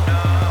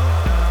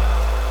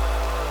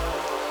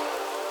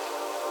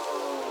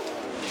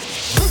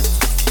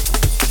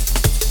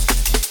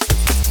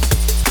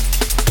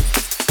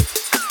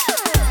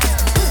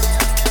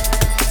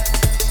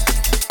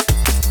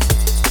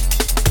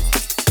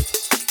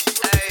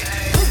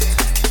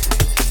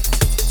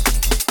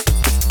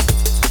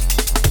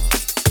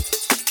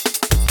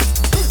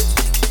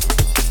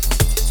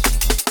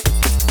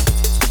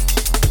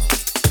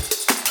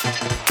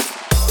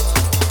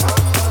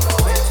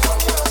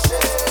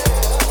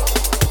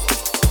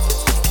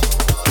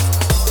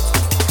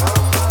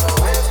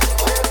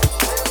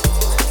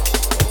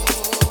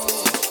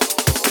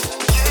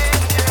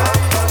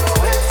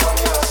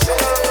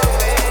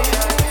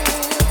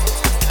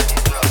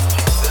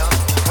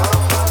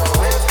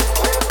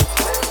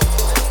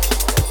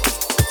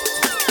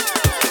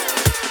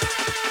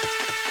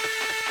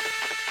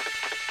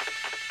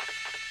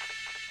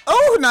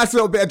 Nice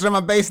little bit of drum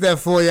and bass there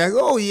for you.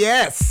 Oh,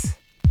 yes.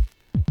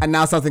 And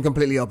now something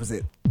completely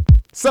opposite.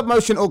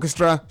 Submotion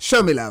Orchestra,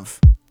 Show Me Love.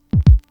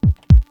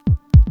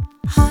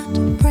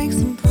 Heartbreaks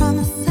and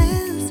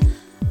promises,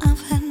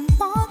 I've had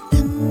more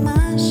than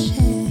my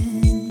share.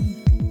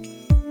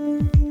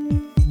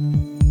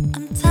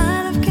 I'm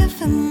tired of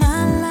giving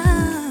my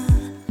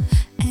love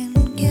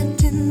and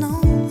getting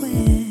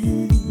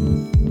nowhere.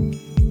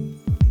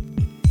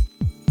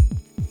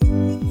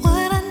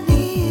 What I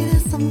need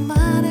is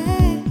somebody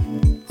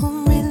who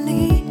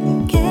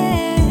really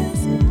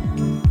cares.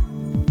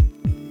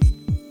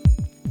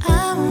 I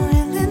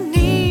really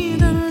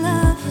need a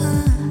love.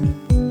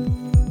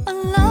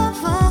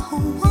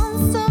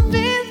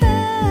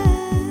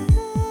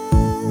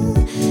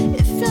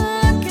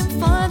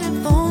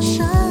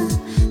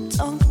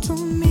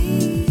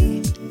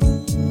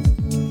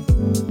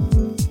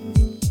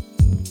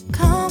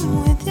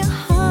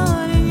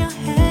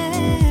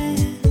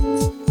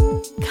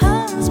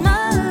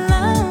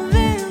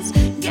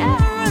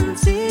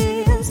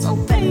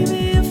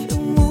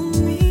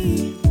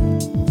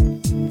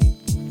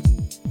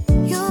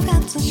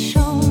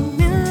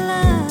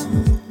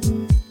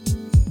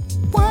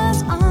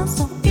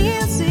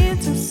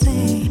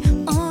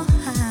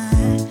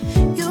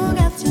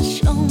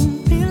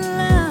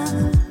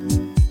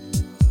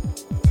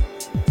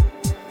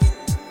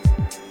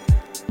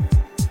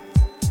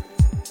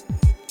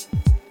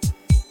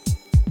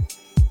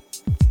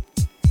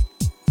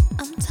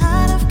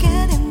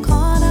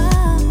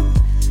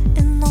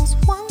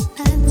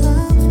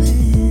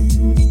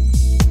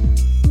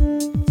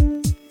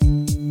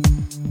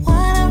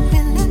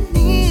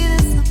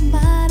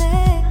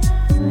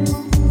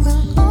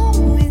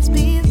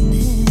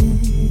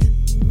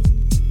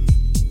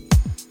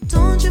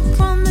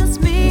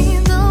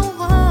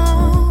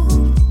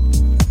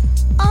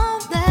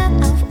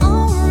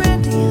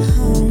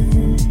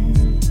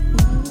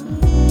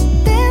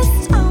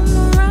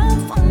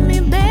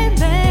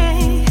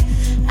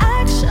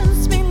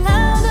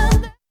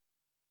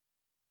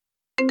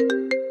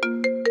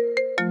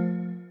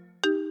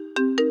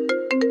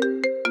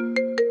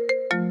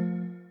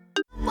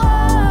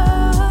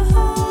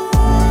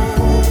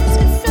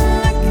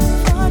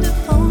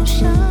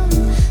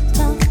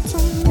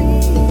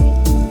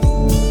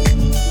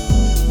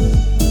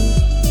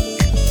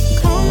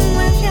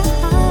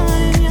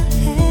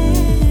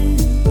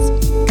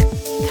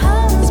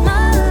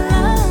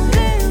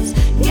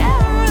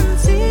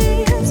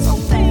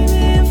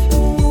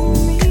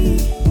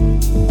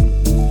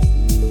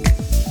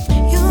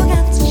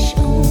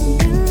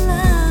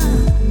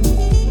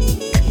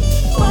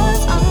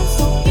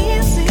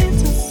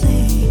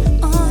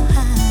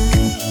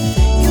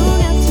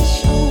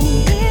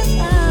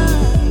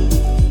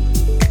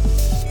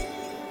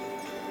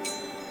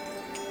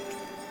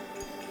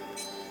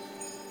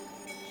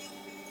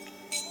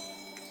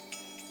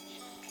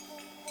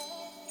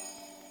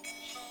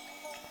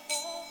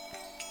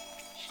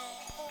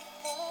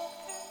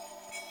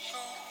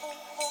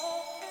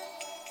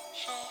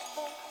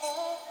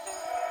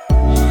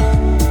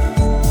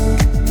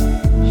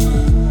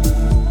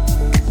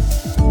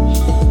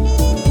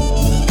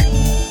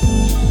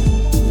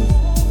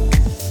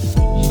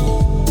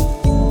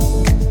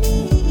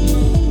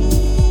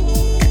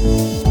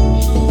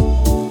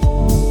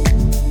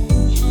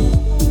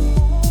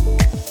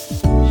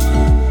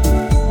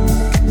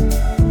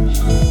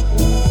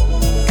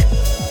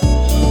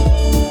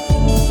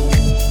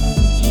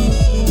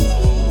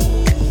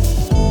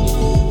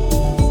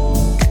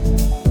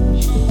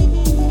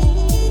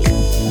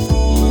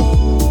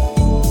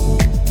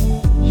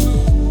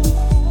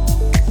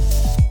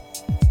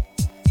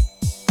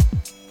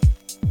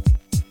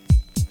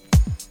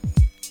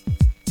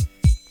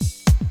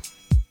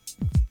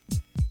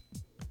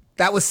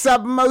 That was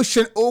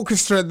Submotion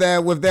Orchestra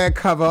there with their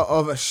cover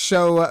of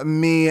Show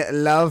Me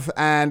Love.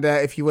 And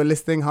if you were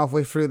listening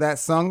halfway through that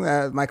song,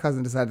 my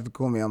cousin decided to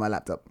call me on my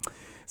laptop.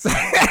 So,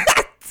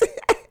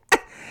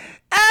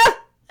 oh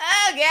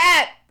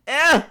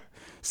God.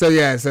 So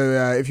yeah,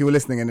 if you were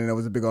listening and then there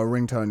was a big old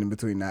ringtone in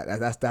between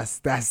that's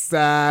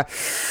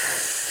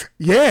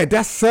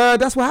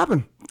what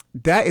happened.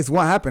 That is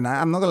what happened.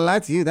 I'm not gonna lie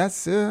to you.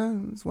 That's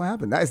what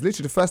happened. That is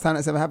literally the first time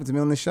that's ever happened to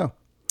me on this show.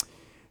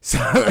 So,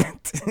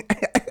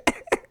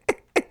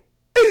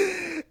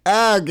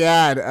 oh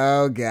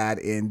God,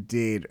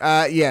 indeed.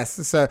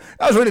 Yes. So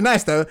that was really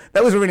nice, though.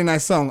 That was a really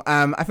nice song.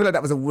 I feel like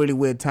that was a really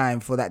weird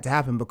time for that to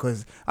happen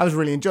because I was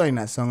really enjoying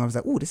that song. I was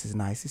like, oh, this is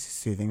nice. This is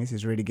soothing. This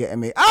is really getting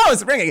me. Oh,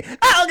 it's ringing.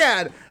 Oh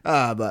God.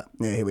 But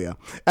yeah, here we are.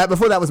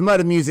 Before that was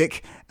Murder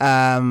Music,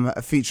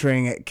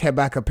 featuring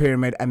Kebaka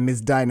Pyramid and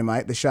Ms.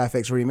 Dynamite, the Shy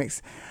FX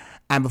remix.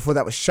 And before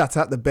that was Shut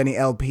Up, the Benny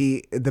L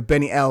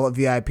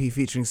VIP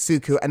featuring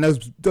Suku. And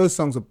those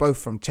songs were both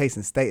from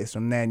Chasing Status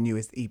from their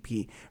newest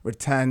EP,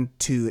 Return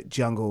to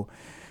Jungle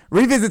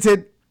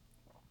Revisited.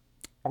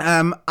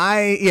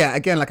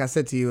 Again, like I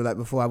said to you, like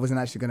before, I wasn't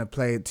actually going to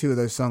play two of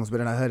those songs, but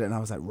then I heard it and I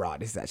was like, rah,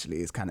 this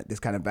kind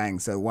of bang.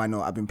 So why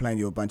not? I've been playing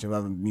you a bunch of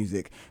other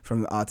music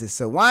from the artists,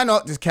 so why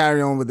not just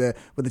carry on with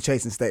the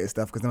Chasing Status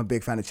stuff? Because I'm a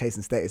big fan of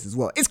Chasing Status as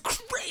well. It's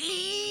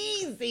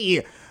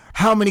crazy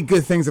how many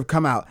good things have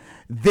come out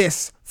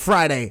this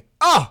Friday.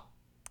 Oh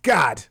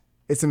God,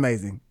 it's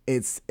amazing.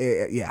 It's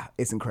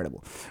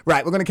incredible.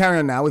 Right, we're going to carry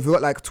on now. We've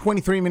got like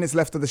 23 minutes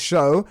left of the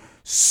show.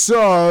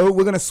 So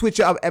we're going to switch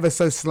it up ever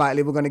so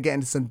slightly. We're going to get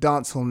into some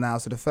dancehall now.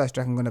 So the first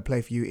track I'm going to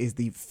play for you is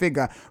the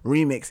Figure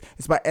remix.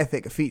 It's by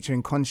Ethic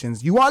featuring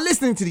Conscience. You are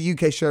listening to the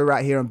UK show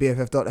right here on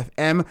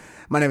BFF.FM.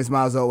 My name is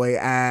Miles Otway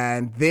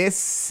and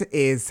this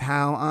is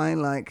how I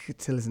like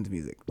to listen to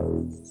music.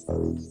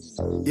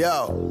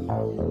 Yo.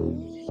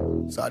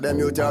 So them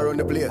you are around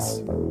the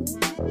place.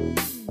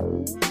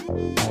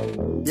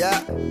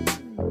 Yeah.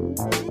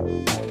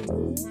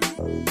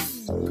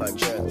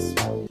 Conscience.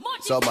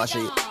 So mushy.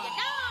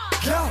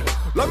 Yo,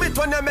 love me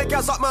when you make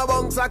you suck my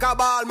bones like a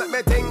ball. Make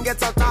me thing get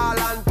so tall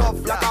and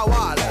tough like a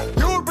wall.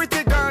 You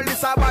pretty girl,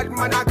 this a bad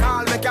man I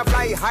call. Make you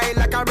fly high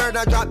like a bird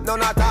and drop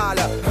none at all.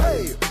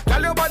 Hey,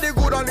 tell your body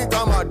good on it,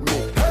 mad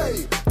me.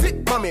 Hey,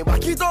 thick mommy,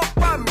 back it up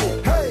on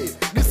me. Hey,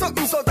 this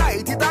something so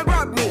tight, it a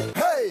grab me.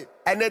 Hey,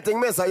 anything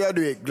me say you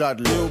do it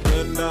gladly. You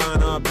bend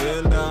down, I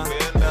bend down.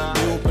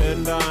 You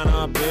bend down,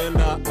 I bend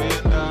down.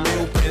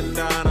 You bend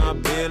down, I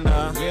bend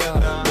down.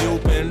 You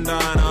bend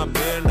down, I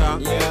bend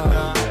down.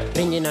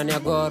 Ringina ni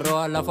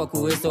agoro alafu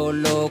kuwe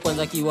solo.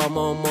 Kwanza kiwa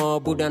momo,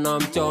 buda na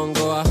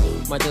mchongo.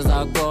 Macho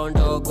zako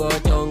ndogo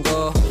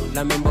chongo.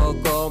 La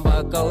memboko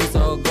mpaka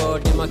usogo.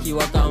 Dema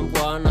kiwa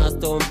kampwa na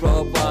stone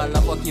proper.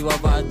 Alafu kiwa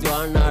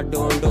vatwa na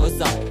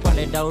dondosa.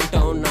 Pale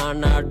downtown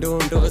na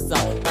dondosa.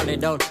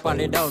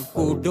 Pale down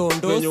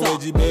kudondosa. Venye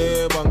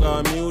wejibeba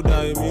nga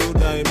miudai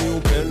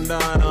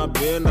miupenda na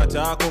penda.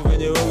 Chako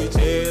venye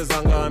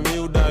wewicheza nga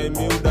miudai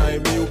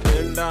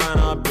miupenda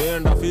na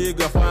penda.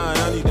 Figure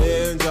fire ni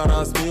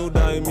dangerous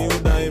miudai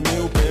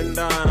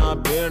miupenda na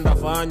penda.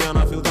 Fanya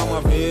na feel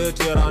kama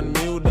veteran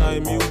miudai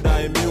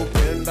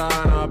miupenda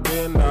na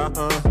penda.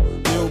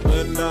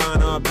 Miupenda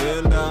na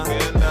penda.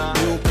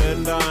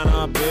 Miupenda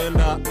na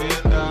penda.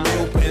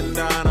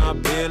 Miupenda na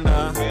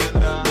penda.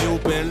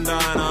 Miupenda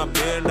na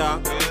penda.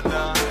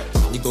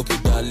 Niko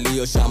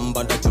kidalio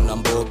shamba ndachuna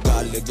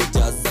mboga.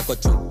 Lejejaza kwa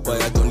chupa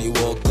ya Johnny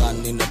Walker.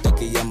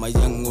 Ninatakia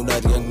mayangu na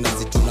riang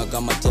nazituna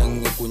kama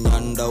tenge.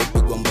 Kunyanda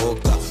upigwa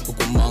mboka.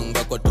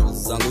 Hukumanga kwa tu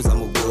zangu za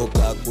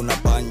muboka. Kuna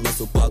panya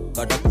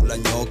supaka takula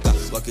nyoka.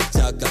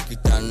 Wakichaka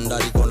kitanda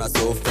liko na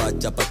sofa.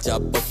 Chapa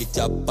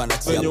ukichapa na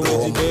chia broma. Venye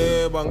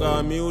wejibeba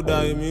nga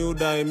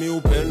miudai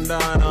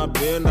miupenda na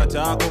penda.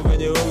 Chako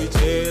venye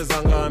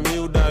wewicheza nga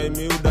miudai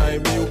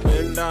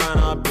miupenda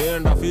na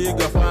penda.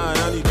 Figure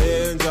fire ni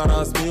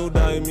dangerous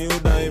miudai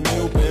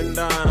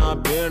miupenda na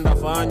penda.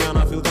 Fanya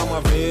na feel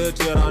kama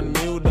veteran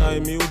miudai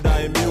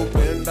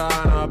miupenda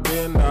na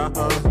penda.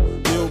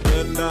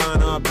 Miupenda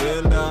na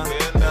penda.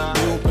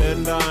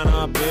 Miupenda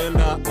na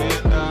penda.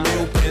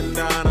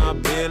 Miupenda na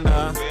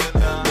penda.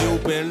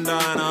 Miupenda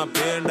na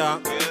penda.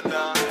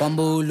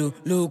 Pambulu,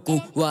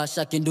 luku,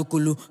 washa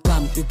kindukulu.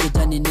 Kam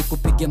tukijani ni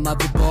kupige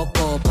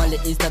mavipopo. Pale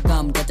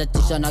Instagram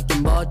gatatisha na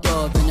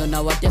kimboto. Venyo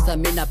na watesa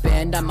mina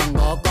penda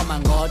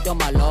mangoto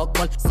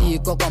maloko.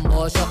 Siko kwa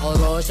mbosho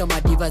orosho.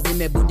 Madiva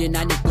zimebundi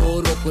na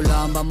nikuru.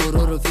 Kulamba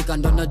mururu fika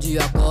ndono juu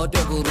ya koto.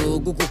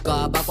 Vurugu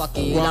kukaba kwa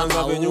kila mauru.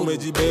 Kwanza venye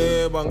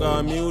umejibeba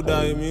nga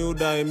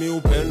miudai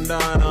miupenda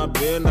na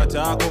penda.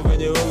 Chako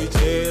venye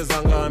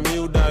wewicheza nga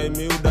miudai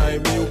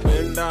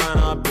miupenda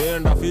na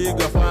penda.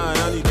 Figure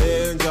fire ni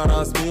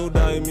dangerous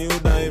miudai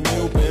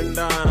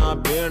miupenda na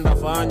penda.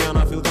 Fanya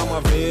na feel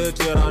kama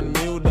veteran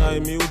miudai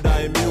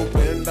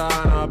miupenda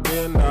na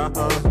penda.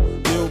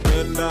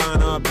 Miupenda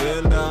na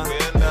penda.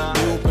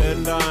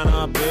 Miupenda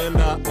na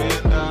penda.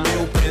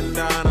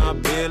 Miupenda na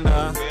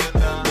penda.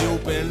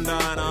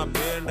 Miupenda na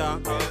penda.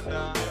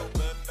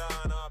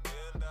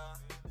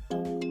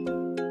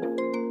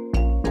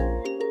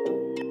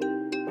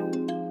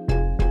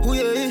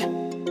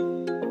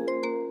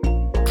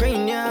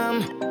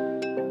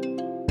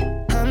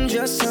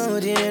 just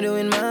out here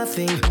doing my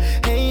thing.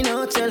 Ain't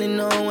no telling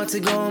no what's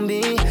it gon'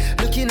 be.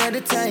 Looking at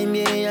the time,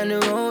 yeah, and the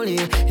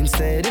rolling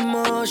instead of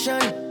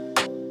motion.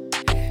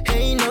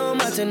 Ain't no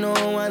matter no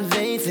what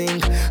they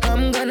think.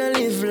 I'm gonna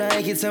live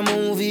like it's a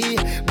movie,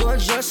 but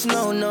just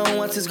know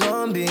what it's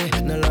gonna be.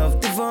 No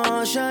love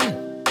devotion.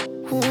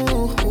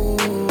 Ooh,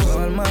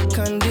 all my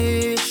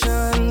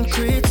condition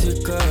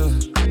critical.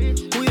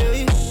 Ooh,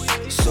 yeah.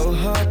 So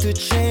hard to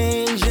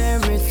change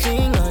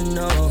everything I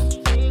know.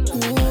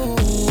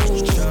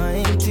 Ooh,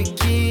 trying to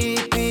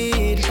keep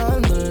it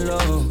on the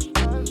low.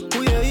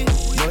 Ooh, yeah.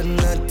 But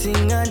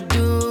nothing I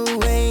do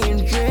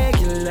ain't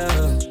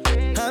regular.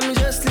 I'm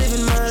just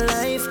living my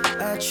life,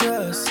 I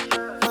trust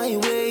my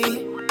way.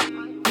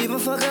 Give a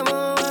fuck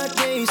about what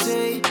they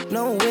say.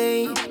 No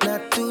way,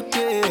 not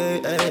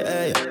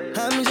today.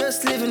 I'm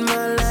just living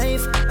my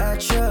life, I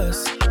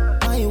trust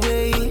my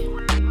way.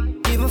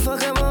 Give a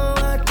fuck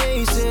about what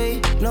they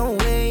say. No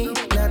way,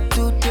 not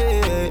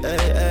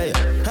today.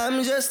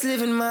 I'm just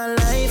living my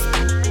life.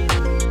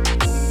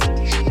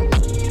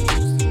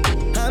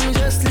 I'm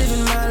just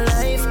living my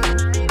life.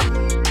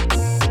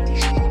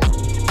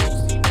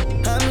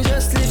 I'm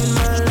just living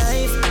my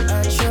life,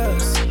 I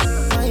trust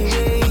my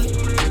way.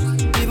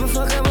 Give a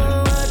fuck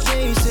about what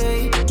they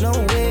say. No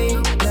way,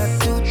 not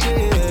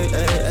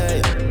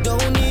today.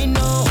 Don't need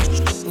no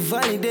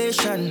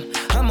validation.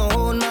 I'm my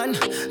own man,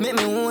 make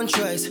me own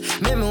choice,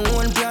 make me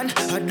own plan.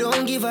 I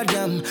don't give a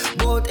damn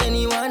about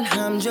anyone,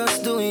 I'm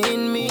just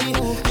doing me.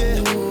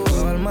 Yeah.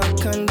 All my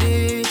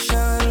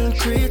condition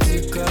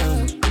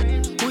critical.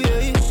 Ooh,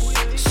 yeah.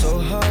 So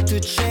hard to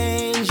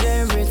change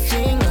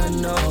everything I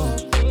know.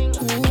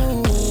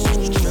 Ooh,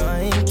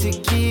 trying to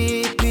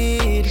keep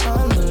it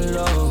on the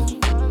low.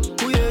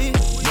 Ooh, yeah.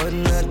 But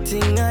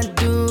nothing I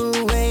do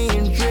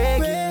ain't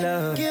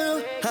regular.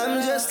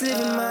 I'm just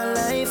living my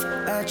life,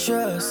 I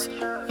trust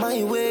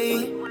my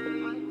way.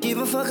 Give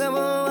a fuck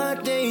about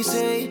what they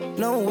say.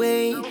 No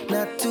way,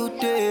 not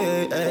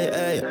today.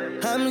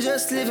 I'm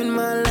just living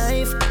my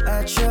life,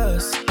 I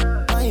trust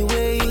my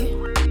way.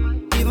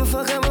 Give a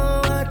fuck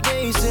about what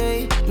they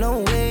say. No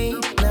way,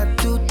 not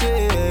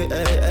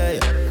today.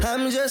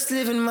 I'm just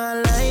living my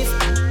life.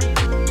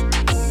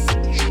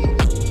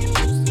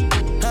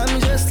 I'm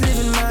just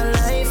living my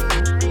life.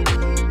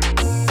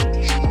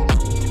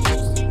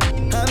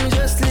 I'm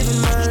just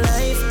living my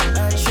life,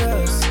 I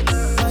trust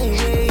my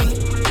way.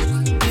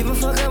 Give a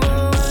fuck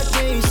about what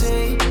they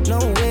say. No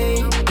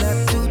way, not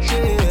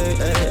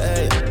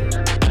today.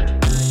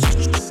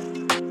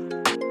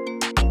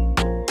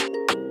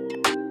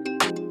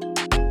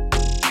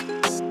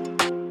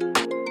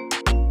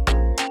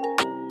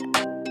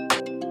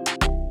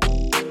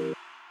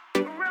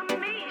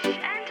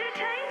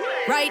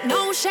 Right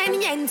now,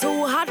 Shen Yen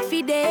too hot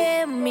for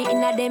them. Me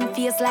inna them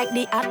face like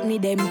the acne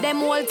them. Them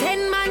whole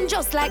 10 man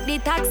just like the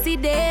taxi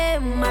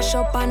them. Mash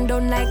up and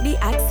done like the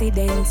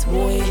accidents.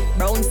 Boy,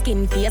 brown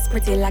skin face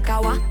pretty like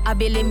awa. I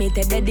be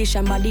limited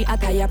edition body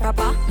attire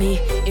proper. Me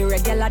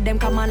irregular them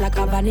come on like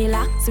a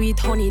vanilla. Sweet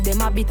honey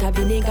them a bit of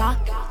vinegar.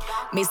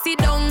 Me sit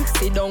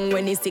down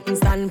when he sick and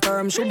stand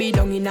firm. Should be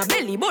down in a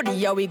belly,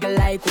 body a wiggle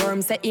like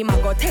worm. Say him a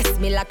go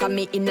test me like a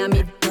me in a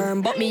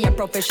midterm. But me a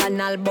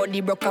professional, body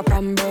broke up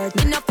from birth.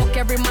 Me no fuck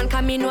every man,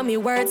 can me know me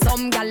words.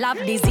 Some gal have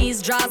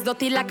disease, draws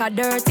dirty like a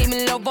dirt.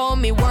 Me love how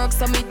me work,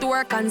 so me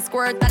twerk and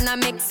squirt. And I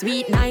make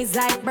sweet nice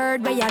like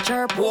bird where ya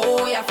chirp.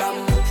 Whoa, ya from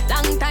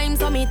long time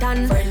so me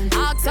tan friend.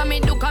 Ask so me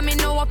do, cause me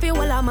know what feel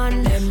well a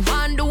man. Them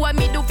man do what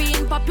me do fi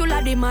in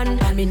popular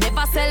demand. And me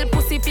never sell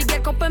pussy fi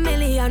get couple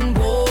million.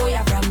 Whoa,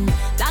 ya from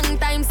long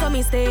time so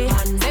me stay.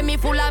 Say me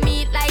full of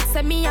meat like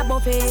say me a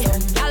buffet.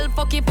 Y'all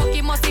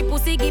fucky musty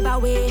pussy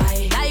giveaway.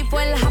 Life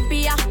well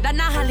happier than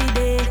a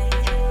holiday.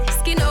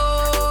 Skin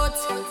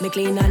out, me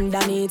clean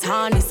underneath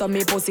honey. So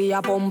me pussy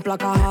a pump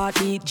like a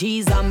heartbeat.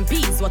 G's and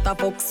P's, what a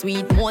fuck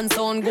sweet. One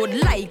sound good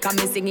like a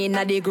me singing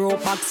at the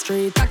Grove Back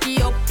Street.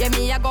 Cocky up, yeah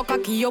me a go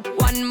cocky up.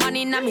 One man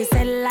in a me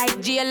cell like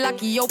jail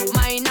locky up.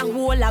 Mine a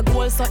hole a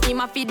goal so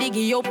him a fi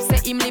diggy up.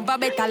 Say him live a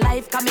better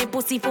life cause me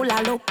pussy full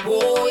of luck.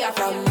 Whoa, ya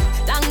from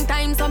long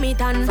time so me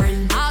tan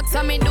friend. Ask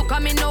so me do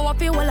cause me know what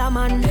fi well a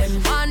man.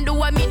 Man do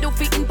what me do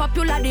fi in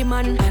popular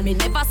demand. And me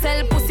never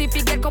sell pussy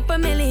fi get couple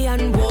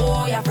million.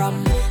 Whoa, ya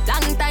from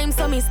long time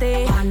so me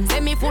stay. Say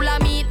me full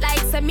of meat like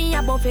say me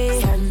a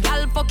buffet.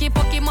 Y'all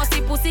fucky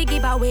musty pussy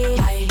giveaway.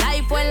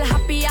 Life well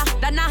happier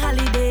than a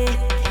holiday.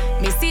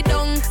 Me sit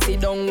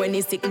down when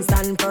he sick and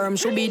stand firm.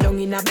 Should be down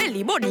in a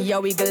belly, body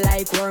a wiggle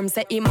like worm.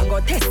 Say him a go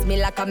test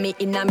me like a me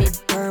in a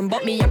midterm.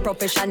 But me a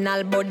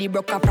professional, body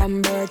broke up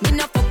from birth. Me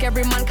no fuck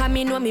every man, cause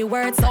me know me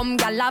words. Some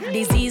gal have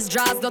disease,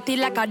 draws dirty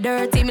like a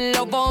dirt. Me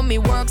love how me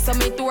work, so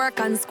me twerk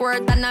and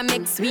squirt. And I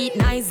make sweet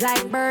nice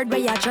like bird where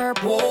ya chirp.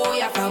 Whoa,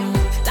 ya from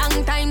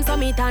long time so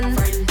me tan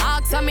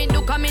ask so me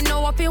do, cause me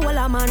know what fi well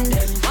a man.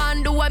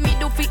 Man do what me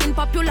do fi in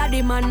popular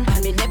demand.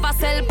 And me never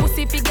sell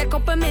pussy fi get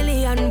couple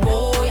million.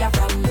 Whoa, ya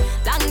from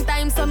long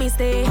time so me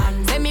stay.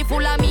 Say me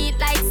full of meat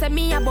like say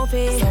me a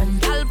buffet.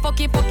 Y'all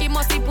fucky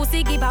musty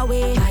pussy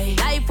giveaway.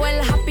 Life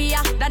well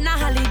happier than a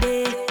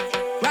holiday.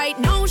 Right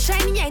now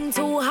Shen Yang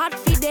too hot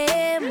for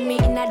them. Me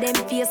inna them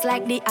them face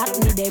like the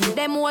acne them.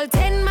 Them all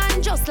 10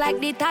 man just like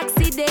the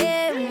taxi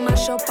them.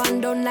 Mash up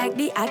and done like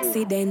the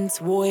accidents,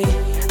 boy.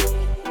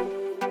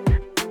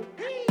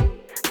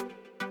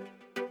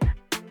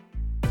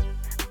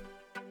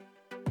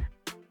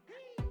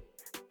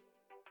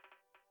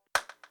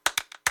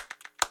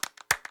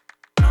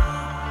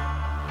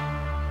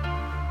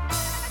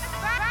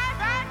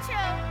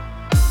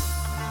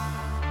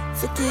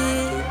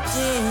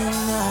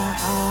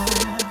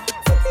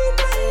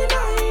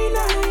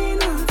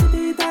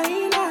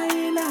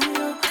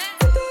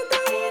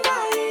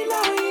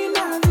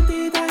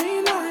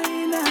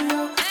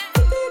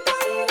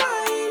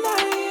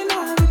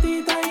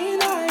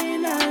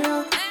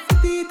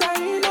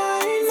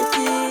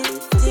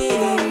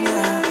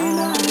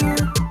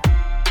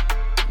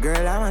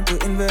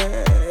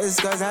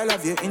 Cause I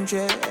love your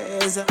interest.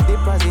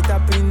 Deposit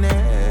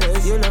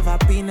happiness. You love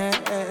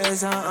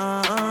happiness.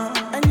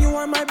 And you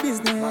are my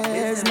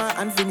business. My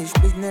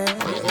unfinished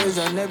business.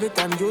 And every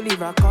time you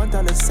leave, I count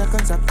all the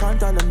seconds, I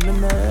count all the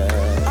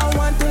minutes. I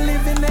want to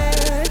live in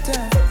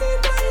it.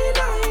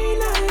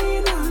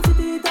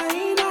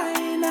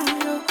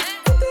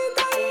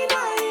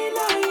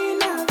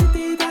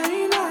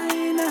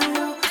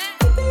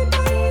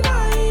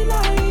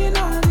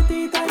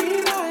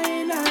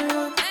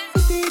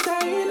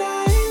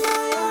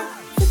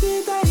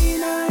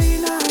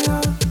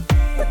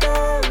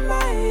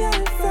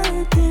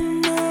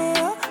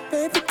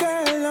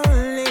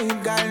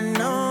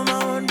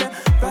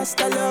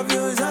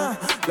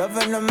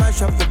 Loving the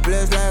mash up the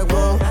place like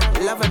whoa.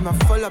 Loving my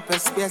full up a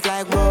space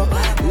like whoa.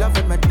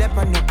 Loving my depth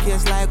on your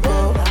case like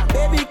whoa.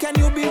 Baby, can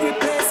you be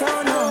replaced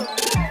or no?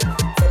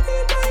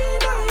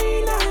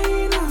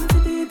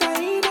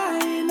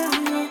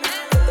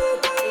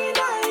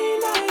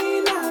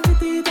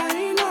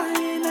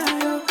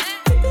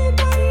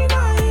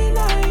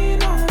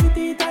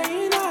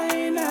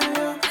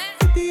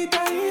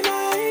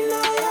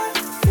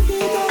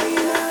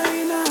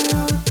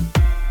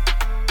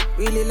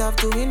 Really love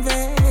to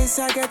invest,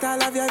 I get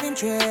all of your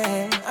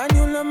interest. And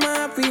you love my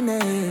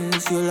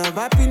happiness, you love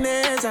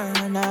happiness,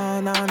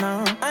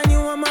 And you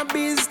are my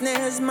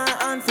business, my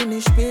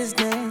unfinished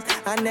business.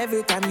 And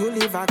every time you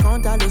leave, I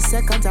count all the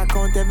seconds, I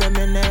count every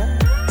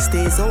minute.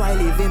 Stay so I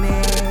live in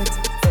it.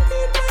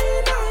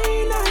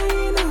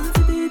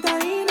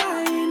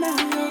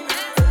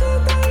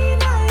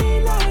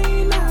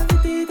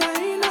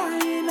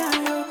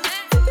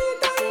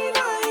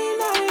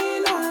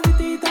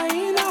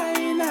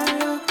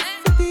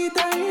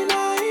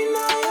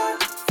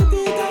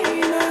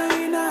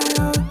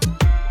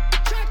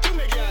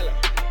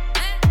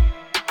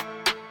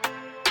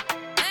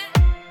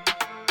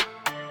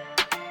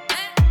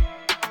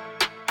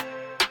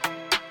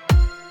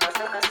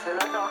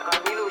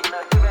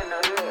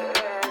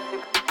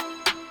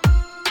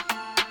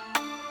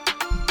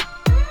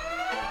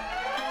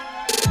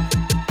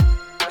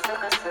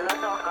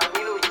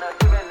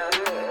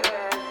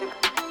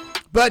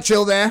 Burt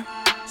Chill there.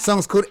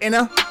 Song's called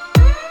Inner.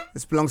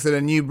 This belongs to the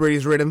New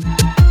Breeze Rhythm.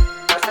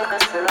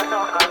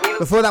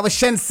 Before that was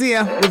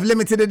Shensia with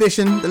Limited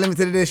Edition, the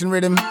Limited Edition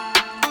Rhythm.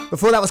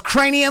 Before that was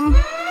Cranium,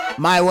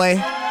 My Way.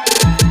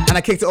 And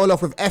I kicked it all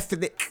off with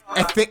Ethnic.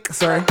 Ethnic.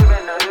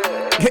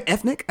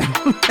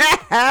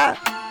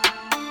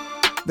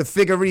 The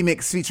Figure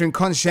remix featuring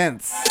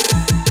Conscience.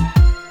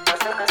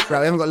 Right,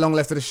 we haven't got long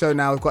left of the show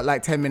now. We've got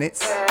like 10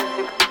 minutes.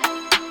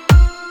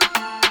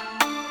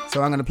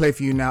 So I'm going to play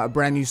for you now a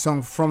brand new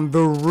song from The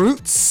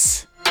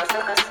Roots.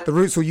 The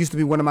Roots used to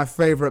be one of my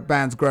favourite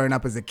bands growing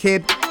up as a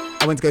kid.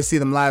 I went to go see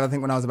them live, I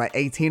think when I was about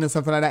 18 or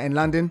something like that in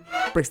London.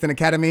 Brixton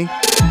Academy.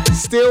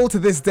 Still to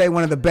this day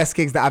one of the best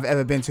gigs that I've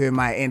ever been to in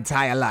my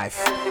entire life.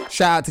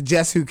 Shout out to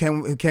Jess who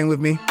came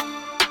with me.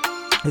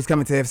 Who's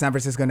coming to San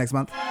Francisco next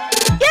month.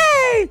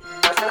 Yay!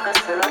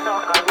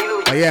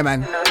 Oh yeah,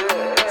 man.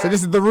 So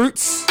this is The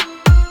Roots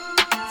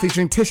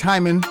featuring Tish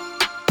Hyman.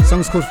 The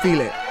song's called Feel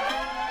It.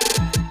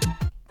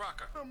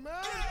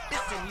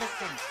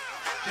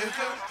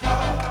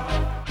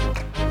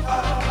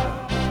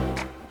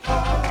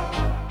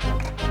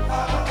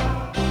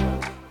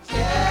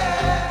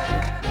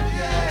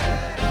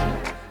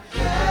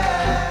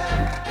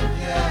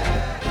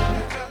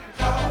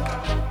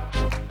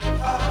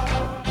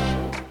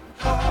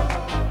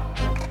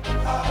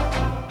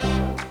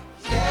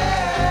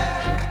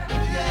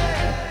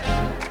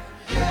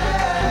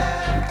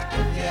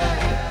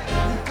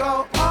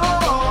 Oh,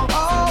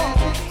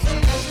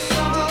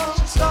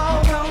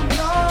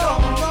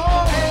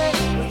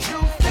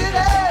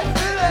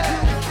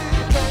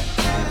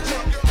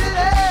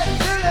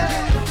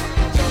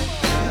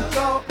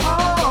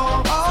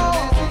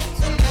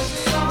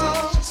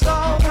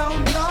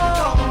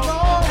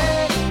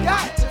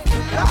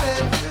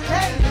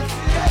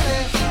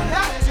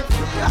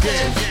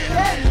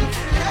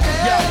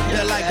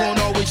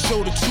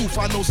 show the truth.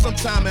 I know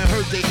sometime it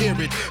hurt to hear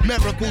it.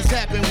 Miracles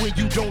happen when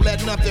you don't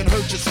let nothing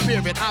hurt your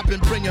spirit. I've been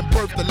bringing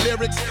birth to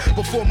lyrics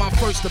before my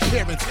first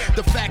appearance.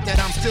 The fact that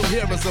I'm still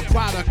here is a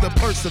product of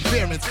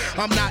perseverance.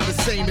 I'm not the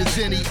same as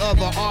any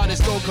other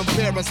artist, don't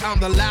compare us. I'm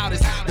the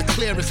loudest, the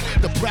clearest,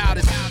 the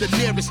proudest, the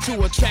nearest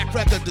to a track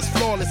record that's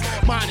flawless.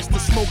 Minus the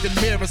smoke and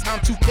mirrors,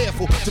 I'm too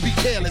careful to be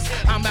careless.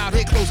 I'm out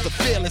here close to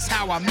fearless.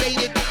 How I made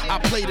it, I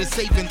played it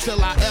safe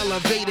until I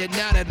elevated.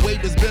 Now that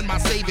wave has been my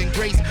saving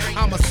grace.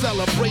 I'ma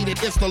celebrate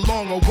it, it's the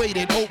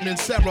long-awaited opening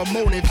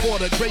ceremony for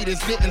the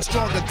greatest. Getting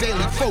stronger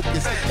daily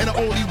focus, and the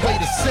only way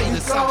to say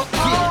this out.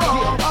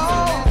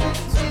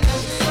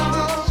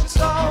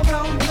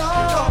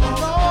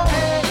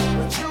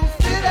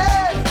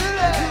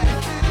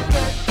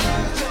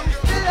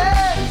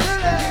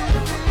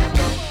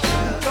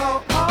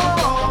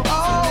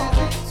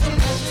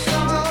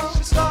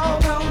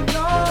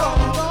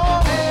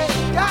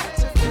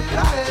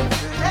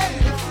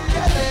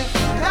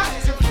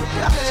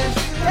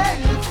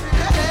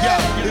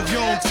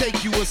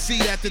 Take you a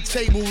seat at the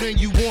table, then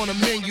you want a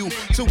menu.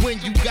 To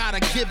win, you gotta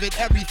give it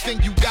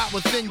everything you got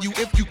within you.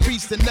 If you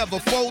creased and never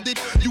folded,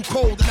 you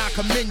cold and I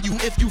commend you.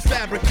 If you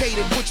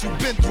fabricated what you've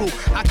been through,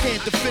 I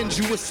can't defend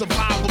you. It's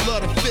survival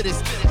of the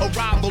fittest,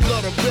 arrival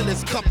of the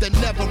realest. Cup that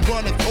never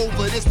runneth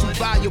over, it's too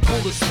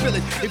valuable to spill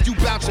it. If you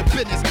bout your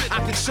business, I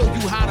can show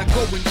you how to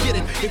go and get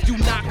it. If you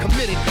not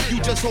committed, you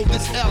just hold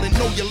this L and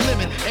know your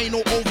limit. Ain't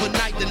no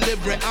overnight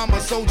delivery, I'm a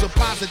soldier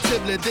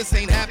positively. This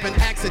ain't happened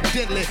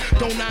accidentally,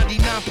 don't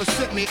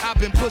 99% me. I've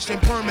been pushing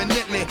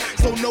permanently,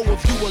 so know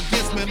if you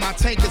against me, my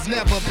tank has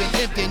never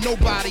been empty.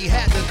 Nobody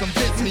had to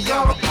convince me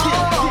I'm a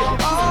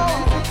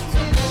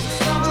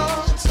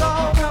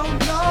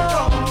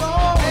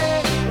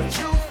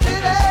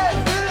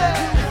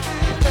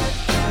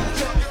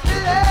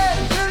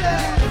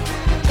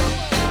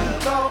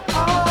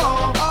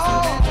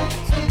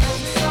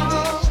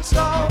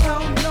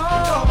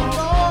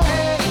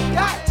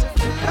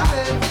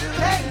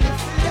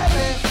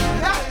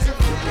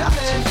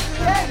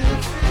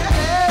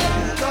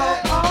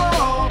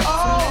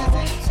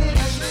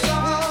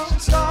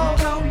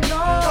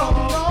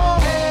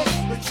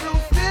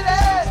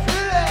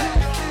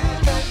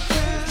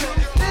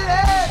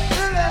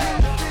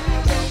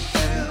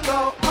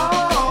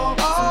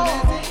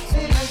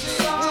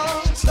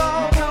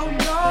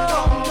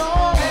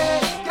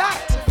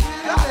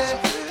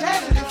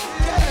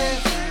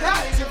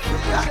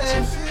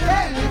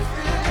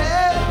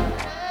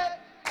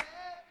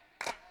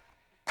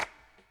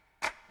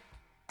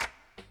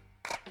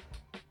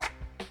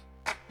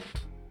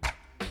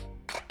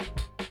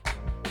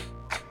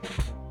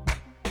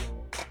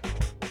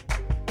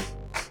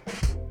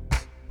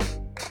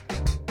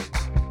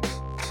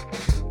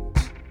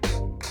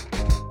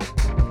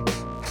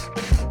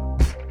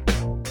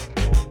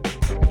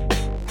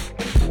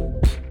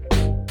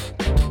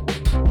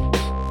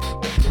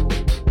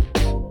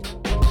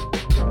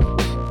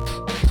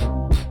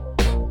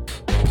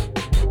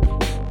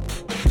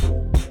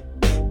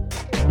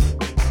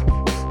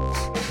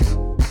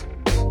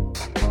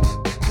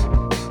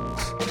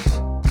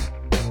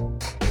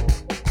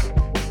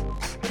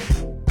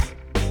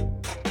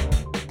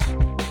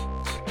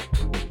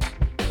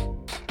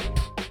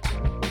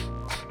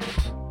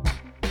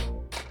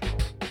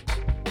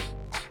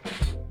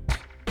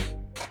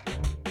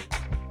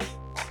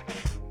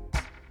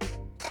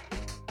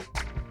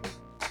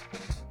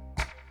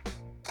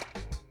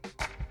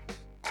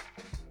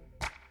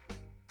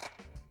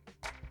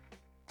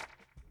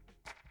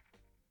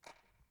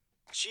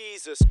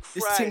Jesus Christ.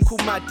 This thing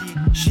called Maddie,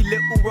 she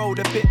little rolled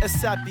a bit of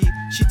savvy.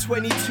 She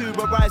 22,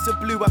 her eyes are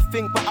blue, I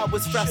think, but I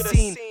was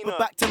Francine. But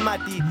back to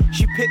Maddie,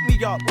 she picked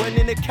me up, went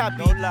in a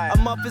cabbie. A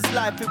mother's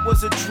life, it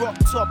was a drop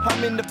top,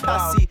 I'm in the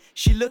passy.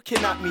 She looking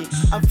at me,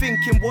 I'm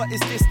thinking, what is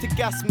this to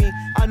gas me?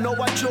 I know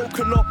I joke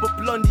a lot, but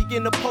Blondie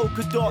in a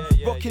polka dot,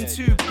 rocking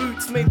two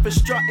boots made for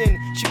strutting.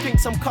 She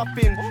thinks I'm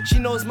cuffing, she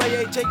knows my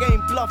age, I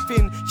ain't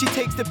bluffing. She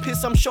takes the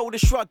piss, I'm shoulder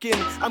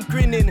shrugging, I'm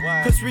grinning,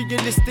 cause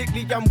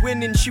realistically I'm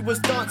winning. She was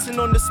dancing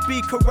on the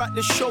speaker at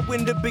the show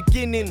in the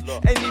beginning.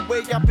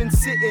 Anyway, I've been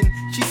sitting.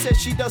 She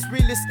says she does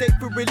real estate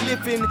for a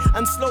living,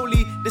 and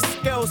slowly the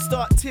scales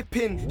start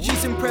tipping.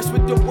 She's impressed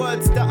with the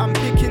words that I'm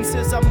picking,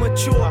 says I'm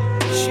mature.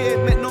 She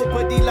ain't met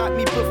nobody like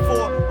me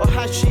before, or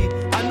has she?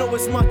 I know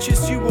as much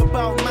as you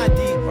about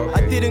Maddie.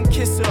 I didn't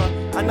kiss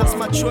her, and that's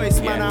my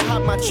choice, man. I had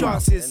my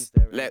chances.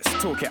 Let's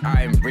talk it,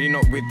 I'm really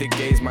not with the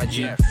gays, my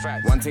G.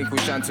 One thing with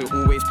Shanta,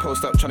 always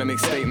post up trying to make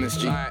statements,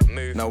 G.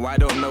 No, I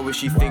don't know if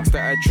she thinks that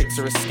her tricks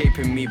are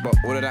escaping me, but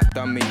all of that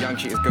done me young,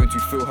 she is going to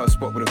fill her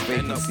spot with a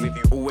vacancy.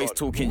 Always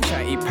talking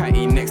chatty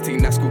patty, next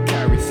thing that's called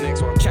carries.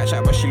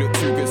 Chat, but she look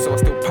too good, so I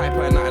still pipe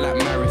her night like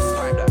Maris.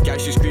 Gal,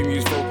 she scream,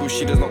 use vocals,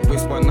 she does not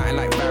whisper, nothing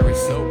like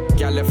Varys.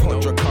 Gal left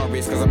hot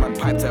Dracarys, cause a man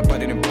piped her but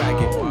didn't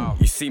bag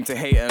it. You seem to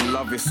hate and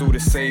love, it's all the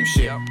same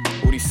shit.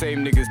 All these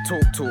same niggas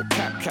talk,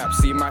 cap,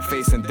 see my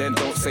face and then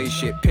don't say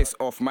shit. Piss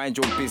off, mind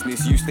your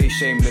business, you stay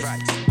shameless.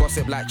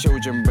 Gossip like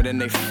children, but then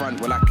they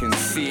front, well I can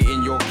see it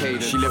in your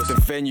cadence. She left the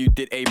venue,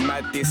 did a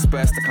mad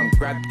disperse to come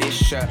grab this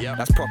shirt.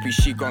 That's Poppy,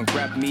 she gon'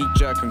 grab me,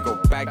 jerk and go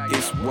bag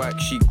this work.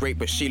 She great,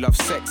 but she loves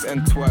sex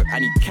and twerk. I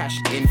need cash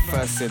in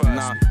first, said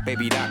nah,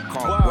 baby that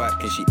can't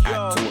work, and she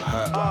act all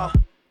hurt.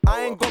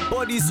 I ain't got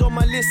bodies on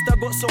my list, I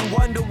got some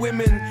wonder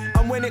women.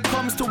 And when it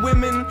comes to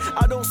women,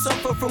 I don't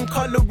suffer from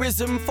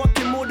colorism.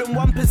 Fucking more than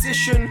one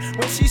position.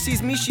 When she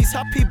sees me, she's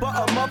happy, but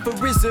her mother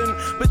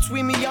isn't.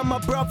 Between me and my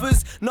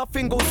brothers,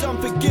 nothing goes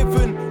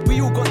unforgiven.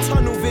 We all got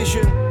tunnel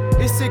vision.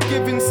 It's a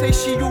given, say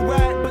she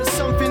alright, but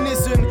something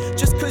isn't.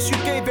 Just cause you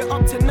gave it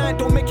up tonight,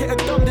 don't make it a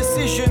dumb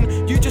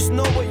decision. You just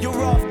know what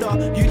you're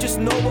after, you just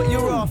know what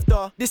you're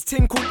after. This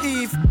thing called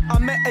Eve, I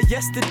met her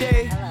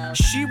yesterday.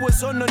 She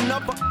was on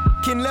another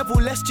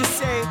level, let's just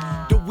say.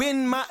 The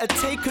wind might have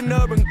taken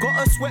her and got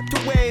her swept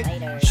away.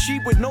 She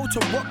would know to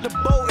rock the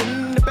boat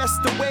in the best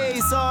of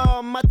ways.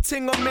 My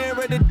ting a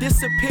mirror to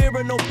disappear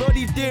and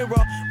nobody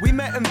dearer. We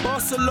met in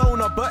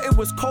Barcelona, but it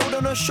was cold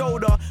on her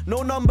shoulder.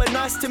 No number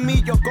nice to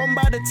meet, you're gone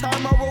by the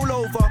time I roll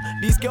over.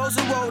 These girls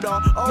are older.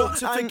 Not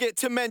to forget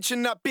to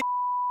mention that bitch.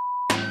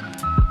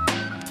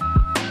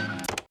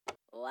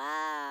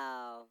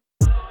 Wow.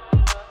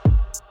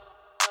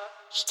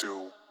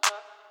 Still.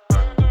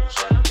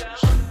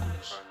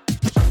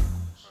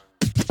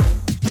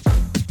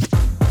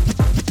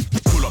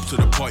 Pull up to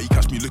the party,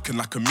 catch me looking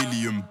like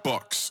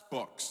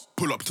 $1,000,000.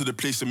 Pull up to the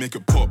place and make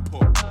it pop.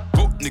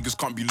 Broke niggas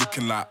can't be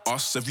looking like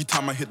us. Every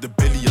time I hit the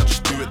belly, I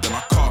just do it, then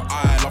I cut.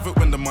 I love it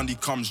when the money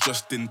comes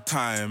just in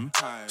time.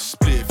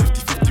 Split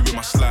 50-50 with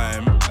my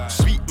slime.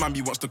 Sweet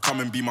mammy wants to come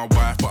and be my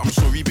wife, but I'm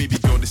sorry, baby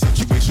girl, the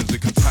situation's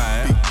looking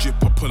tight. Big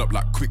drip, I pull up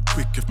like quick.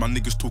 If my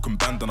niggas talking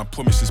band, then I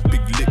promise this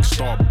big lick.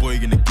 Star boy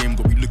in the game,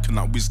 got me looking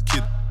like Wiz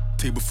Kid.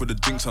 Table for the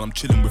drinks and I'm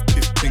chilling with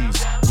pip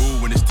things.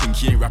 Roll when it's ting,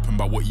 he ain't rapping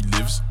about what he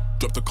lives.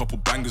 Dropped a couple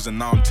bangers and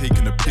now I'm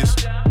taking a piss.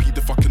 Beat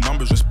the fucking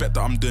numbers, respect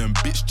that I'm doing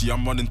bitch G.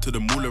 I'm running to the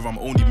moolah, I'm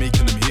only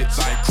making them hits.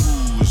 I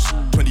cruise,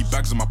 20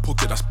 bags in my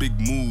pocket, that's big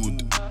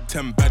mood.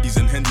 10 baddies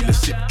and Hendy, let's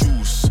sip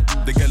juice.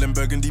 The girl in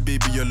Burgundy,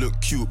 baby, you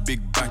look cute.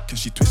 Big back and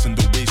she twisting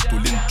the waist, all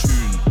in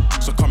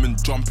tune. So come and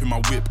jump in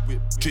my whip.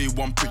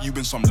 J1 put you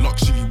in some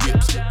luxury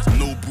whips.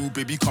 No boo,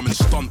 baby, come and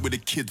stunt with a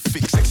kid.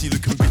 Thick, sexy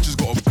looking bitches,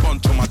 got a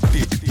bunch on my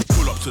dick.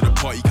 Pull up to the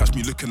party, catch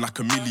me looking like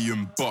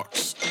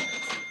 $1,000,000.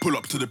 Pull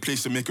up to the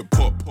place and make it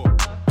pop.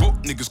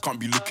 Broke niggas can't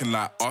be looking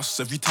like us.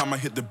 Every time I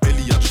hit the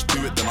belly, I just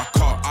do it, then I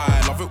cut.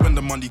 I love it when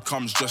the money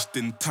comes just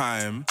in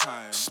time.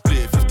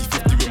 Split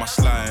 50-50 with my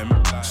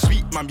slime.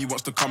 Sweet mammy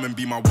wants to come and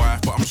be my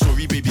wife, but I'm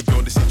sorry, baby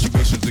girl, the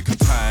situation's looking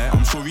tight.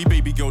 I'm sorry,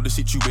 baby girl, the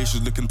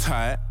situation's looking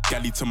tight.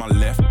 Galley to my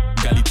left,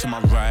 galley to my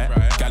right.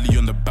 Galley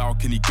on the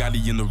balcony,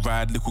 galley in the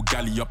ride. Little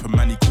galley up and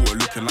manny caught her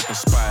looking like a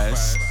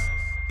spice.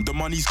 The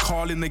money's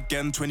calling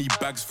again, 20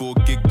 bags for a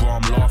gig, bro,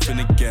 I'm laughing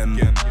again.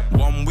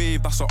 One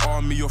wave, that's an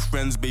army of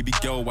friends. Baby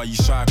girl, why you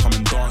shy? Come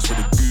and dance with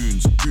the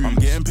goons. I'm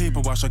getting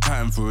paper whilst I'm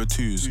counting for her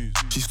twos.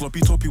 She sloppy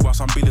toppy whilst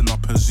I'm building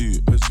up her zoo.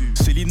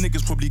 Silly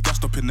niggas probably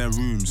gassed up in their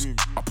rooms.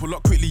 I pull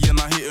up quickly and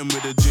I hit him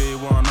with a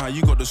J1. How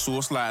you got the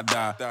sauce like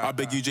that? I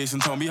beg you, Jason,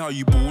 tell me how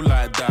you ball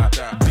like that.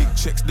 Big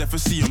checks, never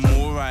seeing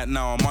more right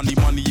now. Money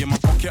in my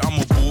pocket, I'm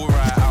a ball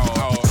right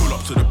out. Pull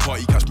up to the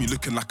party, catch me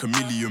looking like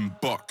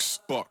 $1,000,000.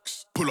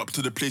 Pull up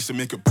to the place and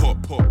make it pop.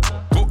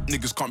 Broke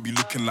niggas can't be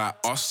looking like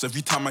us.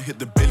 Every time I hit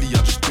the belly,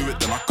 I just do it,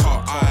 then I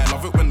cut. I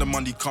love it when the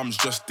money comes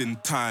just in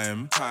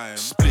time.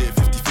 Split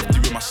 50-50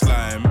 with my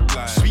slime.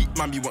 Sweet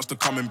mammy wants to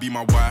come and be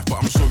my wife,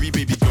 but I'm sorry,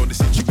 baby girl, the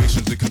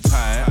situation's looking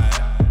tight.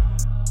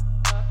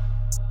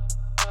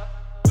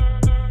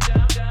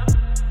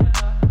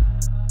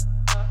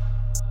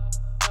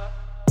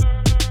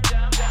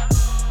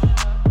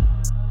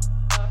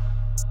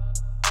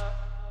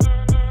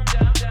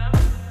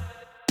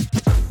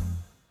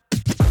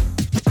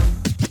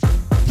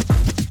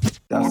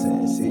 That's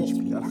an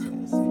SHP.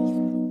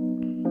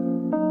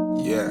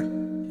 Yeah.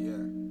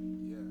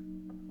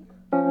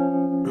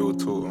 Real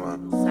talk, man.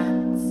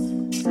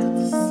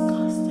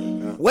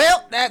 Yeah.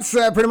 Well, that's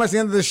pretty much the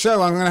end of the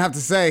show, I'm going to have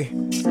to say.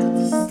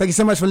 Thank you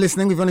so much for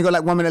listening. We've only got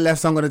like 1 minute left,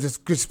 so I'm going to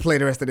just play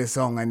the rest of this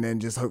song and then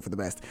just hope for the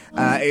best.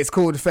 It's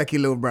called Fecky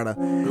Little Brother.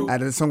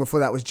 The song before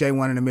that was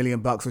J1 and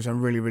 $1,000,000, which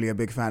I'm really a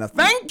big fan of.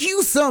 Thank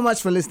you so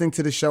much for listening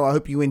to the show. I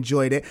hope you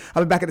enjoyed it.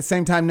 I'll be back at the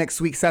same time next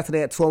week,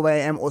 Saturday at 12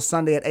 a.m. or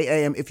Sunday at 8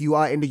 a.m. if you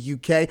are in the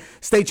UK.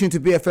 Stay tuned to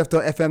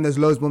BFF.FM. There's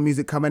loads more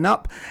music coming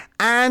up.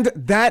 And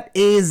that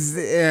is...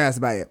 yeah, that's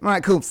about it. All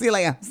right, cool. See you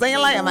later. See you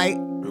later, mate.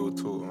 Real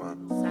talk,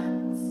 man.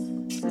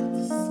 You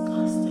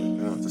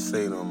don't have to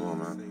say no more,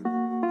 man.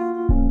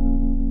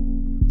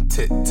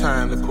 Take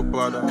time, little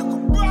brother.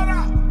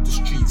 The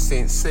streets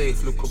ain't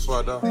safe, little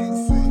brother.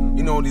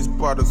 You know these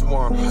brothers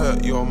want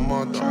hurt your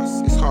mother.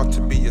 It's hard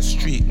to be a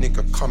street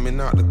nigga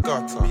coming out the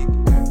gutter.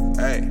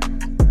 Hey,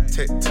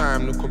 take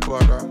time, little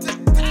brother.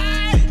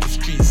 The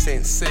streets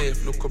ain't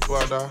safe, look a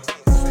brother.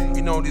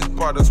 You know these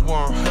brothers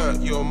won't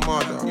hurt your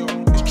mother.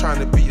 He's trying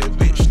to be a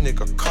rich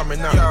nigga coming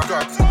out the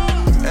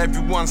gutter.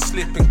 Everyone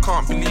slipping,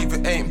 can't believe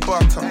it ain't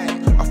butter.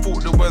 I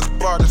thought there was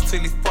brothers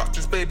till he fucked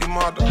his baby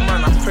mother.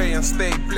 Man, I pray and stay blessed.